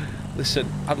idea. Listen,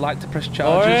 I'd like to press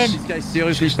Lauren! charges. This guy's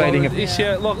seriously failing. He's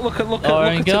here. Look at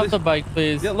Lauren, get her. off the bike,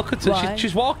 please. Yeah, look at her. Why?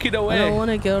 She's walking I away. don't want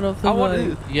to get off the I want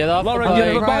road. to. Get off Lauren, the you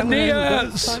have a bike. bad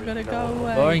knees. I'm gonna go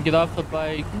away. Lauren, get off the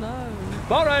bike. No.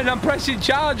 Lauren, I'm pressing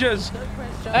charges. Don't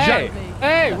press charges Hey, on me.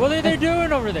 hey, what are they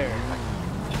doing over there?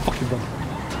 Fucking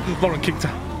run. Lauren kicked her.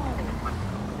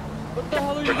 What the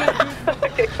hell are you guys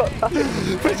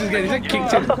doing? French is getting his head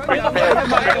kicked in.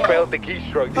 French failed the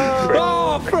keystroke.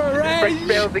 Oh, French French!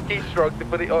 failed the keystroke to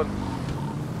put it on.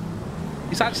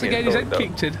 He's actually getting his head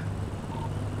kicked in.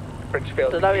 French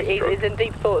failed the keystroke. in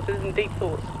deep thoughts. He's in deep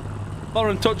thoughts.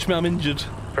 Lauren, touch me. I'm injured.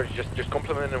 French, just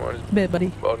compliment him on his... Bit, buddy.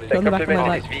 On his On the back of my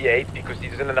compliment bike. his V8 because he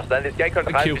doesn't understand. This guy can Thank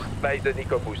drive you. by the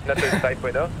Nico Boost, not the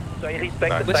 5.0. So I respect the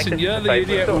fact Listen, that you're it's the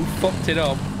idiot who 5.0. fucked it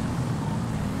up.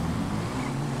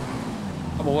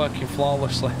 I'm working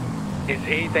flawlessly. Is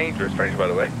he dangerous, French, by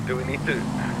the way? Do we need to...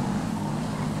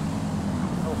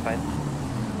 Oh, fine.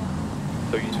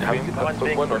 So you One put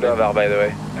big one on it? pullover, by the way.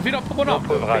 Have you not put one up?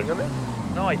 Put a thing on it?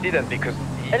 No, I didn't because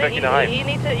he fucking arrived. You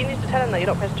need to tell him that you're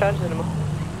not pressing charges anymore.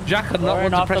 Jack had not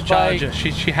Lauren, want to off press the bike. charges.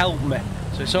 She helped me.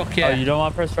 So it's okay. Oh, you don't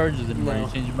want press charges anymore? You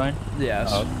change your mind? Yes.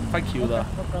 Oh. Thank you, though.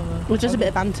 Well, just a bit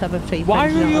of banter between Why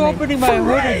friends, are you you know what I mean? opening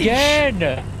my hood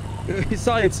again?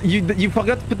 Sorry, you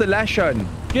forgot to put the latch on.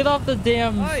 Get off the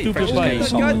damn stupid bike.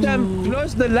 Goddamn,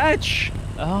 close the latch.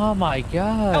 Oh my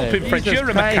god. Help him, French. Jesus You're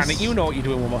a Christ. mechanic. You know what you're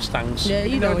doing with Mustangs. Yeah,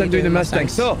 You know what I'm doing the Mustang.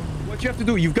 So, what you have to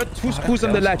do, you've got 2 screws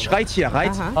on the latch right here,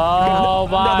 right? Oh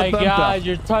Under my the bumper. god,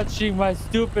 you're touching my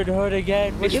stupid hood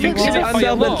again. What do you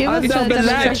want? Under the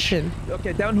latch.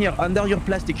 Okay, down here, under your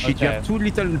plastic sheet, you have 2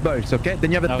 little bolts, okay?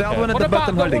 Then you have a third one at the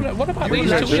bottom holding. What about Your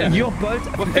these latch, two here? your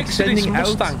bolt We're fixing this extending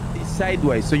out Mustang.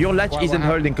 sideways, so your latch isn't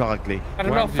holding correctly. I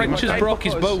don't know. French has broke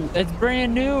his boat. It's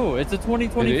brand new. It's a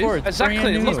 2024. It's Exactly.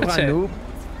 brand new. Look at it.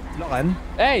 Lauren.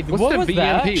 Hey, what was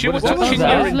that? She was What touching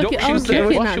that? your induction kit. She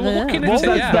was looking at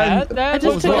it. Yeah. That I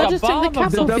was just like a took bomb the of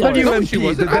cap some off. The sort.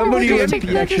 WMP, the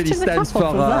WMP actually stands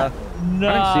for.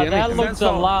 Nah, that looks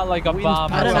a lot like a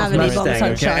bomb. I don't have any bomb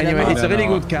sunshine. Anyway, it's a really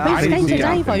good car. Let's really go to good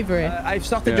car. Dave over it. I've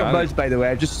started your bolts, by the way.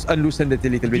 I've just unloosened it a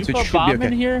little bit, so You it put should be bomb in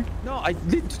okay. here? No, I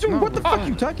did. What the fuck are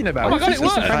you talking about? Oh my god, it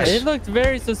Jesus works. Christ. It looked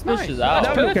very suspicious. Ow.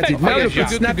 Now look at it. Now look,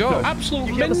 it's snapped. Absolute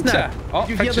You hear the snap? Oh,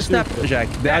 You hear the snap, Jack?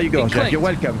 There you go, Jack. You're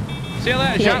welcome. See you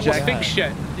later, Jack. Jack. We'll fix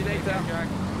shit. See you later.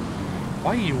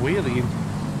 Why are you wheeling?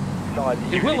 God,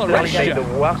 He will arrest you. the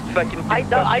worst fucking I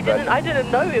didn't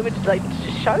know it would like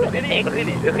show everything.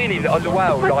 Really, on the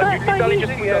wow, like, you literally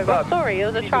just put them up. Sorry, it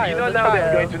was a trial. You know now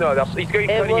they're going to know. He's going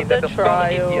to was that a the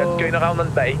fun idiots trial. going around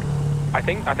on bay. I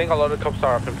think a lot of the cops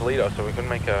are up in Toledo, so we can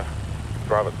make a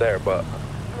drive up there, but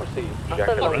we'll see. Jack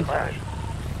thought it has was a crash.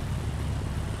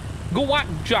 Go whack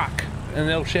Jack, and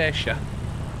they'll chase you.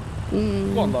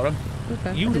 Go on, Lauren.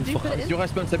 Okay. You Did do you put fuck. it It's in? your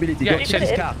responsibility. Yeah, Go he check his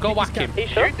said, car. go whack him. You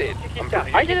did.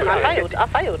 I didn't. I failed. I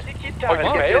failed. Oh,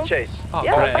 you failed? chase. Oh,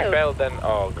 Yeah, great. I You failed then?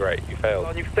 Oh, great, you failed.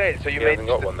 Oh, you failed, so you You made haven't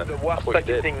got one then. the I worst thought you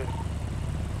fucking did. thing.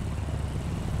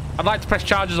 I'd like to press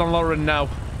charges on Lauren now.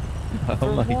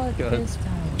 Oh my god.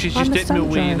 She's I'm just a hitting a stunt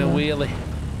wee and a driver. wheelie.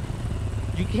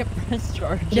 You can't press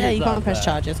charges. Yeah, you on can't press that.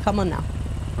 charges. Come on now.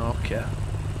 Okay.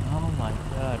 Oh my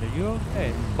god, are you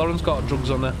okay? Lauren's got drugs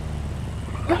on her.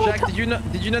 Jack, did you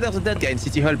know there's a dead guy in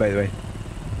City Hall, by the way?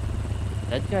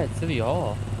 That guy at City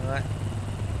Hall. Right.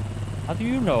 How do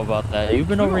you know about that? You've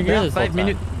been over here this whole 5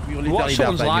 minutes. time. We were He literally watched there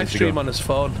someone's 5 live minutes stream ago. on his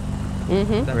phone.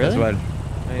 Mm-hmm. That Really? as well.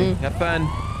 Hey, have fun.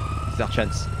 This is our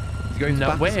chance. He's going to No,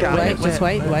 park wait, his car. Wait, just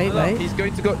wait. He's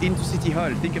going to go into City Hall.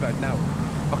 Think about it now.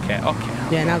 Okay.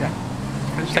 Yeah, now go.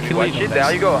 Let's take a Watch lead it, on there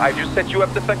this. you go. I just set you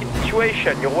up the fucking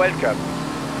situation. You're welcome.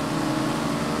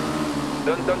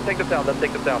 Don't take the turn. Don't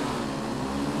take the turn.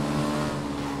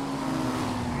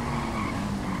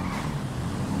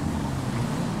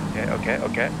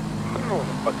 Okay.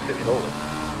 Oh, fuck City Hall.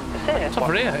 It's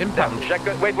over here, impound. Jack,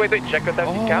 wait. Jack got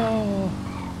out his car.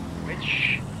 Wait,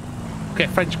 shh. Okay,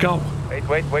 French, go. Wait.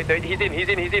 He's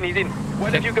in.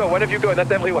 One of you go.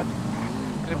 Not everyone.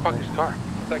 Didn't park his car.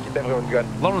 Fuck it, everyone's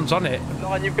gone. Lauren's on it.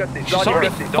 Lauren, you've got this. She's Lauren, already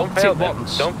you've got this. Don't fucked fail it then.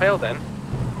 once. Don't fail then.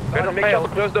 Lauren, make sure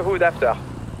to close the hood after.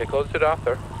 Okay, close it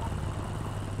after.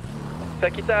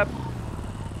 Fuck it up.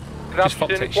 She's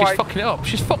fucked it. She's fucking it up.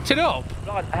 She's fucked it up.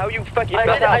 Lauren, how you fucking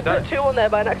I put 2 on there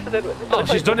by an accident. Oh,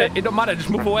 she's done it. It don't matter. Just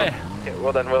move away. Okay,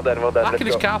 well done. Back Let's in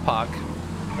his go. car park.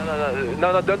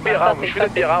 No, don't be around. We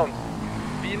shouldn't be around.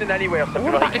 Be in an alleyway or something.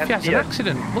 What where about he if he can't has see an us.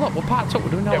 accident? Well, look, we're parked up. We're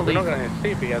doing Yeah, our we're not leave. going to see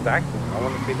if he has accident. I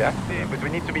want to see the accident. Yeah, but we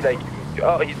need to be like,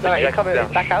 oh, he's No, he's Jack's coming. down.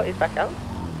 He's back out. He's back out.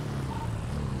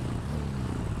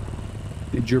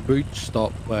 Did your boot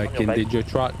stop working? bike. Did your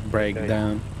truck break Okay.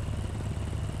 down?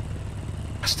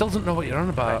 I still don't know what you're on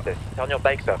about. Turn your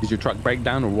bikes up. Did your truck break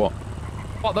down or what?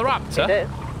 What, the Raptor? It is.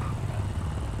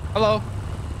 Hello?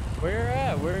 Where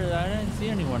at? I didn't see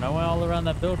anyone. I went all around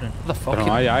that building. The fuck? No,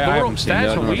 I They were haven't seen upstairs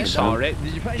that, when no, we no. saw it.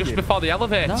 Did you find Just it? before the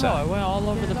elevator. No, I went all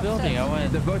over the building. I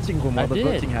went. The voting room I where the did.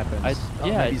 voting happens. Yeah,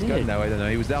 maybe I he's did. gone now. I don't know.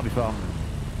 He was there before.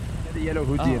 He had a yellow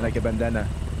hoodie Oh. and like a bandana.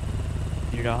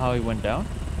 You know how he went down?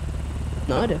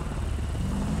 No, I do.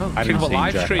 I She didn't was see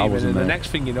live Jack. I streaming, and wasn't the there. next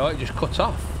thing you know, it just cuts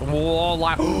off. And we're all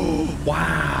like, oh,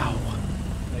 wow.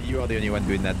 You are the only one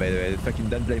doing that, by the way. Fucking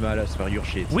don't blame us for your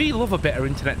shit. We love a bit of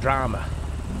internet drama.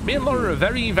 Me and Laura are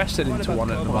very invested into one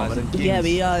at the moment. Yeah,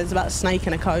 we are. It's about a snake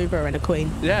and a cobra and a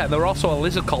queen. Yeah, and there were also a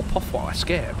lizard called Puffwall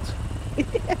escaped.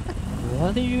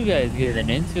 What are you guys getting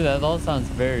into? That all sounds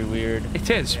very weird. It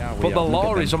is, Yeah, we but the are. Look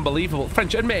law at them. is unbelievable.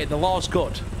 French, admit it, the law's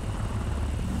good.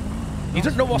 You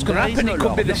don't know what's going to There is happen. no It could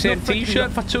law. be the There's same no fucking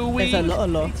T-shirt for 2 weeks. There's a lot of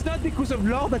law. It's not because of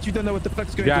law that you don't know what the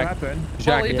fuck's going to Jack. happen.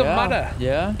 Well, it doesn't Yeah, matter.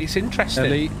 yeah. It's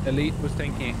interesting. Elite was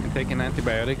taking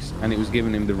antibiotics and it was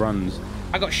giving him the runs.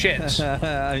 I got shits.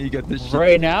 You got the shit.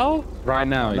 Right now? Right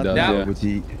now he Not does, now, yeah. but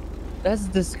he... That's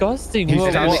disgusting.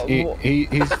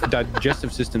 His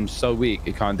digestive system's so weak,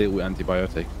 he can't deal with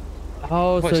antibiotics.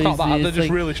 Oh, well, so it's not that. They're like, just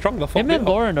really strong. Him and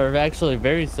Lauren are actually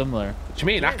very similar. What do you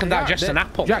mean? I can digest an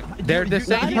apple. Jack, they're the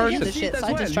same person.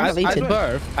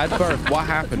 At birth, what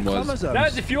happened was...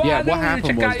 Guys, if you yeah, are what new, happened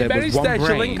check was out your there berries was one stage,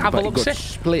 brain, link, have a but it look, got see.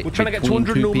 split We're trying to get between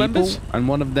 200 two new people, members. and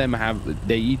one of them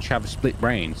they each have a split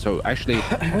brain. So actually, it's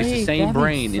the Wait, same that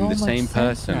brain makes in the so same much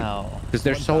sense person. now. Because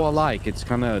they're so alike, it's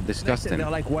kind of disgusting. They're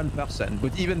like one person,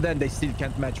 but even then, they still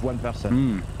can't match one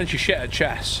person. And you shit at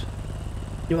chess.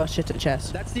 You are shit at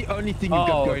chess. That's the only thing you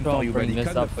got going for you, buddy. This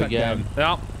Calm the up fuck again.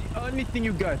 down. The only thing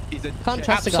you got is a Can't chess.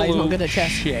 trust a guy who's not good at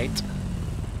chess. Shit.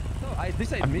 No,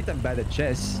 this I admit I'm bad at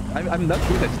chess. I'm not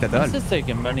good at it at all. This is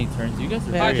taking many turns. You guys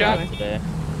are Yeah, very Jack. good today.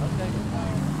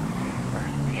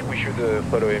 We should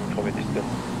follow him from a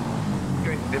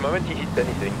distance. The moment he hits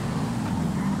anything.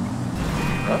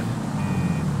 Huh?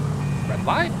 Red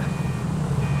light.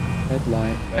 Red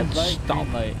light. Red light, Stop.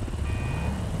 green light.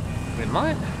 Green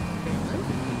light.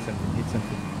 Hit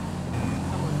something.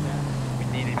 We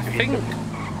need him to I hit think. something.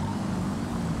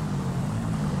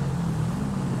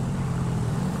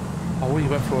 Oh, you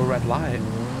went for a red light.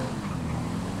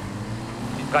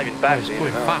 He's driving Oh, fast. it's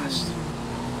going fast.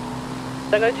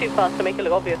 Don't go too fast to make it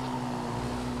look obvious.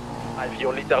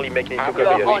 You're literally making it look You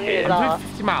are on obvious. his I'm ass. doing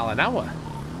 50 mile an hour.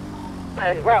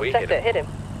 Ralph, We test hit it. Hit him.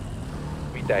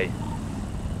 We die.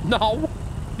 No,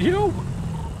 you.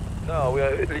 No,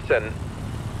 listen.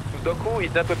 Sudoku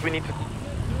is not what we need to.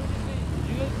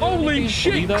 Holy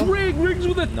shit! Greg rings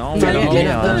with a. No, I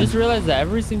just realized that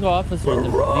every single officer in the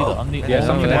on the Yeah,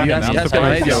 something happened. I'm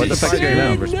surprised. What the fuck is going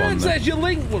on? Nerds, there's your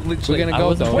link. We're gonna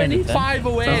go though. 25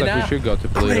 away Sounds now. like we should go to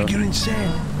Toledo. Greg, you're insane.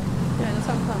 Yeah, that's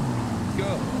how I'm fun.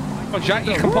 Oh, Jack,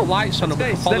 you can put lights on them. We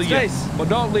can follow you. But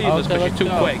don't leave us because you're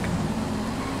too quick.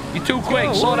 You're too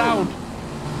quick. Slow down.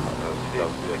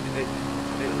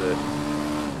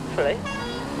 Hopefully.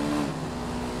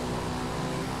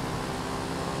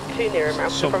 Too near him,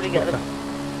 Ralph. So You'll probably get He them.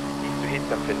 needs to hit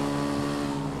something.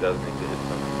 He does need to hit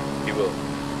something. He will.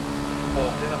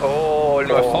 Oh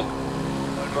no. Almost.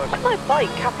 Why's my bike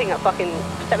capping at fucking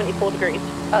 74 degrees?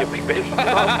 You big bitch.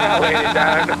 Weighing it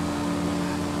down.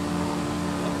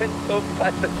 It's so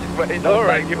fast that she's weighing.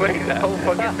 Alright, you're weighing that whole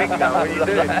fucking thing down. What are you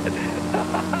doing?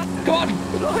 Come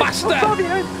on, faster!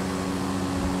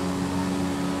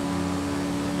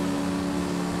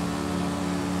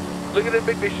 Look at the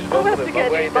big bitch. Oh, we have to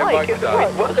get a new bike.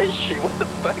 What is she? What the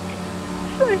fuck?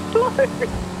 So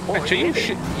slow. Actually,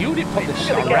 you didn't put this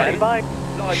on, Get a right? new bike.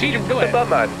 No, She didn't put do the it.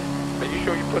 button on. Are you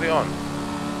sure you put it on?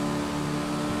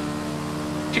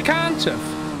 She can't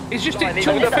have. It's just No, I it need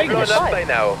two to blow fingers. it up by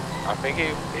now. I think he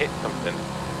hit something.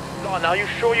 No, are you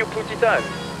sure you put it on?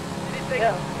 Did it take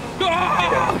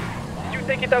Did you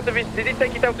take it out of his? Did he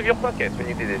take it out of your pocket when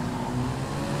you did it?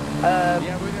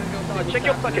 Check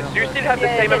your pockets. Do you still have the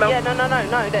same amount? Yeah,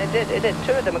 no. It did.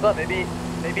 Two of them are gone.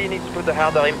 Maybe he needs to put a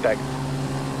harder impact.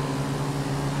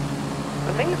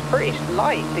 I think it's pretty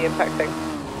light, the impact thing.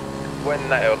 When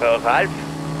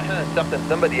Ralph,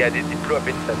 somebody had it, it blew up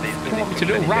instantly. You want me to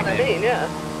do Ralph? I mean, yeah.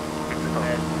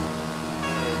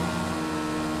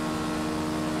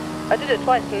 I did it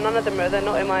twice and none of them are, they're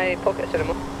not in my pockets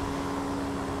anymore.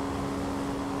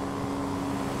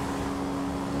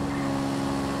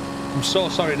 I'm so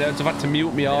sorry, nerds. I've had to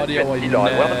mute my audio Where the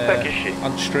fuck is she?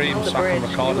 on stream On the so I can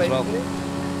bridge. record as well.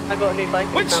 I got a new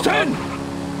bike. Winston!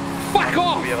 Fuck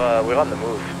off! We're on the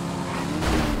move.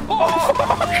 Oh,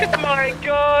 my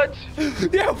god!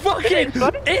 You fucking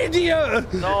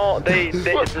idiot! No, they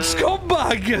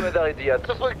Scumbag! Another idiot.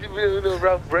 The fuck did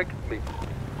Ralph break me?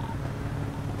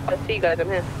 I see you guys, I'm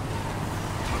here.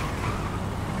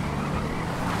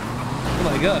 Oh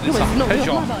my god, it's that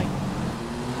Peugeot.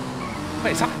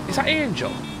 Wait, is that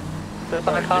Angel? It's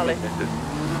like Harley.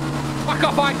 Fuck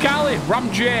off, iCarly!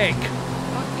 Ram Jake!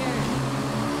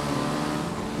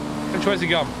 Which way's he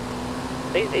gone?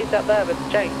 He's up there with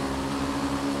Jake.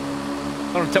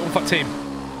 On a take one for team.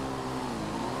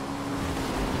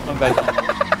 I'm back.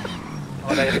 Oh,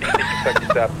 I think you fucked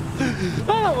it up.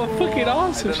 Oh, that was fucking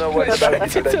awesome. I don't know what She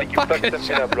happened, tried but I to think you fucked package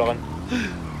something up, Lauren.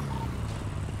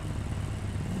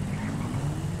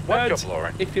 What job,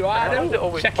 Lauren? If you are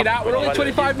new, check it out. We're only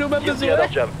 25 new members the other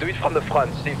away. job. Do it from the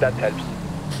front, see if that helps.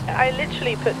 I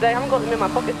literally they haven't got them in my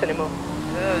pockets anymore.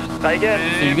 Try again.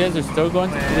 So you guys are still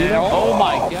going to Toledo? Oh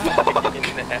my god.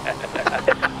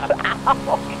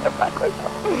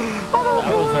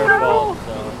 That was her fault,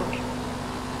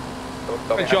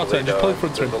 so. It's your turn, just pull in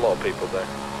front of There's him. a lot of people there.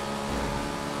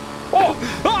 Oh!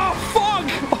 Oh, fuck!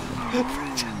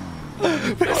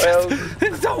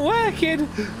 It's not working.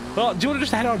 Oh, do you want to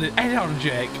just head on,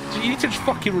 Jake? You need to just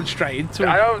fucking run straight into it.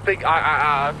 I don't think.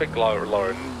 I think Lauren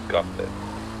got it.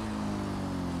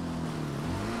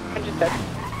 I'm just dead.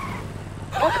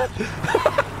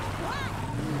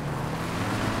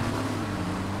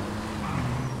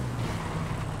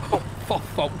 Oh, for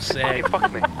fuck's sake.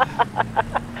 Fuck me.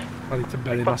 I need to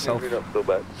bury myself. Not so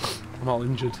bad. I'm all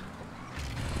injured.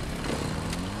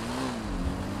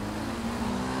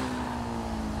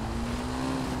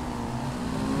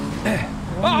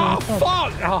 Oh,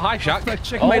 fuck! Oh, hi, Jack.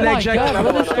 Check my leg, Jack. God,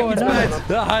 what is going on?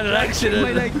 I had an accident.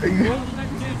 My leg. Where's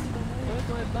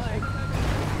my bike?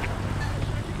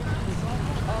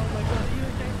 Oh my god, are you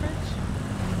okay, French?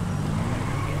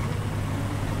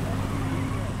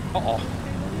 Uh-oh.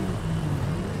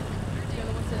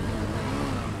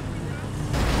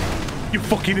 You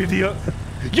fucking idiot!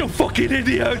 You fucking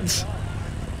idiot!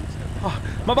 Oh,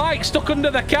 my bike's stuck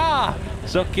under the car!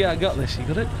 It's okay, I got this. You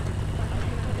got it?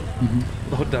 Mm-hmm.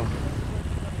 The hood down.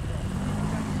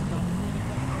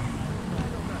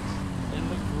 It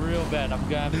looks real bad. I'm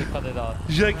gonna have to cut it off.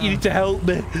 Jack, you need to help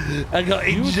me. I got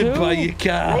injured by your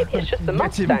car. Maybe it's just the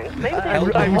Mustang. Maybe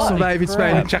I will survive. It's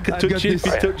fine. Jack can touch you if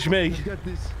you touch me.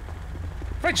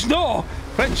 French, no!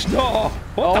 French, no!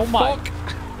 What the fuck?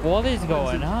 What is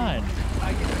going on?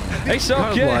 It's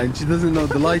okay. She doesn't know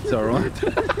the lights are on.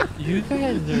 You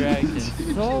guys are acting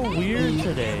so weird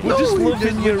today. We're just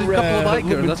loving your couple of bikers,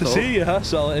 loving that's to all. see you,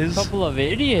 that's all it is. A couple of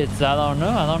idiots. I don't know.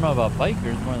 I don't know about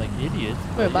bikers. More like idiots.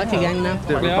 We're a biker gang now.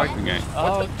 They're a biking gang.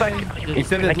 Oh, okay.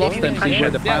 Instead of lost them, see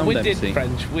where the Yeah, found we them. did See.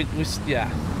 French. We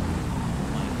yeah.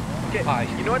 Okay. Hi.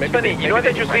 You know what's funny? You know what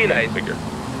I just realized? You know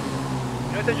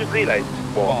what I just realized?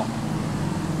 What?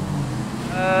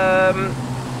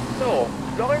 So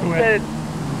Lauren said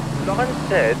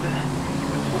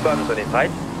 2 buttons on it, right?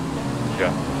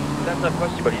 Yeah. That's not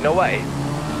possible. You know why?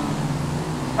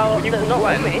 Oh,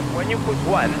 When you put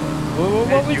one,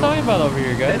 What are we talking about over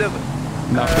here, guys?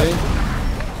 Nothing.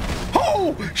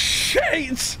 Oh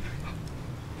shit!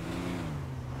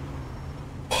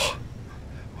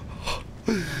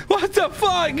 What the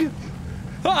fuck?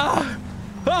 Ah!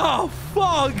 Oh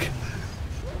fuck!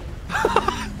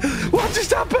 What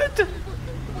just happened?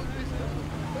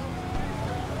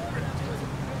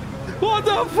 What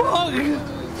the fuck?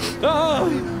 Oh!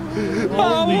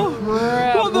 Holy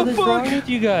crap! What the is fuck? wrong with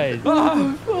you guys?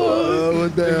 Oh,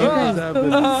 What the hell just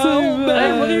happened?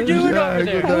 Hey, what are you doing over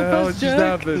there? What the hell just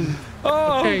happened?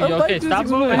 oh, Okay, stop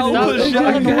moving. help Stop us, moving. Jack.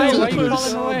 Why are you Help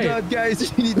us. calling Oh away? god,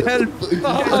 guys, you need help. Guys,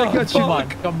 I got you. Come on,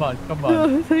 come on, come on.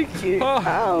 Oh, thank you.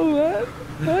 Ow, man.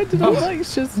 Why did my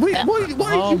bike's just... Wait, why is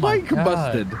Oh your my bike God.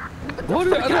 busted? What?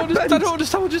 I don't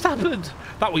understand what just happened.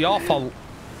 That was your fault.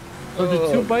 Oh,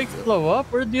 did 2 bikes blow up?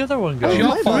 Where'd the other one go? Oh, Your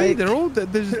my fault. bike. They're all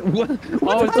there's what?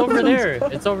 Oh, it's over there.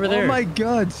 It's over there. Oh my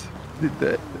god.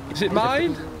 Is it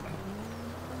mine?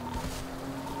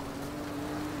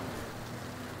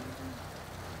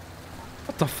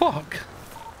 What the fuck?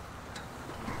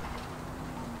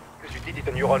 Because you did it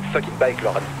on your own fucking bike,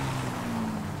 Lauren.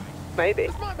 Maybe.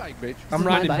 It's my bike, bitch. I'm is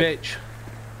my riding bike. bitch.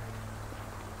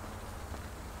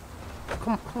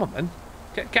 Come on, man.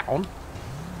 Get on.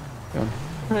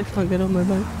 I can't get on my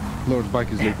bike. Lord's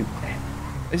bike is leaking.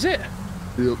 Is it?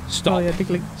 Yep. Stop. Oh, yeah, big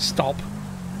leak. Stop.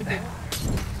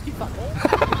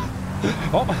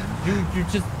 Oh,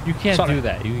 You can't Sorry. do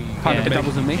that. You Pardon can't. me. That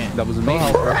wasn't me. can't. That wasn't Go me.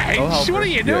 help her. Go French, help her. what are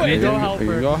you doing? Go help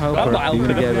You her. go help I'm her. not You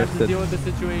helping can her. get We have to arrested. deal with the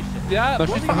situation. Yeah. No,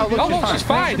 she's fine. Oh, look, she's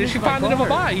fine. Did she find another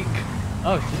bike?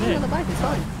 Oh, she On did. the bike, it's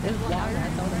fine. There's wire, I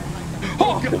told her.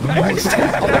 Oh,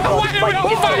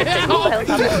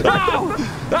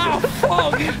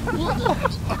 fuck!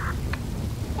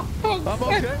 I'm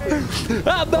okay.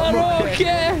 I'm not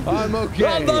okay. I'm okay.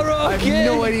 I'm not I okay. have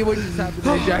no idea what just happened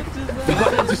there, Jack. The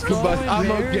button just combust.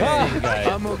 I'm okay.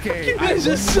 I'm okay. This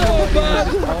is so bad.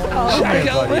 Oh my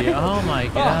god. Oh my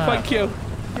Oh, god. thank you.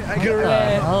 What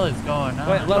the hell is going on?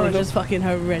 Wait, That Lauren, was just fucking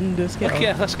horrendous. Get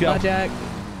okay, on. let's go. Bye, Jack.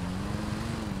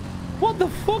 What the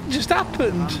fuck just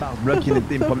happened? Blocking at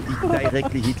him from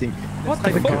directly hitting. What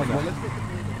the fuck?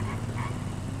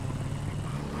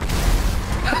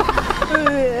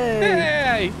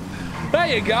 Hey! There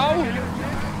you go!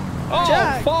 Oh,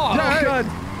 Jack! fuck! Oh god!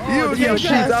 You shit!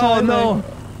 Jack. Oh no!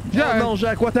 Oh no,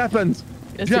 Jack, what happened?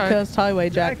 It's Jack. a cursed highway,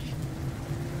 Jack. I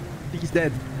think he's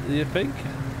dead. Do you think?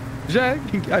 Jack?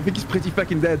 I think he's pretty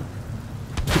fucking dead.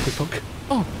 Stupid fuck.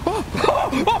 Oh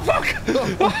fuck!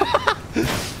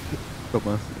 Come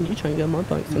on. You try and get on my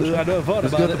bike. I never thought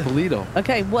Let's about go it. to Polito.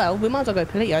 Okay, well, we might as well go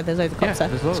Polito. There's loads of cops there.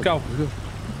 Let's go.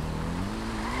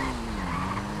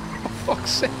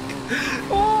 Fuck's sake.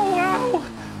 Oh, wow.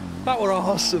 That were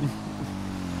awesome.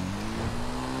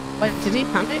 Wait, did he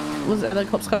panic? Was it the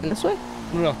cops coming this way?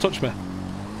 No, touch me.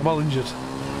 I'm all injured.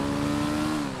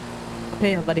 Up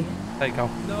here, buddy. There you go.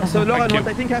 So Lauren, what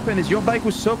I think happened is your bike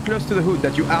was so close to the hood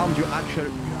that you armed your actual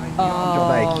your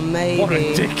bike. Oh, maybe. What a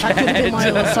dickhead. That could have been why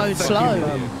it was so slow.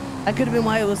 That could have been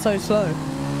why it was so slow.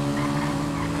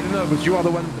 I don't know, but you are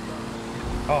the one.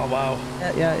 Oh, wow.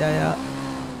 Yeah.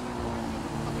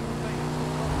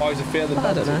 Boys are feeling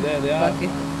I don't know. there they are. Lucky.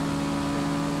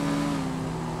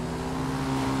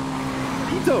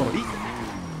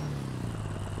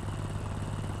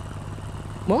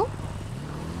 What?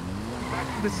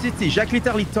 The city. Jacques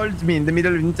literally told me in the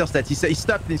middle of interstate. He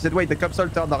stopped and he said, "Wait, the cops all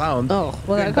turned around." Oh,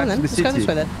 well, go on then. Let's go this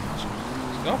way then.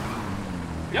 Let's go.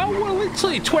 Yo, we're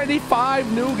literally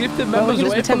 25 new gifted members we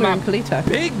away from that Colito.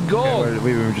 big goal. Yeah, well,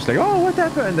 we were just like, "Oh, what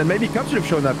happened?" And maybe cops should have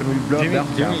shown up and we blow up their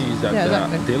cars. Jimmy's at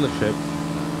exactly. dealership.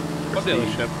 What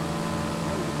dealership?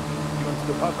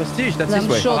 Prestige, that's I'm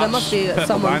this way. sure there must be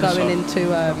someone Dinosaur. going into.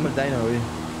 Dino, oui.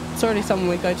 It's already someone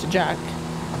we go to Jack.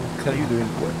 How are you doing?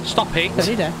 Stop it. Is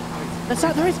he there? That's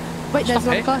right, there is. Wait, there's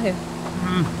another car here.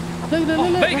 Look,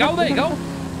 There you go, there you go.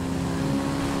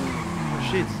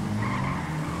 Shit.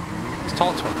 Let's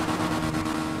talk to him.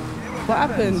 What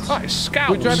happened? Oh, it's Scouts.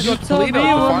 We're trying to go to Tell me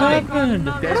Toledo. what Find it.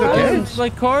 happened. My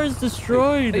car is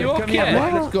destroyed. Are you Come here, okay?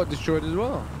 mine has got destroyed as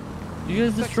well. You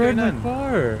guys destroyed my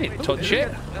car. You didn't touch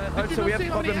it. Also, we have a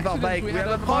problem with our bike. We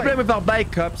have a problem with our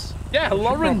bike, cops. Yeah,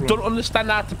 Lauren don't understand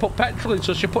how to put petrol in,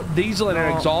 so she put diesel in her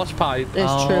exhaust pipe.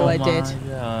 It's true, I did.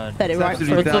 God. Said it right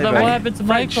absolutely for So then Right. what happened to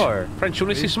my car? French, you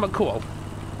want to see something cool?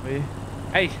 Oui.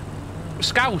 Hey,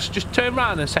 Scouts, just turn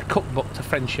around and say cookbook to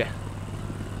Frenchie.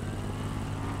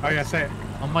 Oh yeah, say it.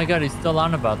 Oh my God, he's still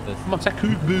on about this. Come on, say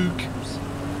cookbook.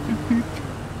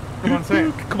 Come on, say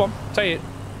it. Come on, say it.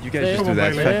 You guys just do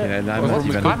that. Say it. Fucking hell, I'm not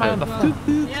even. Why am I on the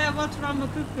phone? Yeah, what's wrong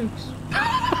with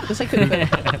cookbooks? Just say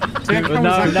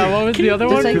cookbook. No, what was the other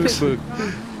one? Just say Cookbook.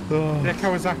 Yeah,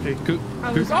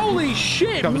 Kawasaki. Holy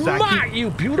shit, Kawasaki. Matt, you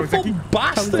beautiful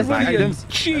bastard, Kawasaki. you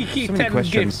cheeky So many 10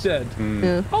 questions. gifted.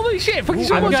 Yeah. Holy shit, fucking I've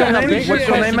someone got a said big What's your name,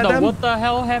 question though. madam? What the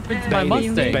hell happened to my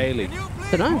Mustang? Bailey.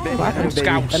 Don't know. What happened?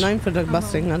 Scouts. They're known for the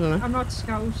busting. I don't know. I'm not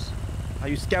Scouts. Are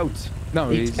you scouts? No,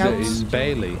 he's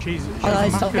Bailey. She's Oh,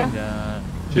 he's soccer. Yeah.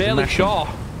 Bailey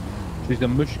Shaw. She's a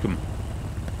mushroom.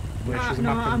 No,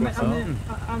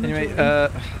 Anyway,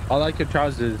 I like your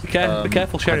trousers. Be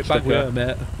careful sharing it back with her,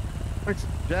 mate.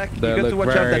 Jack, you They got to look watch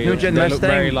out that very- new gen they look Mustang.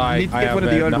 very You like need to I get one of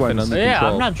have the old nothing ones. under Yeah,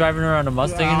 control. I'm not driving around a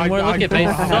Mustang anymore. Look at don't base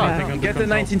have suck. anything under Get the control.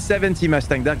 1970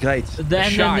 Mustang. They're great.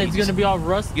 Then it's gonna be all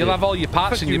rusty. You'll have all your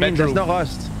parts What in do you your mean? There's bedroom. no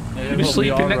rust. You'll be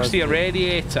sleeping next to your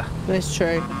radiator. It's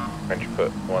true. French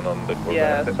put one on the.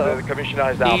 Yeah, the, so- the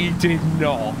commissioner is down. He did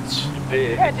not.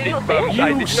 Yeah, did you not see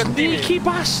it? You sneaky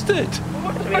bastard.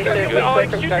 Oh,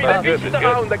 excuse me, like this is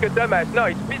around like a dumbass. No,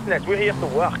 it's business. We're here to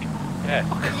work. Yeah.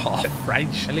 Oh,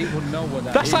 French. Elite would know what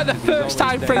that That's is like the because he's first time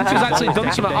always French there. has actually done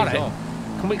Days something on it. off.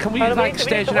 Can we Oh, use like we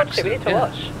stage need to watch it. We need to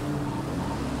watch.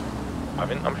 I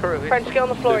mean, I'm sure it is. French, get on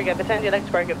the floor again. Pretend your legs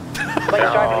broken. Wait, he's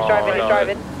driving. He's driving. He's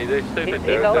driving. He's a stupid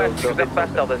He's old. They're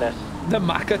faster than us. The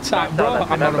Mac attack, bro.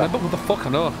 I'm not remember what the fuck I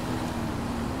know.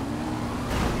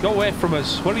 Go away from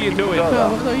us. What are you doing? What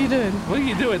are you doing? What are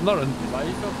you doing, Lauren? Why are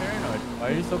you so paranoid? Why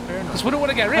are you so paranoid? Because we don't want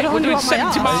to get I ripped. don't We're doing want my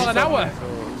 70 ass. miles an hour.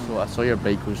 So I saw your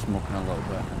bike was smoking a little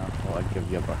bit, and I thought I'd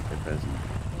give you a birthday present.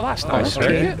 Oh, that's nice.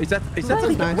 Okay. Is that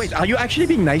Really nice. Wait, are you actually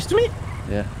being nice to me?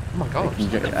 Yeah. Oh my god.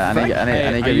 I need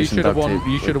to give you some duct tape.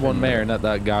 You should have won mayor, not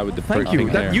that guy with the Thank you.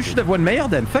 pink hair. You should have won mayor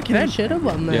then. Fucking hell. You should have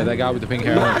won, man. Yeah, that guy with the pink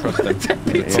hair. I don't trust him.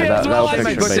 That'll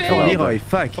fix your bike a little Leroy, bit.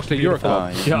 fuck. Actually, you're a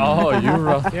cop. Oh, you're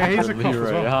rough. Yeah, he's a cop as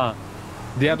Leroy, well. huh?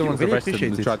 The other ones really arrested him.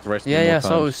 appreciate They it. tried to arrest him. Yeah, more I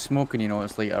saw it was times. smoking, you know,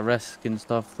 it's like a risk and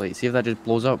stuff. Like, see if that just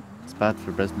blows up, it's bad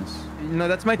for business. No,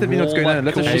 that might have been what's going on.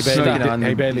 Let's Hey just Bailey, slow down.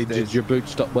 hey Bailey, did your boot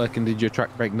stop working? Did your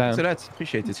track break down? So that's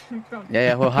appreciated.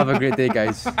 Yeah, well, have a great day,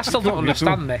 guys. I still don't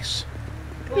understand this.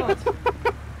 It was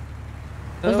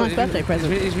a nice birthday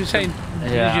present. He's been saying,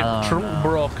 Yeah, your I trunk don't know.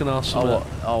 broken or something.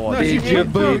 Did your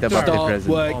boot the birthday stop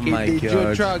present. working? Oh my Did your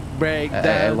God. truck break Hey,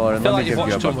 down? Lauren, I feel let like me you've give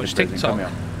you a watched too birthday much present. Come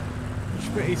TikTok. here.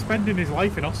 He's spending his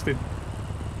life in Austin.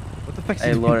 What the fuck is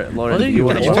Hey, Lauren, What are do you you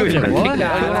want a doing? birthday present? What?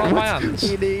 Nah, on my hands.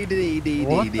 What the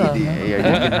Yeah, you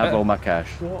can have all my cash.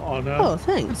 What on earth? Oh,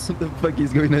 thanks. What the fuck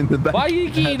is going on in the back? Why are you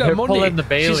giving her They're money? pulling the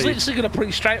Bailey. She's literally going to put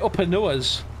it straight up her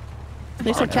nose.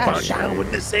 They said cash. All my cash.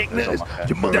 What did you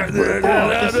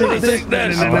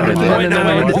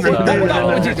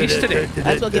yesterday?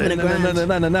 That's not giving a grand.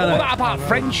 No. What about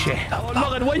Frenchie?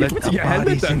 Lauren, why are you putting your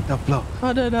helmet on?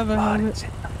 I don't have a helmet.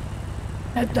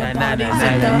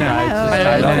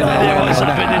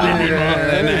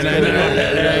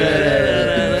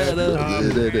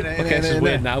 Okay, this is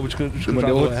weird now. We're just gonna drive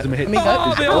away. autism hit.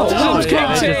 Oh, the autism's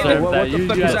kicked in! What the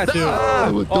fuck was that?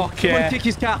 Okay. Someone kick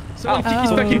his car. Someone kick his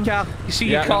fucking car. You see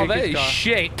your car there? It's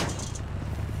shit.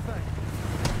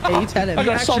 Yeah, you tell him. I He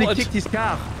got actually assaulted. kicked his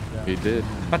car. He did.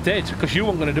 I did, because you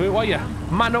weren't going to do it, were you?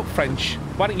 Man up, French.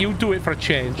 Why don't you do it for a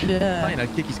change? Yeah. Fine, I'll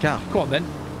kick his car. Go on then.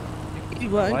 You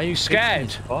won't. Why are you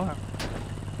scared?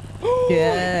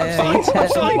 Yeah. I'm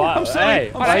sorry. I'm sorry. Hey,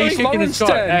 why are you kicking his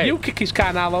car? Hey. You kick his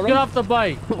car now, Lauren. Get off the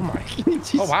bike. Oh my.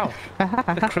 Oh wow.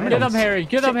 The criminals. Get him, Harry.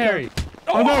 Get him, Harry.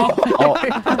 Oh no!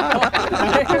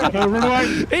 Run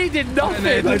away! He did nothing.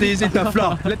 Let pas hésiter ta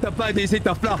fleur. Let pas hésiter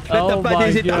ta fleur. Let Oh pas my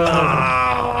hésiter.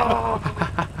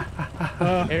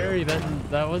 Harry,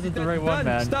 that wasn't the right one,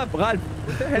 man. Stop, Ralph.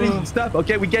 What the hell is it? Stop.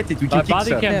 Okay, we get it. We My can kick body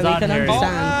stuff. cam's Yeah, we on, can Harry.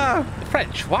 understand.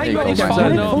 French, why are Hey, you always hey, Why falling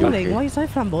are you over? falling? Why are you so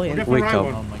flamboyant? Wake Oh up.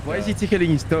 my God. Why is he tickling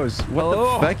his toes? What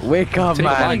the fuck? Wake up, Take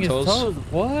man. mine. His toes.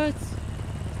 What?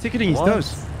 Tickling his What?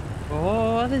 toes.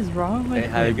 Oh, what is wrong with Hey,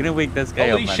 how are you gonna wake this guy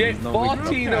Holy up, man? shit, He's not waking up.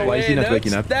 14 Why is away. he not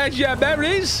waking up? There's your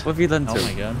berries. What have you done to Oh him?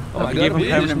 my God. Oh my You god, gave him we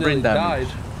just permanent brain nearly damage.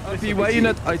 died. Why are you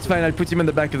not? Oh, it's fine. I'll put him on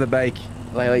the back of the bike.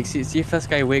 Like, see if this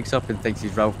guy wakes up and thinks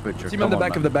he's Ralph Butcher. Put him on the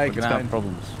back of the bike, We're it's gonna fine. have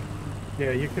problems.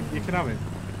 Yeah, you can have it.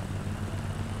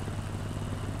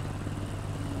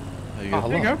 There you Oh, go.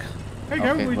 There you go. look. There you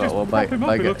go. We just bye, pop him up.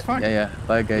 bye, He looks fine. Yeah.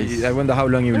 Bye, guys. I wonder how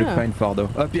long he will look Yeah. fine for though.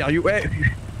 Up here, you. Hey,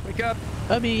 wake up.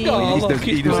 Abby. Oh, He's look, the-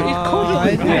 he's he doesn't- he's Oh, cuddling.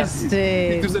 He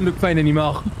interesting. doesn't look fine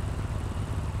anymore.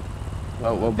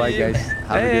 Well, bye, guys.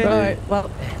 Have a Hey. good day. Right, well,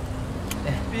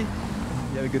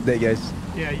 You have a good day, guys.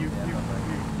 Yeah, you have to do that.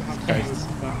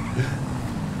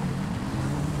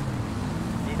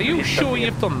 Are you sure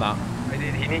you've done that?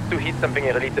 He needs to hit something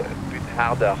a little bit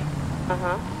harder.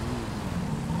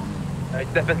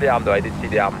 It's definitely arm though, I did see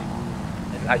the arm.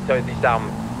 And I saw this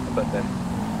arm button.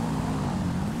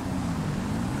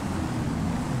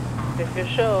 If you're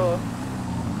sure.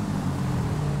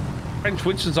 French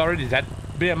Winston's already dead.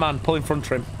 Be a man, pull in front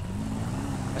of him.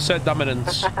 Assert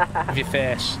dominance of your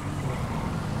face.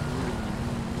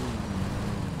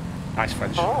 Nice,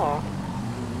 French. Oh.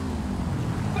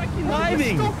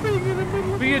 Driving.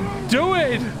 What are you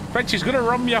doing? French is gonna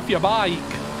run me off your bike.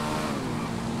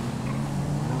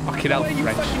 Fucking hell,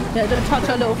 French. yeah, don't touch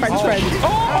our little French friend.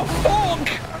 Oh, fuck!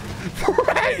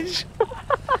 French!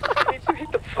 You need to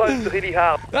hit the front really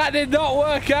hard. That did not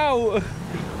work out.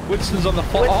 Winston's on the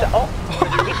floor. Oh.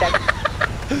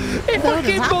 He What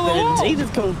fucking has blew happened? up. He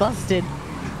just called busted.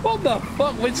 What the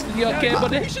fuck, Winston? You okay,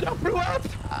 buddy?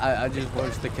 I just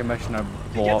watched the commissioner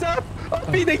blow Get up. up!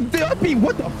 Uppy, they uppy.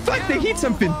 What the fuck? They hit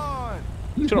something.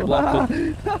 Shut up,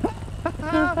 Lockwood.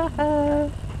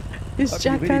 It's Uppy,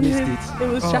 Jack really and missed him. it.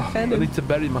 It was Jack I and him. need to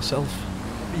bury myself.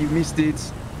 You missed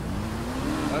it.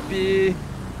 Uppy.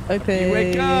 Uppy,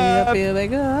 wake up. Uppy,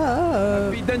 wake up.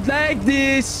 Uppy, don't like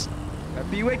this.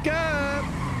 Uppy, wake up.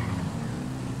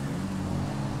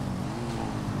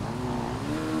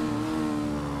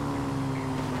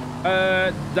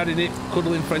 Daddy Nick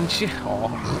cuddling Frenchie. Oh.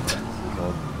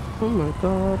 Oh my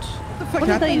god. What the fuck What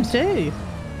did they happened? do?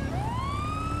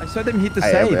 I saw them hit the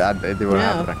save. They were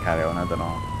Yeah. having a carry on, I don't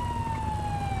know.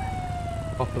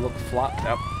 Hope it looked flat.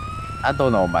 Yep. I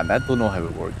don't know, man. I don't know how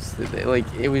it works. Like,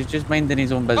 it was just minding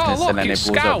his own business Oh, look, and then it's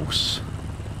it blows up. Scouse.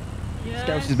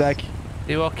 Scouse is back. You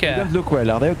They okay? don't look well,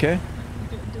 are they okay?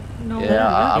 No. Yeah,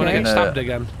 I'm I'm gonna get gonna... stabbed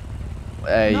again.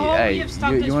 Hey, No, hey, you've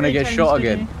stabbed you us wanna 3 get times shot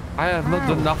today. again? I have not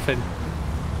done nothing.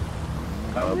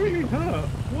 I'm really hurt.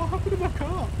 What happened to my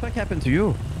car? What happened to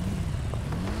you?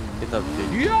 Get up,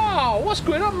 dude. Yo, what's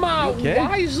going on, man? Okay.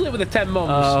 Why is it with the 10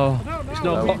 mums? It's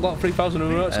no pop lot 3,000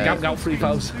 and it's gap out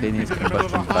 3,000. Penny's In the middle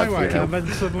of a combustion's bad for highway, your and health. then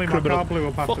suddenly my car blew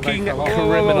up after Fucking that.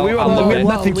 criminal. we I were love we had it.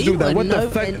 nothing to do that. What the were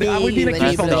fuck? no Are we being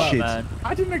accused of offended. this shit? Man.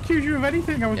 I didn't accuse you of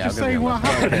anything. I was Yeah, just I'll give saying you what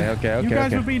that. happened. Okay, You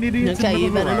guys were being idiots Okay, in you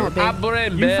the middle better of the not road. be. I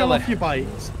blame You fell Bailey. off your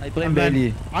bikes. I blame and then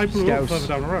Bailey. I blew up Scouse. further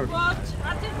down the road. What?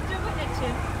 I didn't do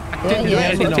anything. Yeah, yeah, that's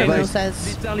anything, what General guys.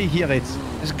 says. Literally hear it.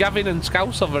 It's Gavin and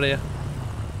Scouse over here.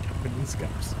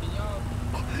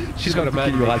 She's got a Kill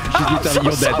you, murder. Ralph. She's literally,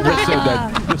 you're dead. You're so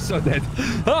dead. You're so dead.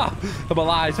 Ah, I'm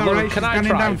alive. It's Look, alright, can she's I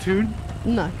gunning down drive? soon.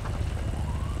 No. I'm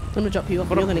gonna drop you off.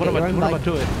 What You're am gonna get your own I bike.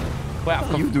 doing? Wait, I've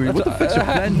What are you doing? What the fuck's your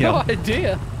plan here? No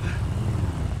idea.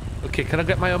 Okay, can I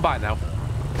get my own bike now?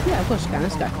 Yeah, of course you can.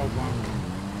 Let's go.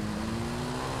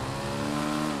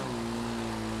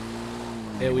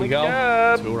 Here we go.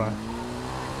 It's all right.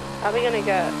 How are we gonna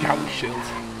get? Gout shield.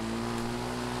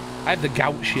 I have the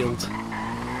gout shield.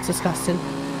 It's disgusting.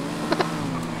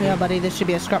 Yeah, buddy, there should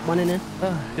be a scrap one in here.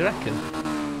 You reckon?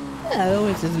 Yeah, there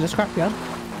always is in a scrapyard.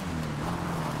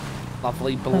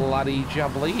 Lovely bloody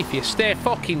jubbly. If you stay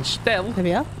fucking still. Here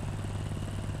we are.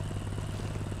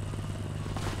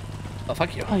 Oh,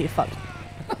 thank you. Oh, you're fucked.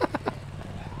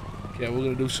 Okay, we're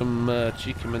gonna do some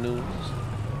cheeky maneuvers.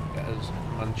 Get us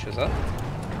Manchester.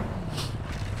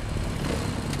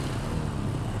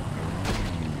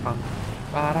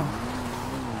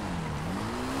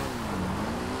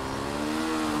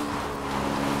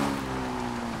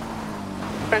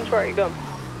 French, where are you going?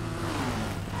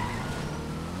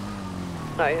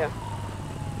 Oh, yeah.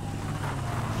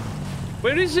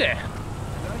 Where is it?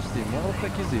 Where the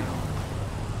fuck is he?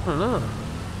 I don't know.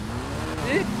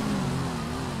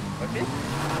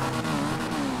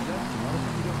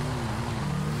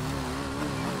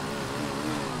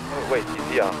 Oh, wait, he's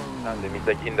here. And he's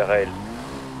like in the rail.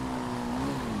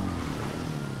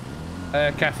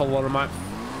 Careful, one of my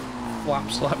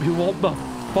flaps let me. What the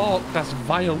fuck? That's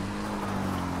vile.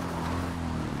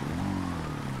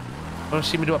 Want to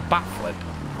see me do a backflip?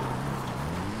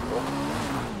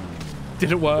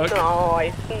 Didn't work.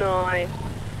 Nice, nice.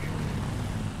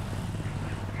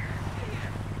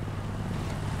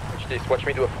 Watch this, watch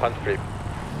me do a front flip.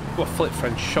 Do a flip,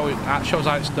 French. Shows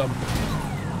how it's done.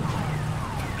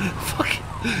 Fuck.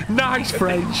 Nice,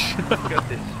 French. Got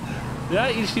this. Yeah,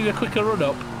 you just need a quicker run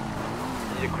up.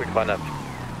 Need a quick run up.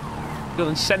 Go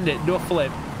and send it. Do a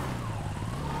flip.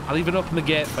 I'll even open the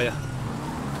gate for you.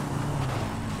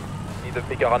 Need a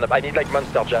bigger run up. I need like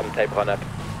Monster Jam type run up.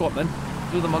 Go on then.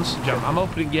 Do the monster jam. I'm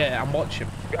opening gate. I'm watching.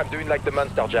 I'm doing like the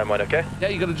Monster Jam one, okay? Yeah,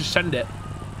 you gotta just send it.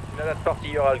 You know that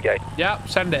 40-year-old guy? Yeah,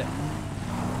 send it.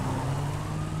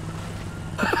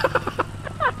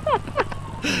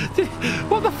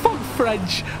 What the fuck,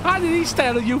 French? How did he stay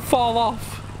and you fall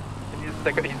off? He needs a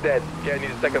second. He's dead. Okay, I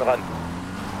need a second run.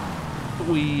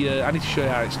 I need to show you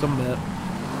how it's done, mate.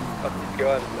 Oh, he's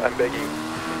gone. I'm begging.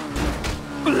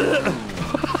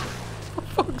 For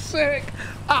fuck's sake.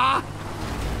 Ah!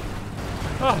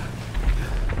 Oh,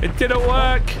 it didn't work. Oh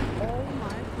my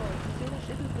god. You see that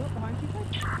shit is built behind you,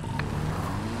 guys?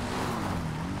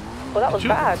 Well, that was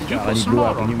bad. Did you put And he some blew more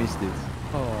up and on? you missed it.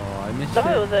 Oh, I missed No,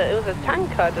 it. it was a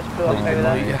tanker just blew up over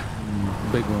there. Yeah.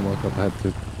 Big one woke up. I had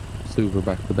to Uber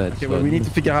back to bed. Okay, so well, we need to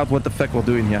figure out what the fuck we're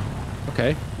doing here.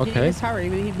 Okay, okay. It's Harry,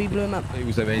 we blew him up. It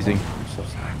was amazing. I'm so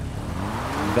sad.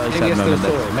 Very Maybe sad I still moment.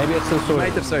 saw it. Maybe I still saw You it.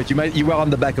 might have saw it. You were on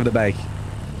the back of the bike.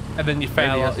 And then you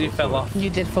fell off. You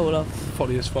did fall off.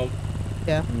 Funny as fuck.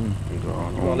 Yeah. You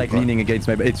were like leaning against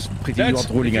me, but it's pretty. You are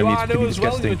rolling on me. It's pretty as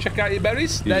well, disgusting. you check out your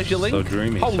berries. There's your link. So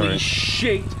dreamy. Holy Sorry.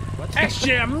 shit!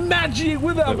 SJ magic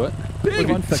with a Wait, big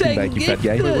One fucking bike, you fat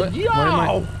guy. gifted. Wait,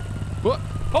 Yo! what?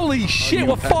 Holy shit! We're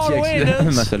You're far away,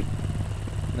 nerds. muscle.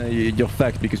 You're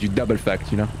fucked because you double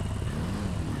fucked, you know.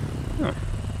 Oh.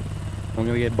 I'm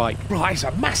gonna get bike. Right, it's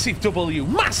a massive W.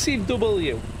 Massive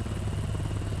W.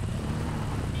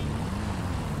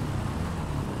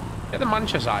 Get the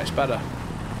Manchester, it's better.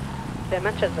 Yeah,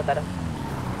 Manchester better.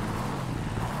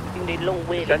 You need long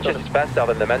wheels. Sanchez is faster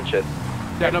than the Manchester.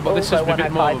 Yeah, no, but this is Also a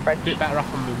bit 105 French. bit better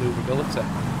off on maneuverability.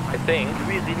 I think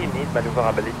we really need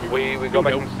maneuverability. We go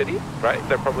back in the city, right?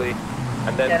 They're probably,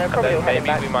 and then, Yeah, they're probably all heading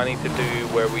maybe back. we might need to do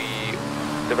where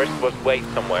the rest of us wait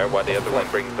somewhere while the other one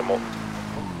brings them up.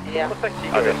 Yeah.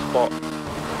 Other spot.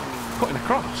 Cutting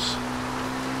across.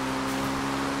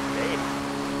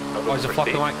 Why is it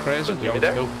flapping like crazy? You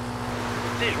there?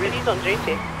 Prestige, really? He's on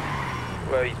duty.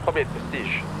 Well, he's probably at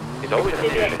Prestige. He's always at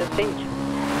Maybe at Prestige. Prestige.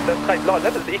 That's right, no,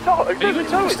 that is, he's not, Are you going to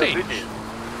Prestige?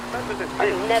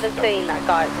 I've never seen that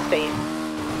guy at Prestige.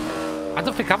 I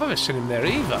don't think I've ever seen him there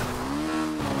either.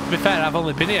 To be fair, I've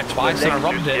only been here twice and I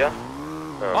robbed it. Yeah?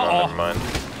 Oh, no, never mind.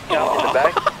 Yeah, in the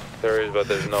back. There is, but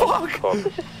there's no pop.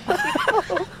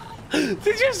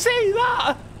 Did you see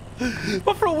that?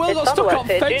 My front wheel got stuck on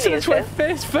fence and it went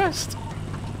face first.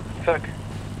 Fuck.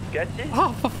 Sketchy?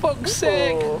 Oh, for fuck's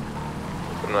sake.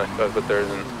 Some nice guys, but there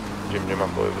isn't. Jim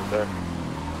Uncle was there.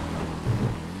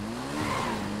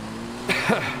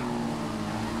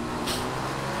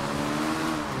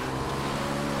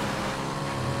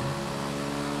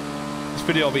 This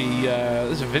video will be,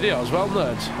 there's a video as well,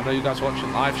 nerds. I know you guys are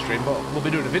watching live stream, but we'll be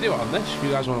doing a video on this. If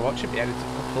you guys want to watch it, be edited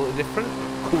completely different.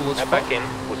 Cool as fuck. Back in,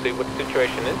 we'll see what the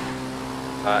situation is.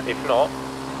 If not,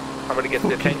 I'm gonna get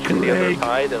the attention the other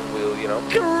side and we'll, you know.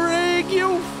 Greg,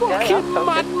 you fucking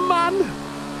madman!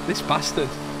 This bastard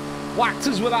whacked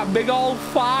us with that big old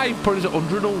 5, put us at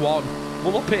 101.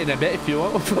 We'll up it in a bit if you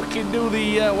want. We'll fucking do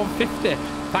the 150.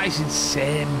 That is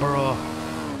insane, bro.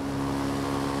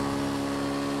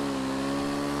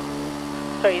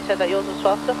 So you said that yours was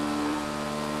faster?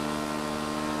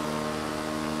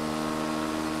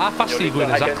 How fast are you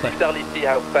going exactly? I can literally see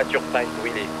how fast you're trying to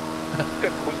wheel it.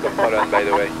 Good cruise control on, by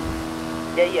the way.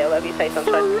 Yeah, whatever you say,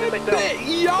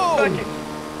 sunshine. Yo!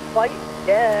 Like,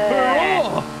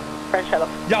 yeah. Bro! French head off.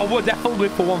 Yeah, we're definitely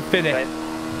for 150. We're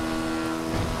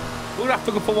gonna have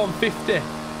to go for 150.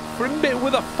 For a bit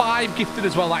with a 5 gifted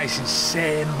as well. That is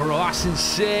insane, bro. That's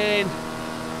insane.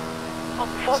 Oh,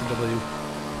 fuck. That's a W.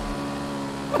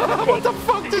 What the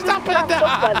fuck just happened there?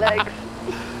 My legs.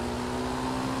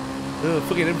 Oh,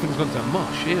 fucking everything's gone to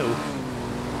mush. Ew.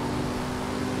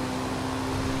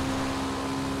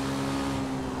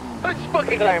 I just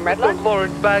fucking Redline.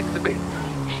 Lauren's bags a bit.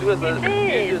 She was a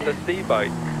sea bike.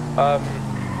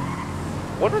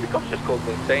 One of the cops just called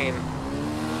me saying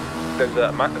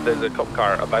there's a cop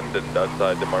car abandoned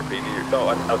outside the Marpini. No,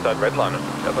 outside Redline. I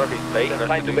don't know if he's baiting us.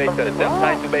 They're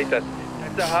trying to bait us.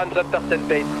 It's 100%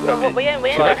 bait. Well, we ain't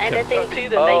done anything to them.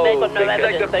 They've got no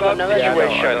evidence. They got no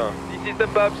evidence. This is the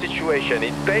Bob situation.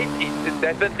 It's bait. It's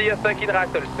definitely a fucking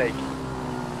rattlesnake.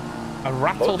 A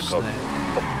rattlesnake?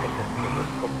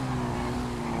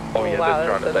 Oh yeah, wow,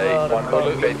 they're trying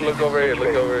to bait. Look over here,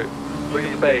 look over here. Look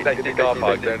at the bait, like the car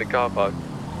park, they're in the car park.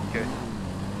 Okay.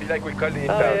 Be like we're calling it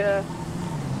down. Yeah.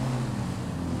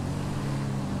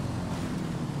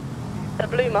 The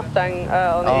blue Mustang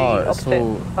on the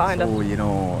opposite behind us. So you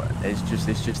know, it's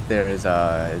just there as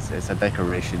a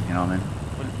decoration, you know what I mean?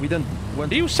 We don't.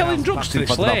 Are you selling drugs to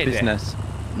this lady? Business.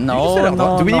 No.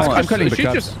 Do we need to calling the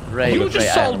cops? Right. You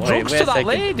just sold drugs to that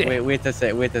lady. Wait a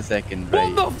second.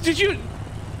 Right. What the? Did you?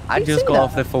 I just got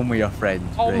off the phone with your friend.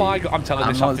 Oh right? my god! I'm telling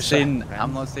this officer.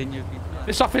 I'm not saying you.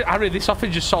 This officer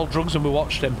just sold drugs and we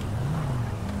watched him.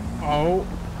 Oh.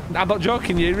 I'm not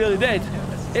joking. You really did.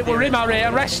 It were him, Harry.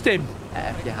 Arrest him.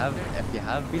 If you have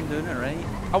been doing it right.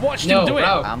 I watched him do it.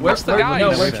 What's the guy?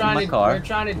 No, we're trying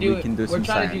to do it. We're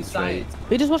trying to do science.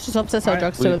 We just watched this officer sell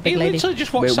drugs to a big lady. He literally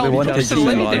just watched someone drugs to a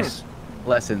lady.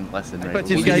 Listen, right. But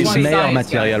this guy is mayor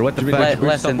material. What the fuck?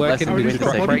 Listen, wait a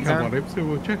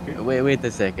Wait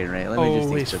second, right? Let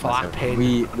me just explain myself.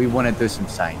 We want to do some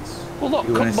science. Well, look,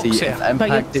 we want to see if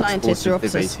impact explosive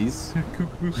devices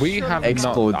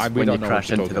explodes when they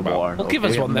crash into the water. Well, give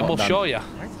us one then, we'll show you.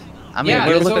 I mean,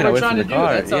 we're looking away from the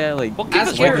car. Yeah, like. Well, give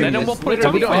us one then and we'll put it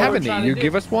on. We don't have any. You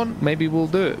give us one, maybe we'll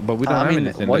do it. But we don't have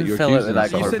anything that you're accusing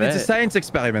us of. You said it's a science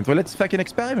experiment. Well, let's fucking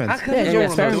experiment. Yeah, it's your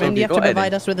experiment. You have to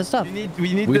provide us with the stuff. We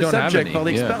need the subject for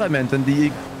the experiment and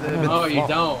the. No, you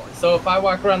don't. So if I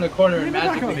walk around the corner and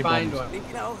magically find one.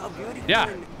 Yeah.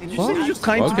 You're just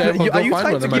trying to. Are you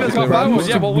trying to give us a bomb?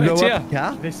 Yeah, well, wait here.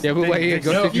 Yeah, but wait here.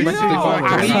 Go to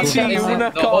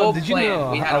the whole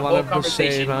plan. We had a whole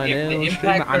conversation. If the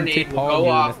impact grenade will go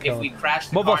off if we crash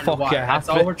the car in the water. That's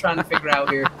all we're trying to figure out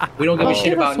here. We don't give a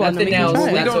shit about nothing else.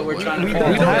 That's what we're trying to figure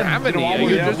out. We don't have any.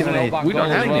 We don't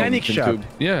have any. Panic shop.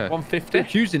 Yeah. 150.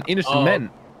 Accusing innocent men.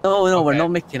 No, we're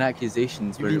not making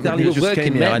accusations. You literally just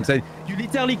came here and said, you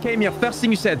literally came here, first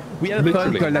thing you said, we had a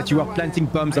phone call that you were planting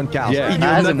bombs on cars.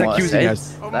 Yeah. You're not accusing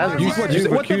us. What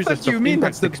the fuck do you mean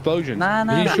that's the explosion?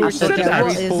 Nah. You sure said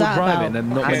Harry's full driving and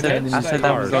not getting any I said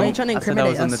Are you trying to I incriminate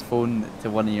was on the us? phone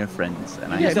to one of your friends.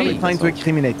 And You're trying to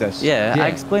incriminate us. Yeah, I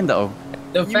explained it all.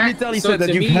 The You fact, literally said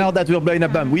that you heard that we were blowing a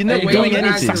bomb. We're not doing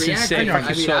anything.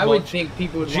 I would think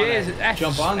people would want to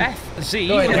jump on. FZ.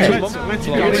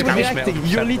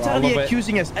 You're literally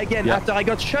accusing us again after I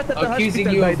got shot at the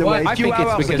hospital, by the way. I think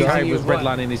it's because Harry was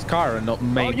redlining his car and not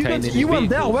maintaining his You weren't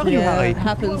there, were you, Harry? You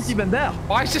weren't even there.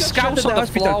 Why is the scouts on the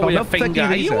floor with your finger?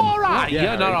 Are you alright?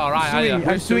 You're not alright, are you?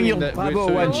 I'm suing your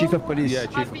Bravo 1 chief of police. Yeah,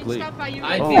 chief of police. I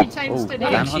think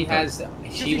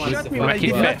she wants to fuck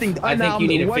you up. I think you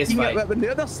need a fist fight. The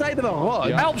other side of the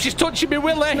road. Help, she's touching me,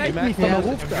 Willie. Me from the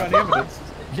rooftop.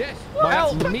 Yes.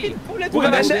 Help. We're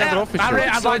going to Harry,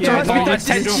 I'd like to report a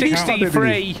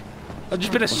 1063. I've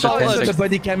just been assaulted. The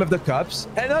body cam of the cops.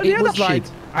 And all the It other was like,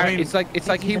 shit. I mean, it's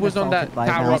like he was on that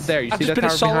tower up there. You see that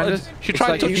tower behind us? She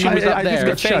tried to He was up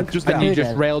there, just and you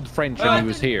just railed French, and he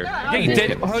was here. Yeah, you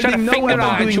did. She had a finger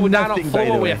on it. She was down on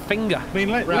floor with a finger. I mean,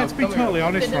 let's be totally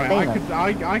honest, right?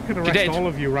 I could arrest all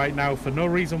of you right now for no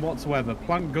reason whatsoever,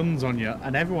 plant guns on you,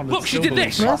 and everyone would Look, she still did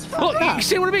this. believe Look, you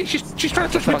see what I mean? She's trying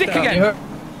to touch my dick again.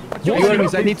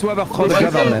 I need to overthrow the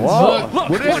government. Look,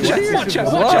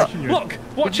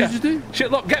 watch her.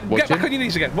 Look, get back on your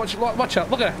knees again. Watch her.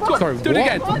 Look at her. Sorry, do it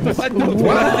again. Go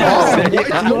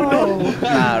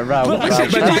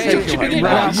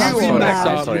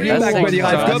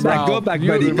back,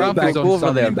 buddy. Go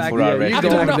over there before I arrest I've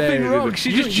done nothing wrong.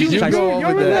 She just go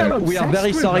over there. We are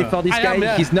very sorry for this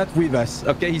guy. He's not with us.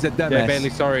 Okay, he's a dumbass. Yeah,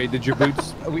 Bailey, sorry. Did your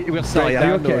boots? We're sorry. Are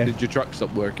you okay? Or did your truck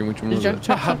stop working? Which one was it?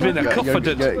 I've been a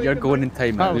confident. You're going in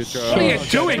time. What are you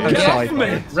doing? Get off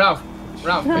me!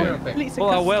 Ralph,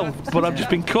 well, I will, but I've just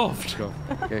been cuffed.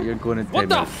 You're going in time. What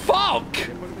the fuck?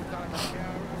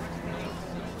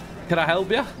 Can I help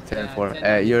you?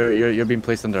 10-4. You're being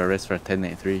placed under arrest for a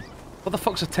 1093. What the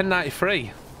fuck's a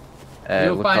 1093?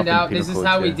 You'll find out. This is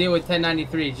how we deal with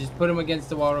 1093. Just put him against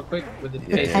the wall real quick with the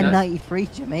 1093,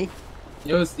 Jimmy.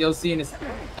 You'll see in a...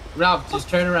 Ralph, just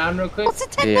turn around real quick. What's a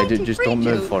 1093? Yeah, just don't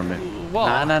move for me.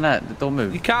 What? Nah, don't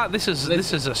move. You can't. This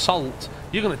is assault.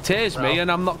 You're gonna tase me,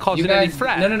 and I'm not causing any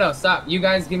threat. No, stop. You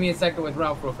guys give me a second with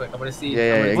Ralph real quick. I'm gonna see.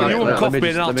 Yeah. Well, you uncuff me,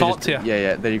 and I'll talk to you.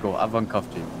 Yeah. There you go. I've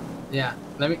uncuffed you. Yeah.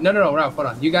 No, Ralph, hold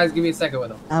on. You guys give me a second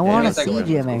with him. I want to see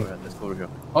Jimmy. Let's go over here.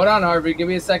 Hold on, Harvey. Give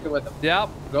me a second with him. Yep.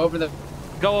 Go over there.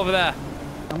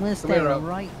 I'm gonna stay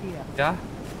right here. Yeah.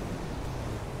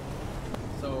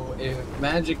 So if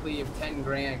 10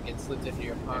 grand gets slipped into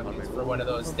your pockets for one of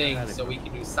those things, so we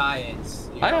can do science.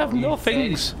 I have no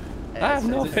things. I have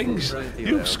no things.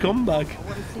 You scumbag.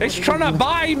 It's trying to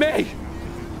buy me.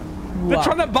 They're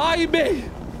trying to buy me.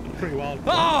 Pretty wild.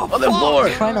 Oh, on the floor.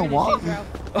 Trying to walk?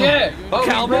 Yeah.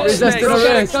 Okay, I'll not resisted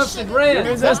arrest.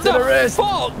 Resisted arrest.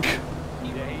 Fuck.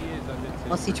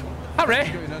 What's he?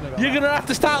 Harry, you're gonna have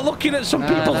to start looking at some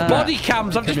people's body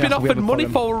cams. I've just been offered money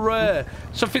for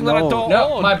something that I don't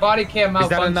No, own. my body cam malfunctioned. Is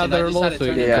that another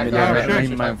lawsuit?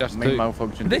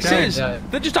 This is.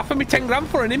 They just offered me 10 grand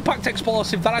for an impact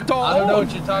explosive that I don't own. I don't know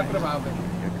what you're talking about, man.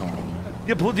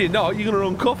 You're bloody not. You're gonna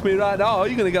uncuff me right now.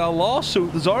 You're gonna get a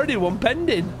lawsuit. There's already one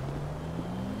pending.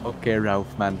 Okay,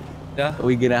 Ralph, man. Yeah. Are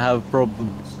we gonna have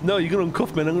problems? No, you're gonna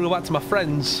uncuff me and I'm gonna go back to my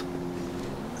friends.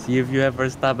 See, if you ever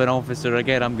stab an officer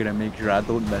again, I'm gonna make sure I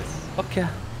don't miss. Okay.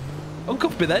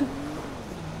 Uncuff me then.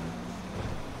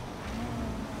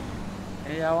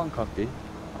 Yeah, I'll uncuff you.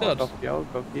 Good. I'll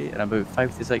uncuff you in about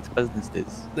 5 to 6 business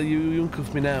days. You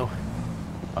uncuff me now.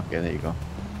 Okay, there you go.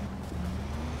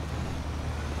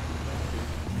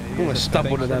 I'm gonna stab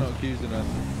one of them.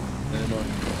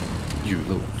 You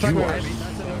little.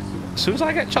 As soon as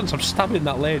I get a chance, I'm stabbing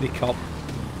that lady cop.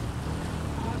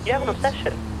 You have an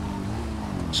obsession.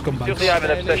 Scumbag. Usually I have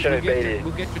an obsession with Bailey.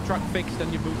 We'll get your truck fixed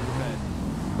and your boot repaired.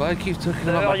 Why do you keep talking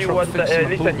about my you truck want, fixing my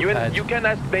listen, boot you repaired? can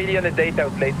ask Bailey on a date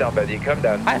out later, buddy. Calm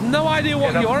down. I have no idea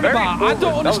what you're on about. I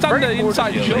don't understand the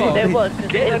inside joke. There was.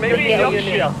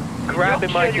 Maybe grab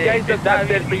him my dick. Is that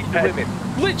deadly women?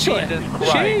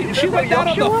 Literally, she went down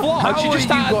on the floor and she just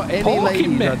started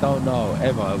poking me. I don't know,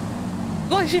 ever.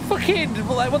 Like she fucking,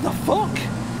 like what the fuck?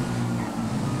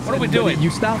 What are we doing? You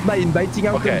start by inviting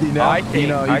out to dinner. I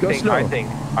think I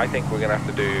think we're gonna have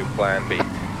to do plan B.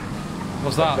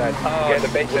 What's that? Get the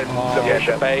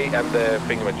bait and the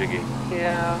thingamajiggy.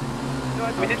 Yeah.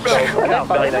 We did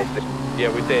very nicely. Yeah,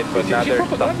 we did, but now there's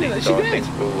something, so I think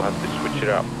we'll have to switch it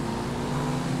up.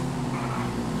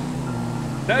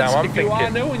 That's, if you are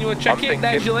new and you want to check it,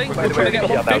 there's your link. We're trying to get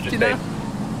 150 now.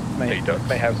 No, you don't.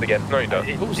 My house again. No, you don't.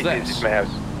 Who's this? It's my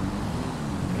house.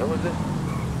 Who is it?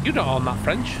 You don't own that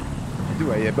French.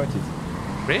 Do I bought it?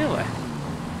 Really?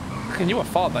 How can you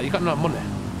afford that? You got no money.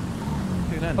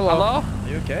 Hello? Are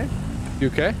you okay? You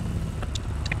okay?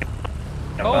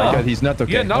 Oh, my God, he's not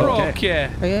okay. You're not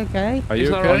okay. Are you okay? Are you He's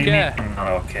not okay? okay.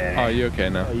 Not okay. Oh, are you okay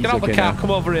now? Get out the car.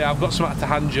 Come over here. I've got something to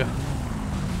hand you.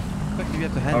 You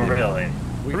have to hand it. Really? I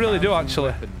really do,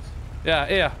 actually. Yeah,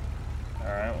 here.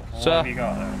 Alright, what So, have you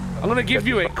got there? I'm going to give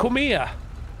you it. Come here.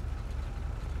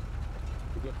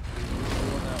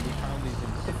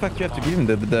 The fuck you have to give him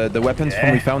the weapons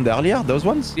from we found earlier? Those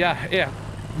ones? Yeah, yeah.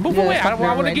 Move away. I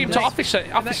want to give them to officer.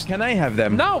 Can I have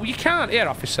them? No, you can't. Here,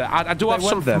 officer. I do have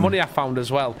some money I found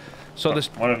as well. So there's.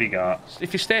 What have you got?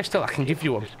 If you stay still, I can give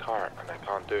you them. Car and I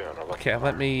can't do it. Okay,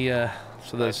 let me.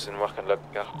 So there's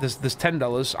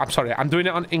 $10. I'm sorry. I'm doing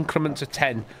it on increments of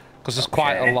 10 because there's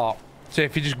quite a lot. So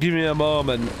if you just give me a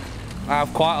moment, I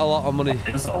have quite a lot of money.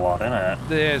 There's a lot in it.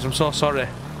 There is. I'm so sorry.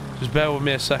 Just bear with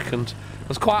me a second.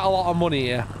 There's quite a lot of money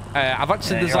here. I've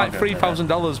actually there's like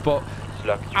 $3,000, but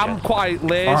I'm quite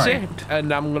lazy,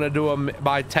 and I'm gonna do them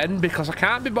by 10 because I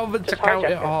can't be bothered to count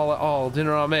it all at all. Do you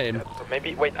know what I mean?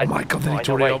 Maybe wait. Oh my God, they need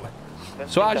to hurry up.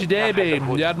 So how's your day been?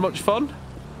 You had much fun?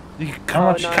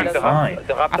 How much did you find?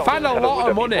 I find a lot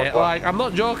of money. Like I'm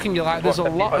not joking. You like there's a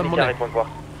lot of money.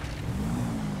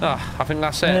 Ah, I think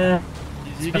that's it.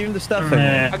 Did you give him the stuff?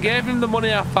 I gave him the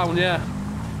money I found. Yeah.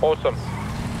 Awesome.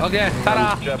 Okay.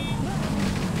 Ta-da.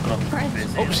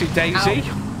 Oopsie daisy.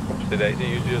 Oopsie daisy.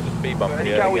 You use a speed bump.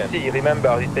 Yeah, we see.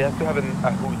 Remember, they have to have a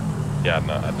hood. Yeah,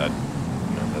 no,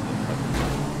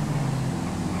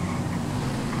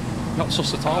 Not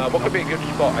sus at all. What could be a good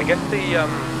spot? I guess the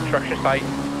construction site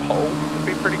hole would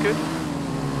be pretty good.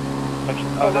 You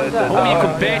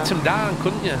could bait him down,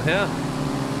 couldn't you? Yeah.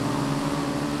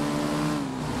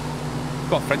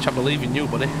 Go on, French, I believe in you,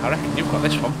 buddy. I reckon you've got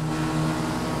this one.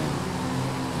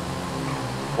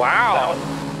 Wow!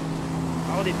 I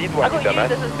already did one, I got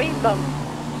used as a speed bump.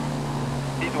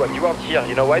 Did one. You weren't here.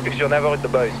 You know why? Because you're never with the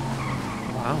boys.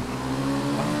 Wow.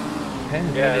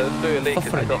 Yeah, let's do elite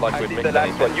because I don't like with the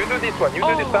last one. You do this one. You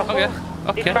do this first one.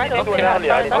 Okay. Well,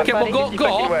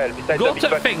 go to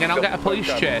the thing and I'll get a police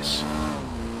chase.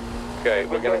 Okay,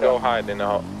 we're gonna go hide in the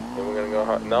hut. We're gonna go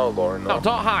hide. No, Lauren, no. No,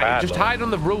 don't hide. Just hide on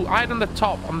the roof. Hide on the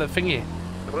top, on the thingy.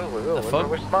 We will.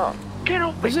 We're smart. Get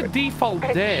off. There's a default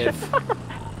Dave.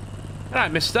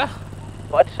 Right, mister.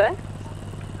 What'd you say?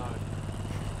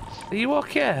 Are you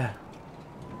okay?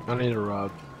 I need a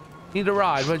ride. Need a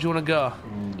ride? Where do you want to go?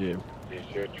 Yeah.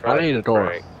 I need a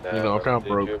door. You know, I'm kind of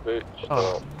broke.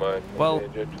 Oh. Well,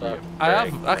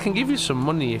 I can give you some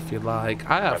money if you like.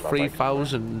 I have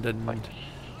 3,000 and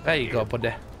there you go,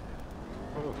 buddy.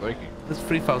 Oh, thank you. There's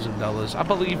 $3,000. I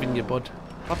believe in you, bud.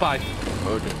 Bye bye.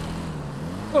 Okay.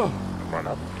 Oh. Run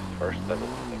up first.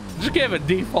 Just gave a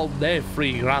default Dave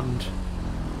 3 grand.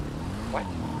 What?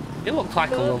 He looked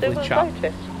like a lovely chap.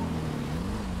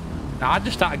 Nah, I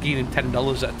just started giving him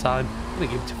 $10 at a time. I'm gonna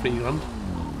give him to 3 grand.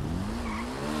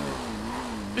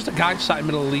 Just a guy sat in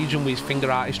the middle of Legion with his finger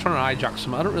out. He's trying to hijack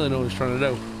something. I don't really know what he's trying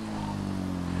to do.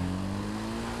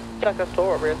 Like a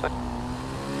store over here.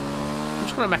 I'm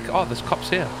just gonna make. Oh, there's cops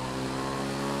here.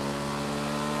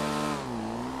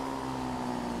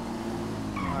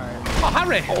 Oh,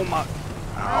 Harry! Oh my!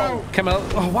 Ow! Came out.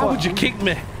 Oh, why would you kick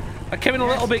me? I came in a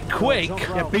little bit quick.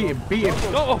 Yeah, beat him, beat him.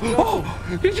 Oh,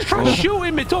 you're just trying to shoot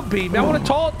him. Don't beat me. I want to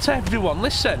talk to everyone.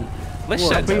 Listen.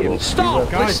 Listen. Stop.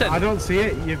 Guys, listen. I don't see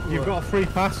it. You've got a free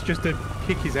pass just to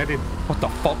kick his head in. What the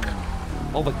fuck?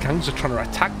 All the gangs are trying to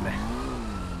attack me.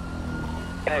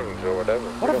 Gangs or whatever.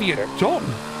 What have you done?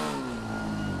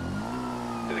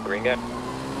 Is it green guy?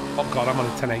 Oh god, I'm on a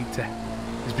 1080.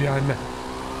 He's behind me.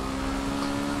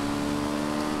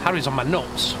 Harry's on my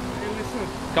nuts.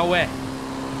 Go away.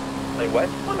 Like what?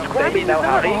 What's crazy now,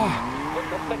 Harry?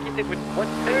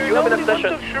 You have an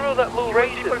obsession. Sure that little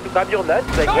race to grab your nuts.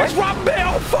 Like no, what? it's robbed me!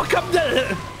 Oh fuck, I'm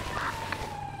dead!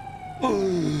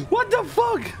 What the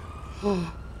fuck?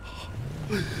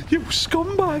 You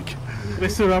scumbag!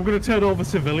 Listen, I'm going to turn over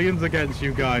civilians against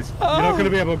you guys. You're not going to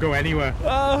be able to go anywhere.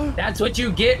 That's what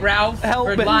you get, Ralph,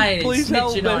 for me. lying Please and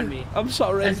help snitching me. on me. I'm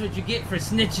sorry. That's what you get for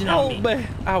snitching Help on me. me.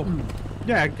 Ow.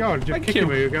 Yeah, go on, just Thank kick you. him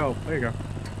where you go. There you go.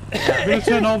 I'm going to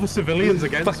turn over civilians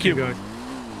against Fuck you you. guys.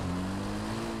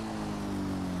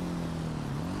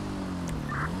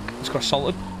 It's got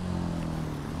assaulted.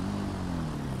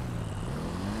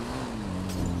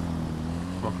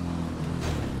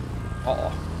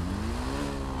 Uh-oh.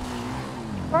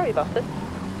 Sorry, bastard.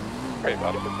 Sorry,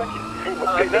 bastard. Thank you.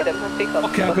 I beat him. I think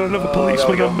Okay, I've got another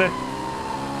policeman on me.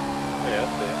 Yeah,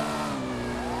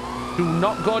 Do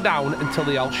not go down until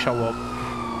they all show up.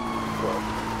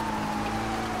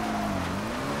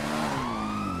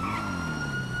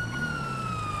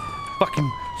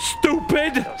 Fucking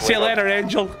stupid! See you later,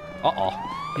 Angel. Uh-oh.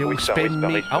 You spin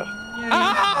me out.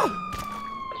 Ah!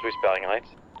 As we spelling lights.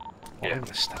 Yeah.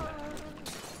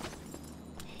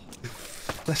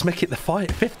 Let's make it the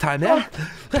fifth time, yeah?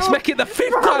 Let's make it the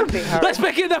 5th time! Let's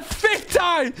make it the 5th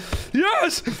time!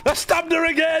 Yes! I stabbed her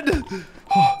again!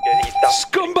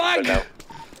 Scumbag!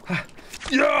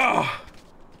 Yeah!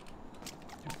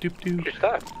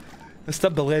 I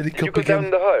stabbed the lady Did you cup go down again.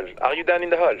 in the hall? Are you down in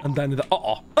the hall? I'm down in the...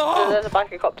 Uh-oh. There's a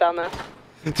biker cop down there.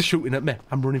 They're shooting at me.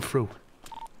 I'm running through.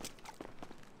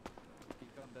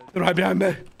 They're right behind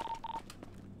me.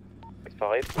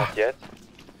 Sorry, not yet.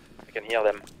 I can hear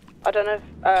them. I don't know if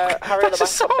Harry or the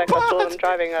biker cop I saw them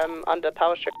driving under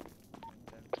Power Street.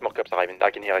 There's more cops arriving.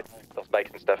 I can hear it. Those bikes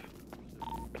and stuff.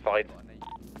 Sorry.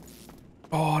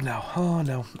 Oh no, oh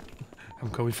no. I'm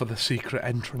going for the secret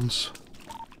entrance.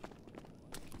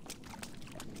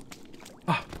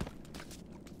 Ah.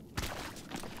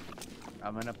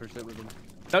 I'm in a pursuit with him.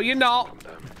 No, you're not.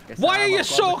 Why are you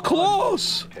so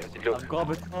close? I've got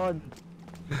a baton.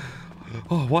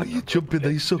 Oh, why are you jumping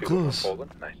these so close? Nice. I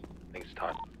think it's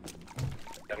time.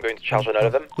 I'm going to charge another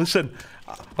of them. Listen,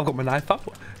 I've got my knife out,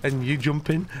 and you jump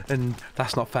in, and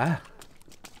that's not fair.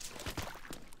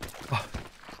 Oh.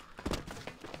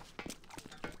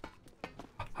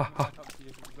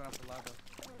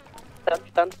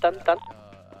 Dun.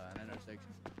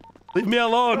 Leave me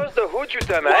alone. Close the hood, you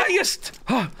dumbass. Why are you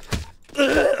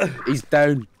He's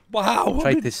down. Wow.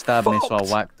 Tried to stab me, so I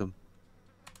whacked him.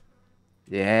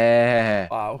 Yeah.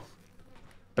 Wow.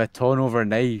 Baton over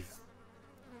knife.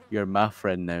 You're my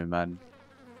friend now, man.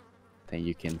 Think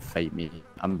you can fight me.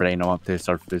 I'm bringing him up to the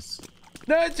surface.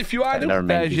 Nerds, if you are Never new, mind,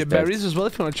 there's he's your dead. berries as well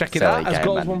if you want to check it Silly out. As guy,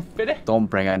 goes man. 150. Don't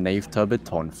bring a knife to a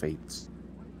baton fight.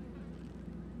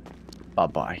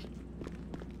 Bye-bye.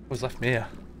 Who's left me here?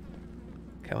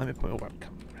 Okay, let me put my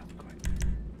webcam real quick.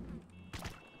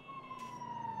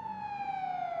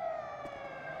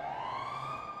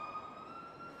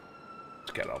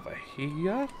 Let's get over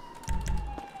here.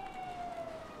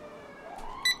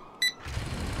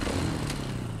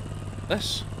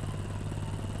 This.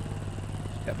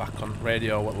 Let's get back on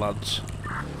radio, what lads?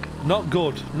 Not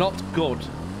good, not good.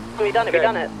 We done it, we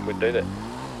done it. We did it.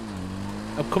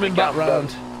 I'm coming back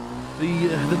round. They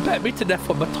bet me to death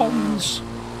for batons.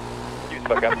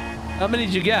 How many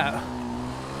did you get?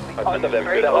 All of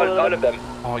them. All of them.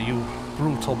 Oh, you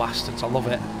brutal bastards! I love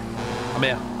it. I'm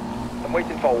here. I'm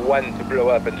waiting for one to blow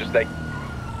up and just like.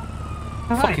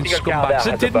 Fucking scumbags!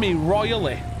 They did me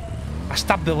royally. I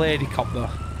stabbed the lady cop though.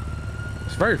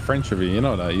 It's very French of you, you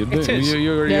know that. You're doing,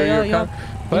 It is.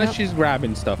 First she's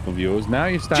grabbing stuff of yours, now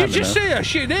you're stabbing Did you see her?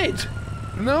 She did.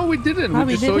 No, we didn't. No, we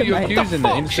we just saw didn't, you mate. accusing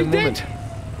the innocent woman.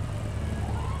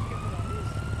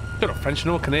 Shut up, French.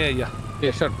 No one can hear you.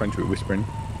 Yeah, shut up, French. We're whispering.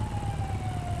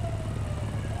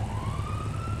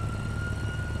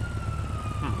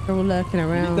 They're all lurking You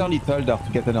around. literally told her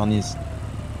to get on her knees.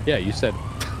 Yeah, you said,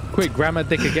 quick, grab my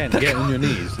dick again, get on your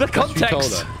knees. The That's what you told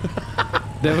context. her.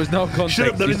 There was no context. Shut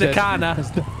up, they're You in the said- car now.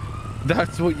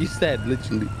 That's what you said,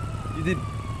 literally. You did.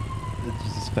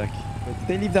 Jesus fuck. Did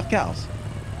they leave their cars?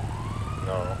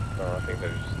 No, I think they're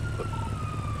just.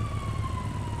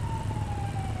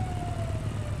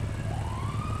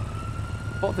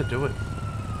 What are they doing?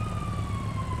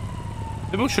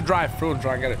 Maybe we should drive through and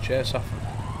try and get a chase off them.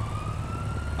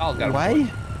 I'll get Why?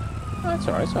 them. That's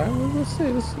alright, it's alright. Let's see,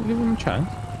 let's give them a chance.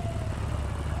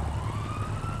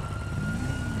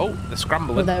 Oh, they're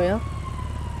scrambling. Oh, there we are.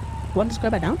 Want to just go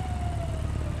back down?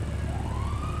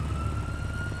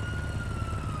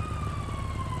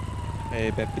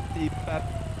 Hey, petit pap.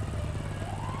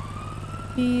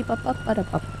 Beep, up, up,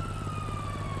 up, up.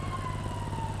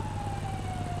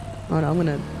 Oh no, I'm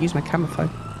gonna use my camera phone.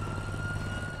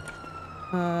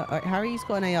 Alright, Harry's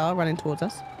got an AR running towards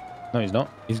us. No, he's not.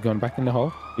 He's gone back in the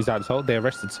hole. He's out his hole. They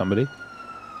arrested somebody.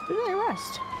 Who did they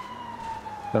arrest?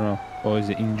 Don't know. Or is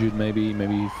it injured maybe?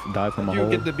 Maybe he died from a You hole.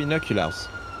 get the binoculars.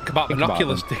 Think about Think about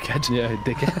binoculars, them. dickhead. Yeah,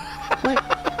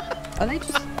 dickhead. Are they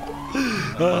just...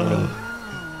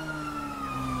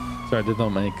 Sorry, they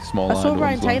don't make small I saw eyed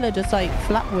Brian ones, like- Taylor just like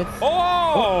flap with...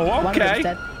 Oh, One of them's okay.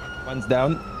 dead. One's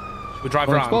down. We drive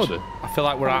One around. exploded? I feel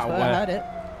like we're out of I where. heard it.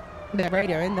 They're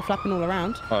radioing, they're flapping all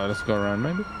around. Oh, let's go around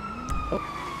maybe.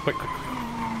 Quick.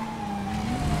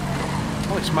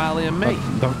 Oh, it's Marley and me.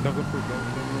 Don't go through.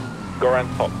 Go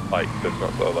around top, like, there's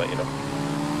not so, like, you know.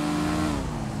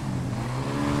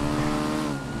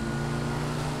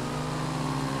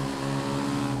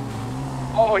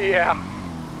 Oh, yeah.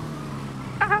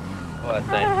 Oh, that's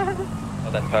nice.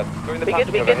 Oh, that's perfect. Go in the We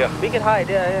passenger over here. could hide,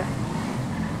 yeah.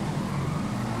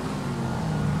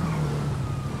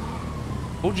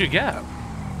 What'd you get?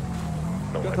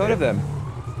 Got all of them.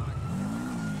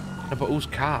 Yeah, but whose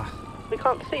car? We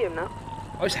can't see him now.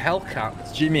 Oh, it's Hellcat.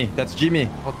 It's Jimmy. That's Jimmy.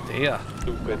 Oh dear.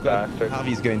 Stupid bastard.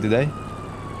 Harvey's going today.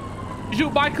 Did you do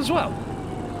a bike as well?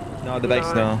 No, the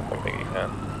bike's no. I don't think he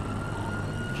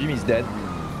can. Jimmy's dead.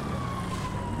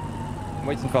 I'm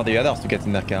waiting for the others to get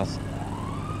in their cars.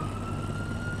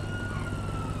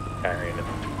 Carrying him.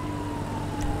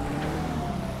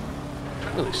 I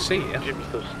can't really see it. Jimmy's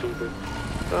so stupid.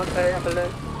 Okay, have a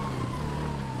look.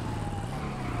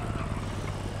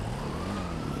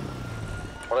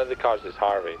 One of the cars is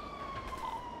Harvey's.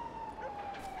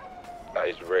 That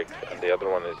is rigged, and the other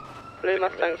one is... Blue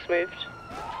Mustang's moved.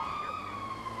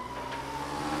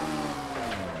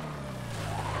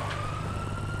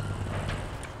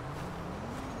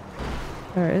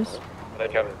 There it is.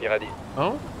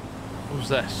 Oh? Who's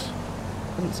this?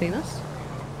 Hasn't seen us.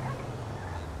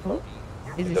 Oh,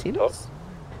 has he seen us?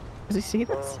 Has he seen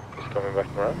us? He's coming back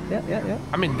around. Yeah.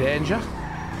 I'm in danger.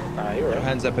 Ah, you're right.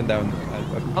 Hands up and down.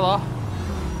 Hello.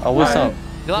 Oh, what's up?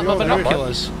 You like my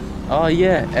binoculars? Oh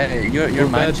yeah, your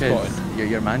bird Manchez,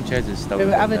 your Manchez is still We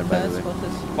were down there, avid by the bird way.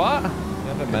 spotters.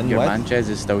 What? Your What? Manchez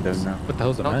is still down now. What the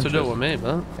hell's a Not to do with me,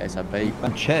 but. It's a bike.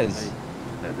 Manchez.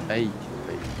 The bike.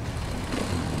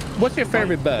 What's your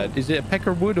favorite bird? Is it a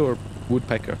peckerwood or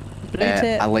woodpecker?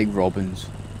 I like robins.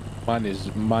 Mine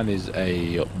is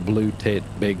a blue tit,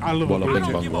 big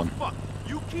walloping bung one.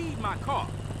 You keyed my car.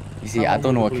 You see, I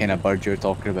don't know what kind of bird you're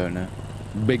talking about now.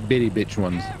 Big bitty bitch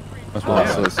ones. That's Oh,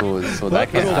 what so that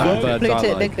kind that's of the birds Blue I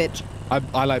tit, like. big bitch.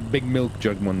 I like big milk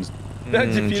jug ones. If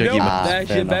you Juggy know, man. there's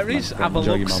fair your enough, berries. man, Have a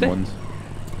Juggy look. man ones.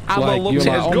 Have a Like, look. you're See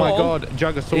like, his oh my goal. god,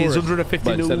 Jugosaurus. He's 150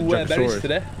 but instead of new berries Jugosaurus,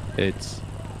 today. It's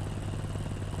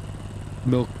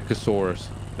Milkosaurus.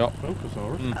 Yep.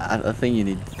 I think you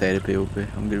need therapy, Opie.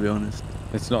 I'm gonna be honest.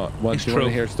 It's not. Once It's you want to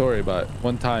true. hear a story about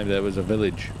one time there was a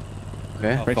village.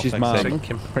 Okay. French's fuck's mom.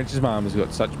 sake. French's mom has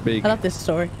got such big. I love this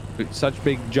story. such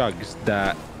big jugs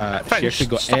that French, she actually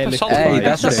got stop airlifted. assaulting By me.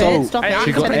 that's Stop it.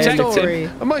 She got Story.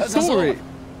 airlifted. My story.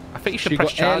 I think you should She press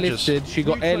got charges. airlifted. She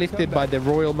got airlifted by the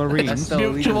Royal Marines.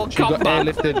 Mutual She got combat.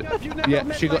 airlifted.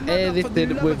 Yeah, she got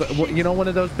airlifted with you know one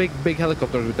of those big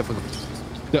helicopters with the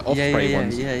osprey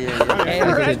ones.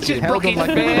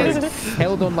 Airlifted,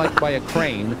 held on like by a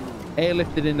crane.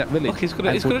 Airlifted in that village. Look, he's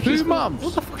gonna, and for 2 months.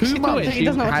 What the fuck is he 2 months. doing? She He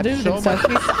doesn't know what had to do with so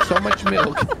himself. so much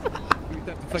milk.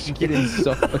 Fucking kidding.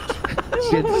 So much.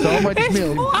 She had so much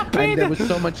milk, and there was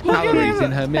so much calories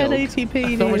in her milk.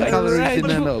 NATP. So much calories in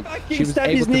her milk. Fucking She was stab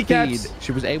able his to feed. kneecaps.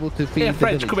 She was able to feed. Yeah, the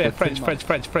French, village come here. for 2 French, months.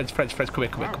 French, come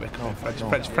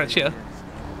here.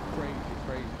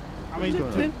 I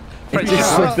mean, French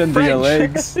just slipped under your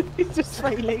legs. He's just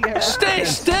failing. Stay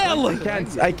still! I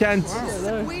can't.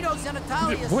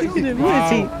 What is it?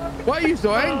 Why are you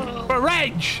so angry?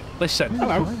 French! Listen,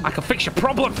 I can fix your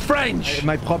problem, French!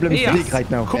 My problem is Here. big right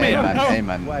now. Come here. Hey,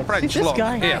 man. French, This look.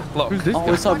 guy. Here, look. Oh,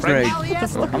 what's up, Greg? What the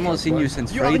fuck? I've not seen you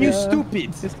since Are Friday. you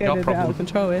stupid? This guy a bit out of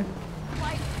control here.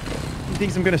 He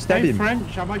thinks I'm gonna stab hey, him.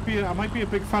 French, I might be a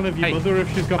big fan of your Hey, mother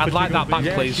if she's got. I'd like that back,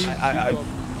 Yeah, please.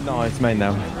 No, it's mine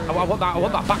now. I want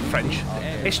that back, French.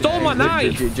 He stole my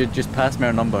knife! Just pass me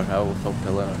her number. I will talk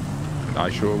to her. I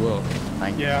sure will.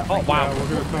 Thank you. Yeah. Oh, wow. Yeah, we're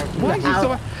gonna talk to Why is he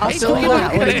so? I'll still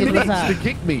that. What he did was that. to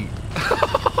kick me.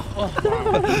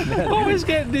 Oh, he's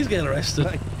getting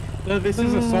arrested. No, this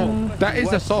is assault. That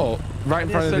is assault right in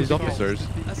front of these officers.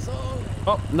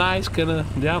 Oh, nice,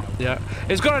 yeah.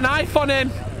 He's got a knife on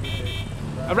him!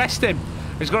 Arrest him!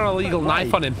 He's got an illegal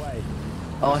knife on him.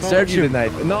 Oh, I'll search give you you. the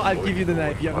knife. No, I'll give you the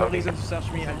knife. You have no reason to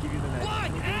search me. I'll give you the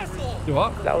knife. You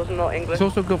what? That was not English. It's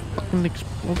also got fucking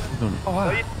explosives on it. Oh,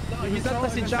 wow. He's not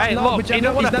pressing charges. Hey, No, look, but you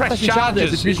don't want to press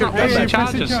charges. He's not pressing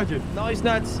charges. No, he's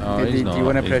not. Oh, Do you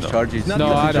want to press charges? Not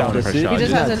No, I don't want to pressing press He charges.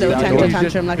 just has a little temper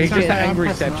tantrum like a He's just an kid.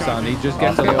 angry stepson. He just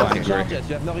gets a little angry. charges.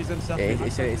 You have no reason to search Yeah, me. he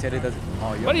said he doesn't.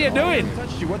 Oh, What are you doing?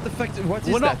 Touch you. What the fuck? What is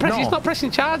We're not that? pressing. No. He's not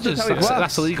pressing charges. That's how it That's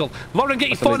works. illegal. Lauren, get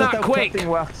your phone That's out how quick. cutting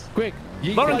works. Quick.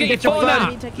 Lauren, get your phone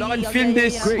out. Lauren, film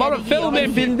this. Lauren, film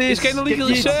him. Film this. He's getting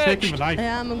illegally Get- searched. Taking the knife.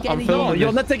 I'm I'm getting filming No, you.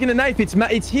 you're not taking a knife.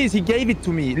 It's his. He gave it to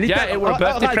me. Yeah, it was a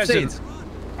birthday Alright, say present.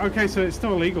 it. Okay, so it's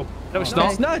still illegal. No, it's Okay. not.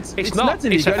 It's not. It's It's not. not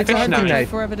illegal. It's a It's a fish hunting knife. knife.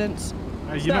 For evidence.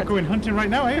 You're not going hunting right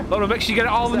now, are you? Lauren, make sure you get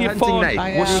it all It's on a your hunting phone.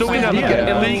 knife. We're suing him.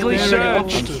 Yeah. Illegally Yeah.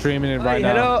 searched. I'm streaming it Hey, right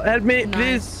now. hello, help me, Nice.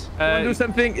 please. Uh, Wanna do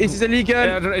something? Is this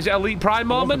illegal? Is it Elite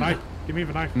Prime I want the moment? knife. Give me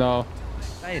the knife. No,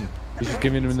 Fine. he's just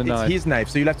giving him the It's knife. his knife,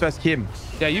 so you'll have to ask him.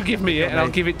 Yeah, you give me it and I'll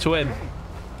give it to him.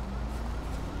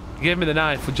 Give me the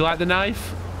knife. Would you like the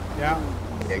knife? Yeah.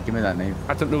 Yeah, give me that name.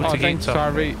 I don't know what Oh, to give thanks, to.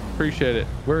 Harvey. Appreciate it.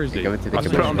 Where is he? Give it to the I'll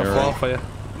just put it on the commissioner. floor for you.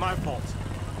 My fault.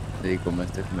 There you go,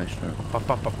 Mr. Commissioner. Bum,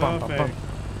 bum, bum, bum, bum, bum. Perfect.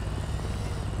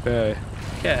 Okay.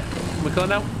 Yeah. We go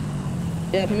now?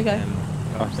 Yeah, can we go?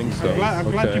 I think so. I'm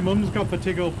glad Okay. your mum's got the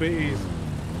tickle bitties.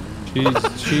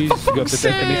 She's got the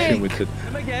definition with it.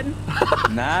 Come again.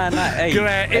 Nah. Hey.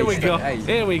 Great. Here we go. Hey,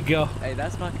 Here we go. hey,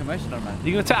 that's my commissioner, man.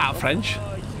 You gonna take out French?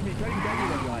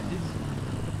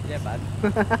 Yeah, man.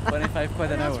 25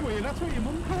 quid an hour. That's what your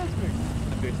mum calls me.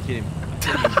 I'm going to kill him.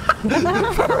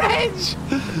 French!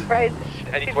 Right.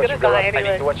 I need He's to watch gonna him blow die up. I need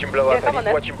anyway. to watch him blow Yeah, up. come I on need to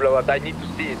then. watch him blow up. I need to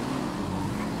see it.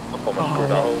 Performance for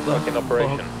the whole fucking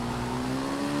operation.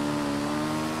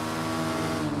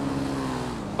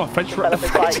 Oh, French. Fella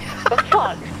was like, for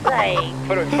fuck's sake.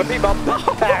 For me, bum.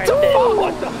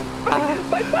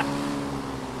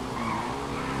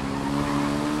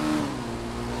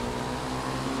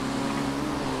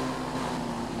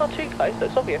 Not too close, but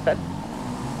it's obvious then.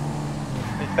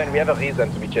 It's fine. We have a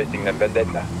reason to be chasing that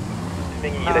vendetta.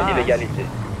 Illegality.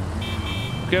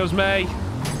 Girls, May.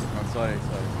 Oh, sorry.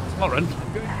 Lauren.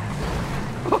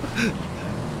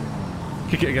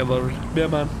 Kick it again, Lauren. Yeah,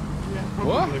 man.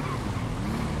 What?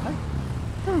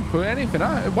 I don't put anything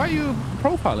out. Why are you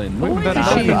profiling? Why We've done is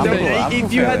she- nothing.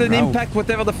 If you had an No. impact,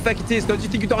 whatever the fuck it is, don't you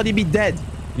think you'd already be dead?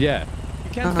 Yeah.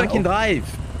 You can't fucking drive.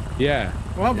 Yeah.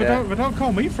 Well, but don't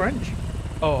call me French.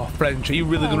 Oh, French, are you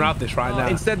really gonna have this right now?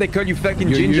 Instead, they call you fucking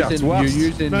You're ginger. using- It's worse. you're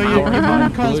using No, your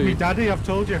mum calls me daddy, I've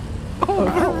told you.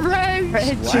 Oh, French!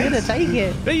 French, you're gonna take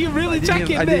it. Are you really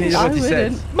taking I didn't this? hear what he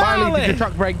said. Finally, did your Marley!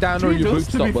 truck break down or She your does,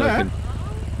 boots to be stop fair. working?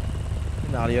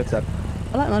 Gnarly, what's up?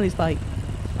 I like Molly's bike.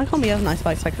 I can't be have nice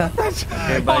bikes like that.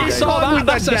 I saw that.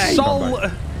 That's assault.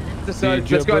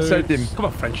 Let's go assault him. Come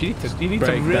on, French. You need to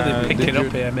Break really down. pick Did it up you-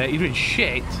 here, mate. You're doing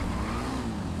shit.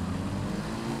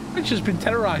 French has been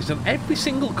terrorised on every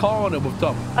single corner we've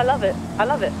done. I love it. I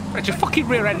love it. French, just fucking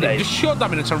rear end him. Just shut that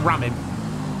minute to ram him.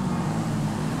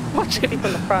 Watch him. People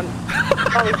in the front.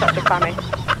 Oh, he's such a fanny.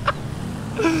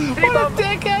 What a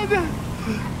dickhead!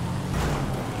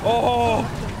 Oh!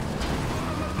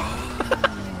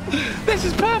 This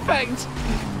is perfect.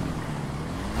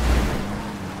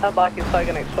 That bike is so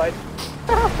gonna explode.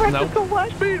 No.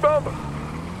 Speed bump.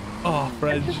 Oh,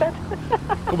 French.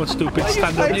 Come on, stupid.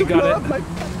 Stand up. You got it.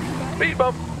 Speed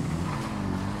bump.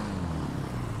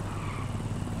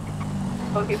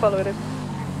 I'll keep following him.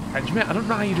 French, mate, I don't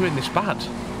know how you're doing this bad.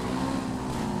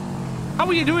 How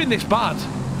are you doing this bad?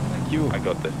 Thank you. I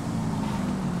got this.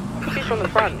 He's from the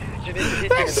front.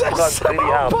 This is so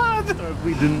bad.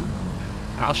 We didn't.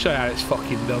 I'll show you how it's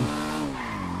fucking done.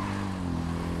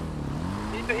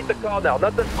 You need to hit the corner,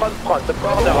 not the front, the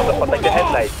corner on the front, like the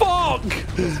headlight. Fuck!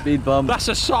 Speed bump. That's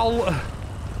assault. You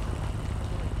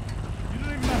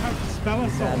don't even know how to spell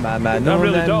assault. I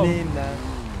really don't.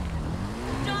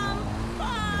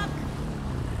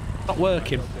 Not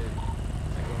working.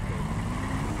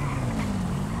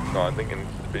 No, I'm thinking it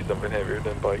needs to be something heavier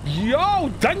than bike. Yo,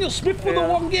 Daniel Smith for the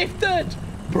one gifted.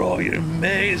 Bro, you're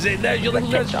amazing. There's your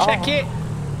little check it.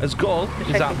 Let's go.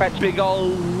 Is that big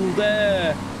old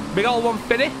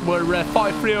 150? We're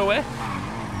 43 away.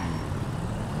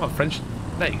 Come on, French.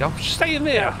 There you go. Stay in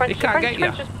there. Yeah, French, he can't get you.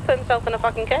 French just put himself in a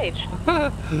fucking cage.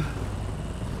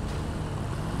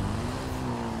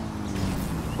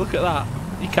 Look at that.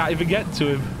 You can't even get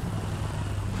to him.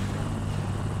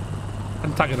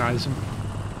 Antagonise him.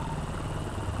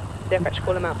 Yeah, French,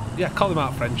 call him out. Yeah, call him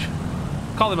out, French.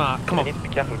 Call him out. Come on. I need to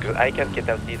be careful because I can't get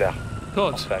out either.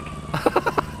 Good.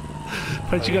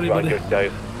 French, you got anybody?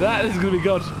 That is going to be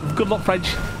good. Good luck,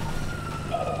 French.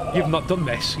 You've not done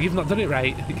this. You've not done it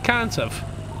right. You can't have.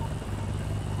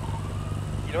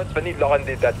 You know what's funny? Lauren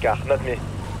did that car, not me.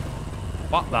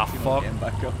 What the fuck?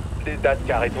 Did that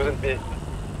car, it wasn't me.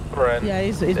 Friend. Yeah,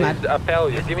 he's mad. A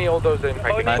failure. Give me all those Only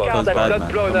impacting car that's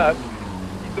not blown up.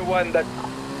 He's the one that...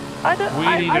 I'm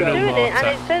doing it, and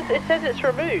it says it's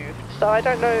removed, so I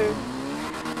don't know.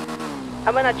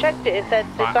 And when I checked it, it said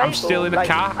disabled. I'm still in the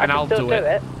car, and I'll do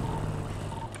it.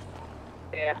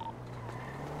 Yeah.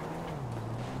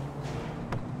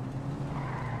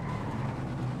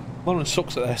 Lauren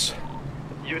sucks at this.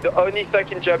 You're the only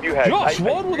fucking job you had. Just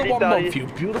one with a 1 month, you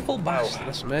beautiful bastard.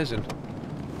 That's amazing.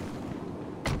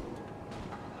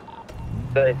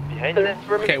 Behind you.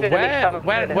 Okay, where am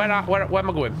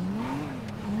I going?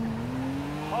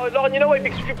 Oh, Lauren, you know what?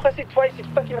 Because if you press it twice, it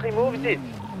fucking removes it.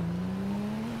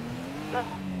 No.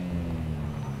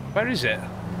 Where is it?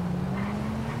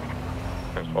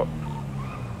 Thanks, what?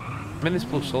 I'm in this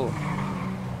blue soul.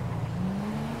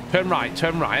 Turn right,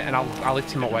 and I'll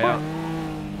hit him my way out.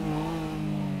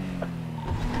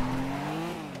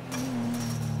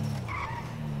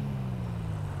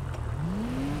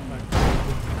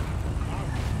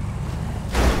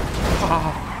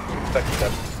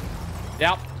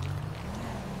 Yep.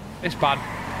 It's bad.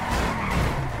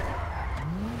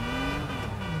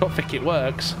 Don't think it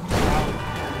works.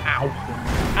 Ow.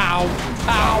 Ow.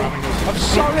 Ow. I'm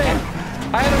sorry.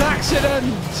 I had an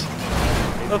accident.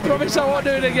 I promise I won't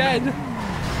do it again.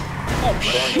 Oh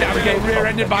shit, I'm getting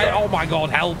rear-ended by it. Oh my god,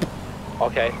 help.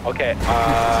 Okay.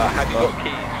 Have you got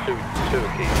keys? Two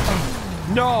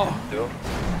keys. No.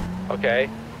 Okay.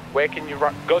 Where can you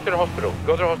run? Go to the hospital.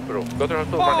 Go to the hospital. Run in.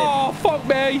 Oh, fuck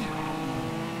me.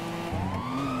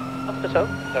 Hospital?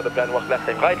 Now the plan worked last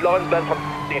time. Right, Lauren's plan from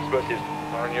explosives.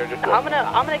 Lauren, you're just I'm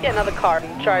gonna get another car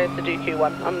and try to do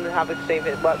Q1. I'm gonna have to see if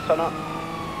it works or not.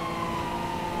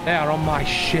 They are on my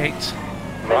shit.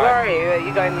 Right. Where are you? Are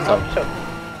you going to the hospital?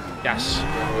 Yes.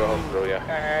 We're hospital, yeah.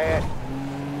 Alright.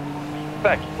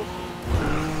 Back.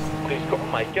 Please go. Oh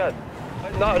my god.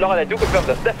 No, Lauren, I do confirm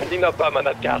there's definitely no bomb on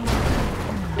that car.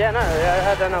 Yeah, no,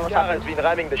 I don't know what's car happened. has been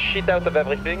ramming the shit out of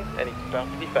everything, and it's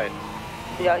perfectly fine.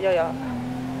 Yeah.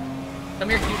 Come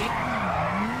here, cutie.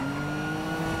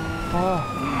 Oh.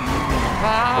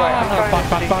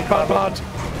 Bad.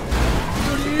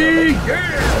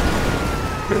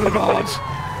 Really bad.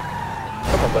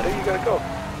 Come on, buddy, you gotta go.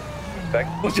 Back.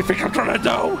 What do you think I'm trying to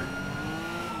do?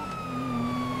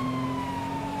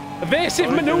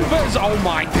 Evasive maneuvers. Oh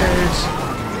my days.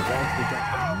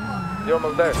 You're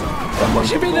almost there. What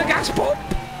do you mean the gas pump?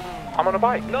 I'm on a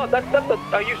bike. No, that's not the...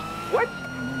 Are you... What?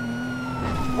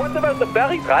 What about the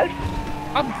barrel, Ralph?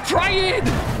 I'm trying!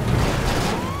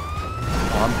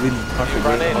 Oh, I'm bleeding.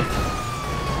 Run in.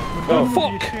 Oh,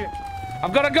 fuck!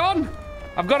 I've got a gun!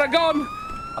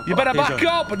 You better back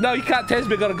up! No, you can't tase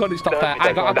me. I got a gun. It's not fair.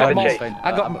 I got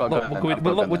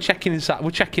look, we're checking inside.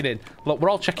 We're checking in. Look, we're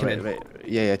all checking in.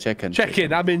 Yeah, check in. Check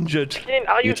in. I'm injured.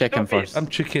 Are you checking first? I'm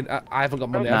checking. I haven't got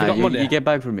money. Nah, I haven't got money. You get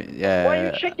back from me. Yeah. Why are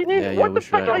you checking in? Yeah, What the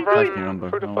fuck are you doing?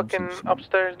 Through the fucking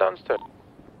upstairs, downstairs.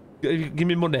 Give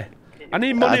me money. I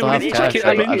need money. We need to check it.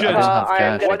 I'm injured.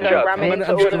 I'm going to go ram it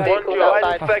into all the vehicles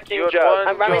outside.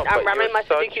 I'm ramming my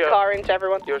Suzuki car into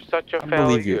everyone. You're such a I failure.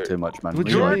 believe you too much, man.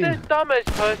 You're the dumbest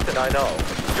person I know.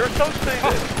 You're so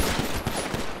stupid.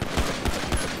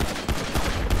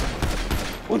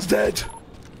 One's dead.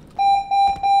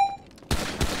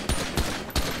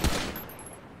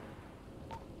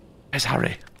 Where's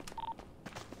Harry?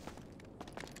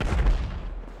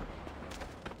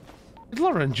 Did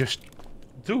Lauren just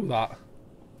do that?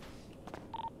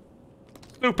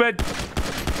 Stupid!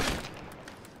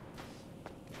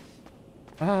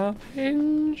 I'm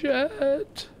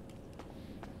injured.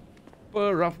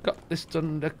 But I've got this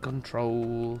under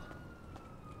control.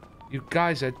 You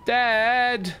guys are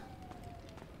dead!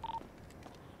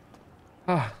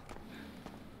 Ah.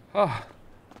 Ah.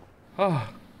 Ah.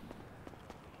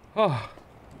 Oh.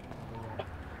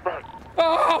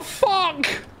 Oh, fuck!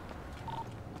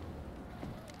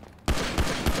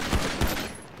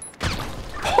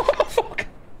 Oh, fuck!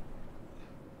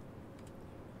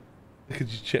 I could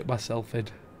just check myself in.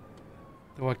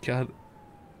 No, I can't.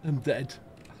 I'm dead.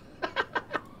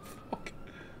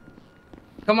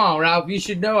 Come on, Ralph. You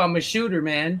should know I'm a shooter,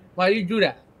 man. Why do you do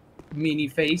that,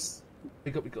 meanie face?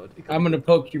 I'm gonna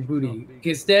poke your booty.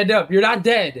 Okay, stand up. You're not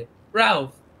dead,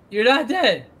 Ralph. You're not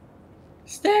dead.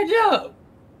 Stand up,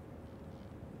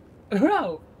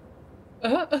 Ralph.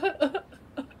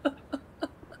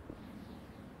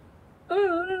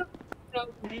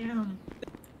 Damn.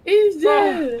 He's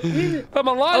dead. I'm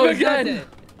alive again.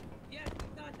 He's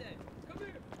not dead. Come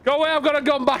here. Go away. I've got to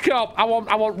go back up. I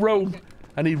want room.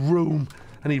 I need room.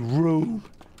 I need room.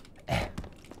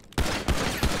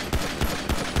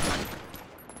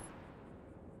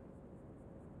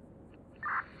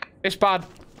 It's bad.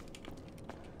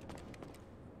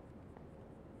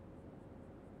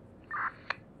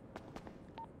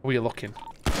 Who are you looking?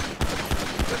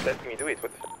 Just let me do it.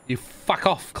 What You fuck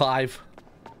off, Clive.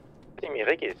 the me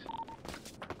reggae?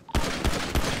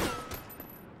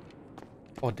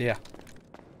 Oh dear.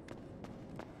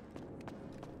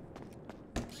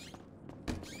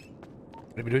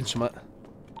 Are we doing something?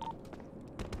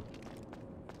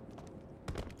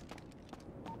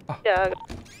 Yeah.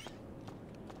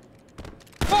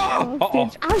 Oh!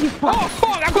 Uh-oh. Oh,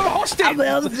 fuck! I've got a hostage! I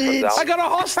got a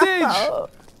hostage!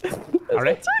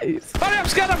 Harry? Harry, I'm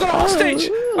scared! I've got a hostage!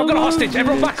 I've got a hostage!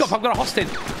 Everyone back up! I've got a hostage!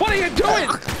 What are you doing?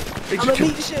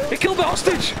 He killed the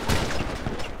hostage!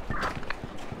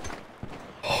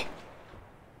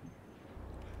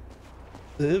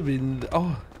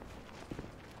 Oh.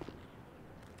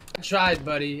 I tried,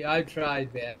 buddy. I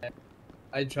tried, man.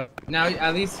 I tried. Now,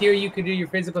 at least here you can do your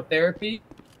physical therapy.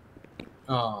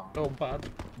 Oh. Oh, bad.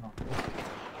 No.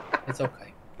 It's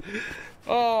okay.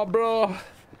 Oh, bro.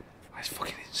 That's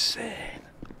fucking insane.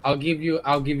 I'll give you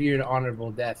an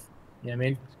honorable death. You know what I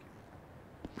mean?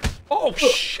 Oh,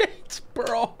 shit,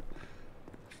 bro.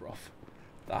 That's rough.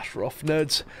 That's rough,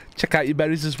 nerds. Check out your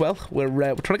berries as well. We're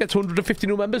trying to get to 150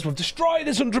 new members. We've destroyed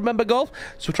this 100-member goal.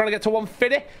 So we're trying to get to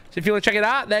 150. So if you want to check it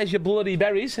out, there's your bloody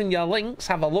berries and your links.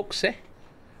 Have a look-see.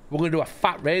 We're going to do a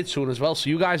fat raid soon as well. So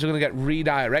you guys are going to get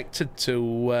redirected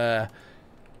to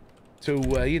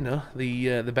you know,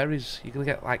 the berries. You're going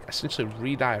to get, like, essentially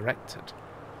redirected.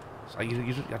 So I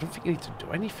don't think you need to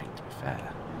do anything, to be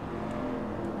fair.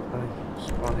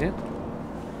 Spawn here.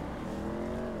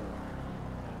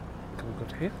 Can we go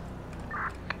to here?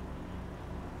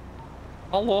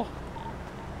 Hello.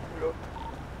 Hello.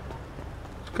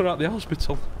 Just got out of the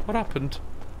hospital. What happened?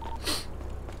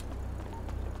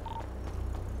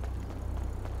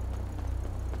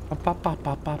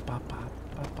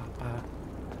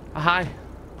 Hi.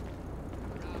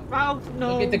 Ralph,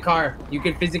 no. Look at the car. You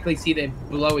can physically see the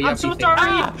blowy I'm so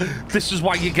sorry. This is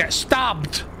why you get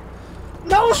stabbed.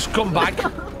 No.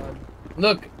 Scumbag.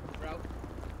 Look.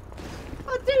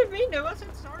 I didn't mean it. I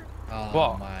said sorry. Oh,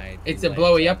 what? My it's a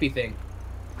blowy uppy thing.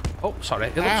 Oh, sorry.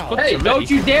 It looks good hey, to me. don't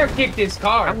you dare kick this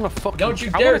car. I'm gonna fucking. Don't you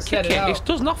dare set it out. It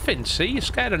does nothing. See, you're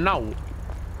scared of now.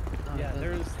 Yeah,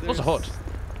 There's a hood.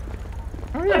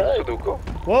 Sudoku.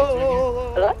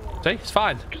 Whoa. See, it's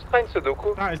fine. Just playing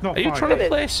Sudoku. That is not Are you trying to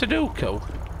play Sudoku?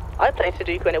 I played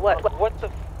Sudoku and it worked. What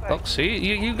the Look, see,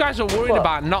 you guys are worried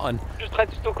about nothing. Just try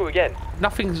Sudoku again.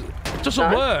 Nothing's... It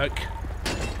doesn't work.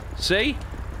 See?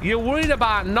 You're worried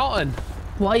about nothing.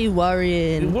 Why are you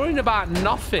worrying? You're worrying about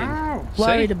nothing.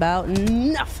 Worried about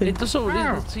nothing. It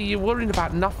doesn't... See, you're worrying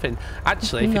about nothing.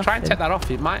 Actually, if you try and take that off,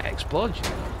 it might explode you.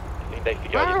 I think they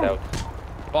figure it out.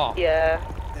 What? Yeah.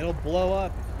 It'll blow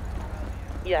up.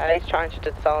 Yeah, he's trying to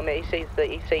disarm it. He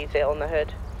sees it on the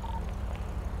hood.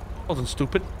 Wasn't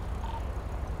stupid.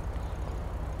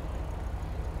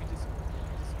 We just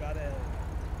gotta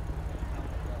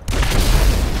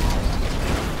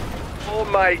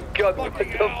my god, what the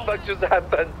fuck just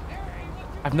happened?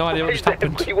 I have no idea what just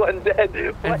happened. Everyone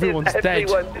dead. Everyone's dead.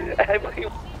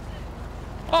 Everyone.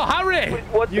 Oh, Harry!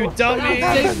 You dummy!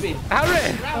 Save me.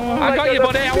 Harry! I got you,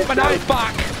 buddy. I want my knife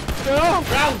back.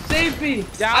 Round, save me.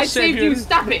 Yeah, I saved you.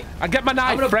 Stop it. I get my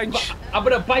knife, French. I'm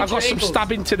gonna bite your ankles. I've got some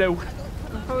stabbing to do.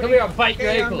 Come here, I'll bite your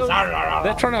ankles.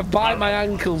 They're trying to bite my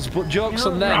ankles, but joke's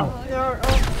on them.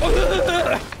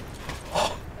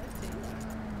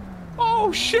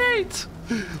 Oh, shit!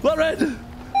 Lauren!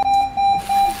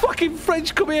 Fucking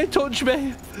French, come here, touch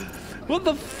me. What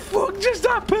the fuck just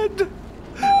happened?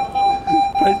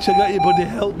 French, I got you, buddy.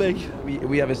 Help me.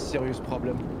 We have a serious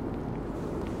problem.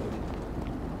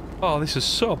 Oh, this is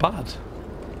so bad.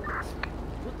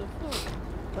 What the fuck?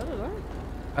 I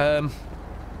don't know.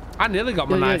 I nearly got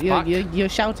my knife back. You're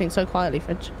shouting so quietly,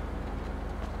 French.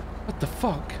 What the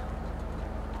fuck?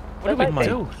 What do we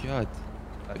do? God.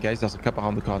 Guys, there's a cop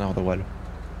around the corner of the wall.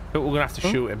 But we're gonna have to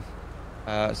shoot him.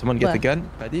 Someone get the gun.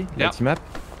 Ready? Light him up.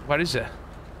 Where is it?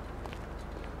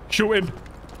 Shoot him.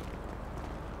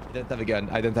 I don't have a gun.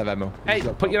 I don't have ammo. Hey,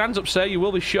 put your hands up, sir. You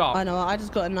will be shot. I know. I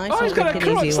just got a nice. Oh, he's got a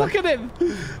crux. Look at him.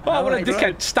 Oh, what a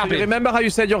dickhead. Stab him. Remember how you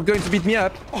said you're going to beat me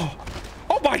up?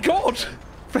 Oh my God.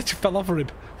 French fell over him.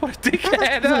 What a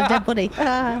dickhead. He's a dead body.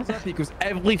 Because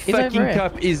every fucking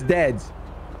cop is dead.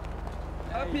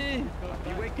 Happy.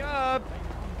 Wake up.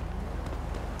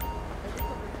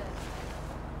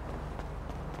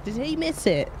 Did he miss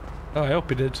it? Oh, I hope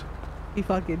he did. He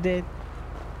fucking did.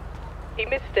 He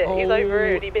missed it. He's over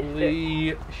here and he missed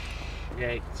it.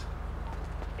 Shit.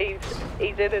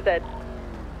 He's in his head.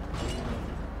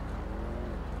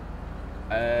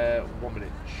 1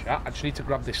 minute, chat. I just need to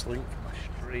grab this link for my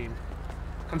stream.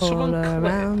 Can All someone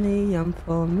around clip? the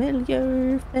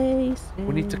unfamiliar faces.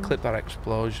 We need to clip that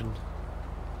explosion.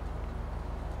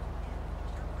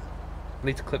 I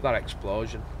need to clip that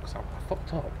explosion because I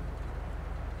fucked up.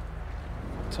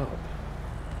 Fucked up.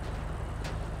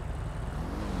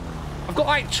 I've got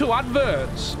like 2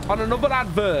 adverts on another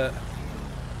advert.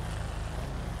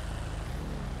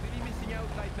 Really missing out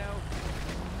right now.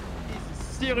 He's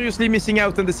seriously missing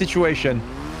out on the situation.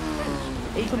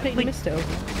 He completely missed it. What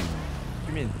do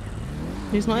you mean?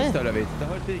 He's not Missed here. all of it. The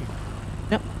whole thing.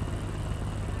 Yep.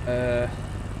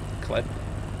 Clip.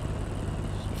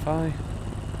 Fine.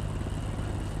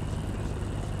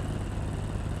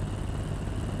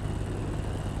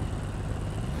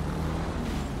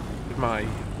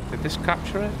 Did this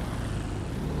capture it?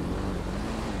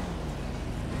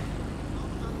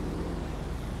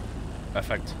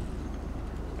 Perfect.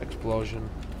 Explosion.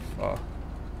 For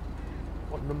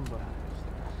what number is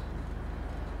this?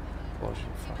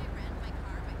 Explosion for.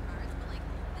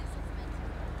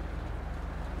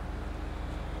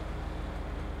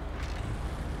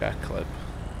 Yeah, clip.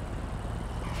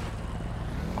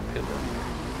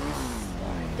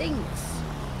 Thanks.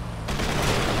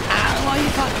 Ah, why are you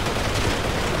fucking...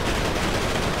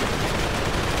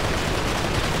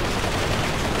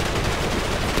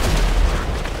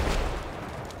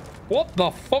 What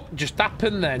the fuck just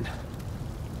happened then?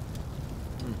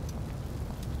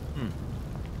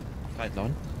 Right,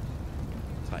 Lauren.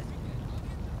 Right.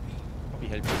 Probably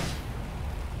help you.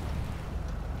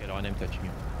 Okay, Lauren, I'm touching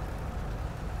you.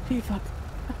 You fuck.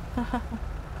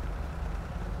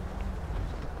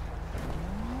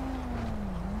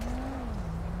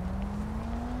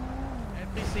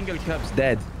 Every single cop's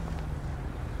dead.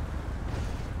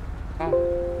 Oh.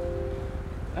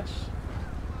 Yes.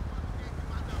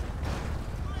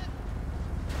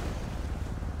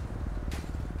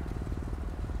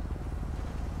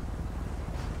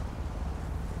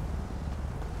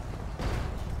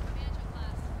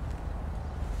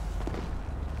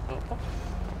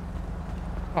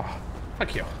 Oh,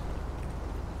 thank you.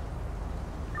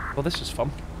 Well, this is fun.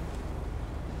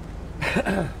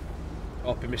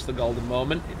 Hope he missed the golden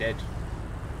moment. He did.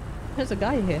 There's a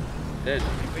guy here. Did.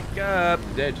 Wake up.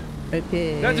 Did.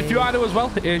 Okay. There's a few I know as well.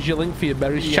 Here's your link for your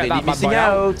berries. You're Check that bad missing boy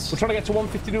out. out. We're trying to get to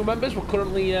 150 new members. We're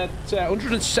currently at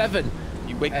 107.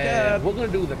 You wake up. We're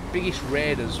going to do the biggest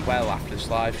raid as well after this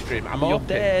live stream. I'm You're hoping,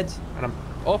 dead. and I'm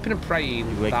hoping and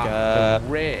praying Wake that up. the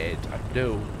raid I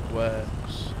do works.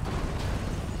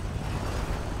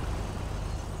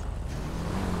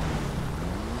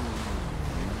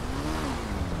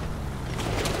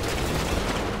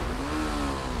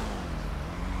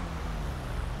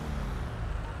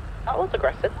 That was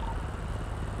aggressive.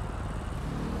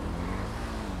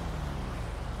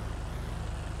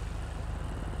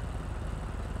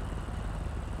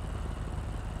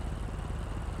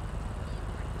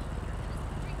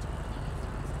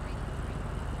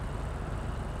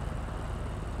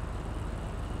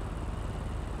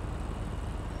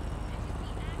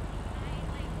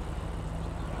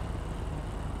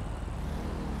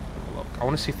 I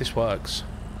want to see if this works.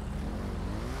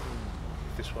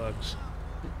 If this works.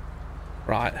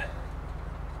 Right.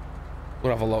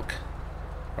 We'll have a look.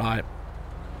 Right.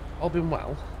 All been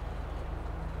well.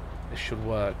 This should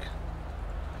work.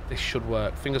 This should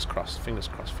work. Fingers crossed, fingers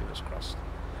crossed, fingers crossed.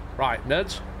 Right,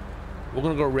 nerds. We're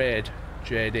going to go raid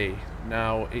JD.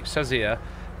 Now, it says here,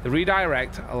 the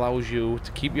redirect allows you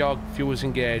to keep your viewers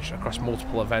engaged across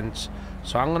multiple events.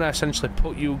 So I'm going to essentially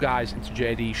put you guys into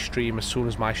JD's stream as soon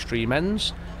as my stream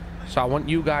ends. So I want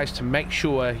you guys to make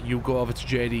sure you go over to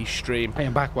JD's stream. Hey,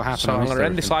 I'm back. What happened? So I'm going to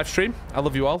end this live stream. I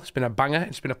love you all. It's been a banger.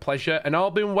 It's been a pleasure. And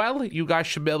all being well, you guys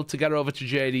should be able to get over to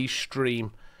JD's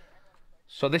stream.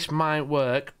 So this might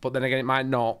work, but then again, it might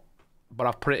not. But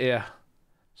I've put it here.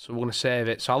 So we're going to save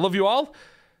it. So I love you all.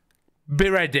 Be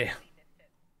ready.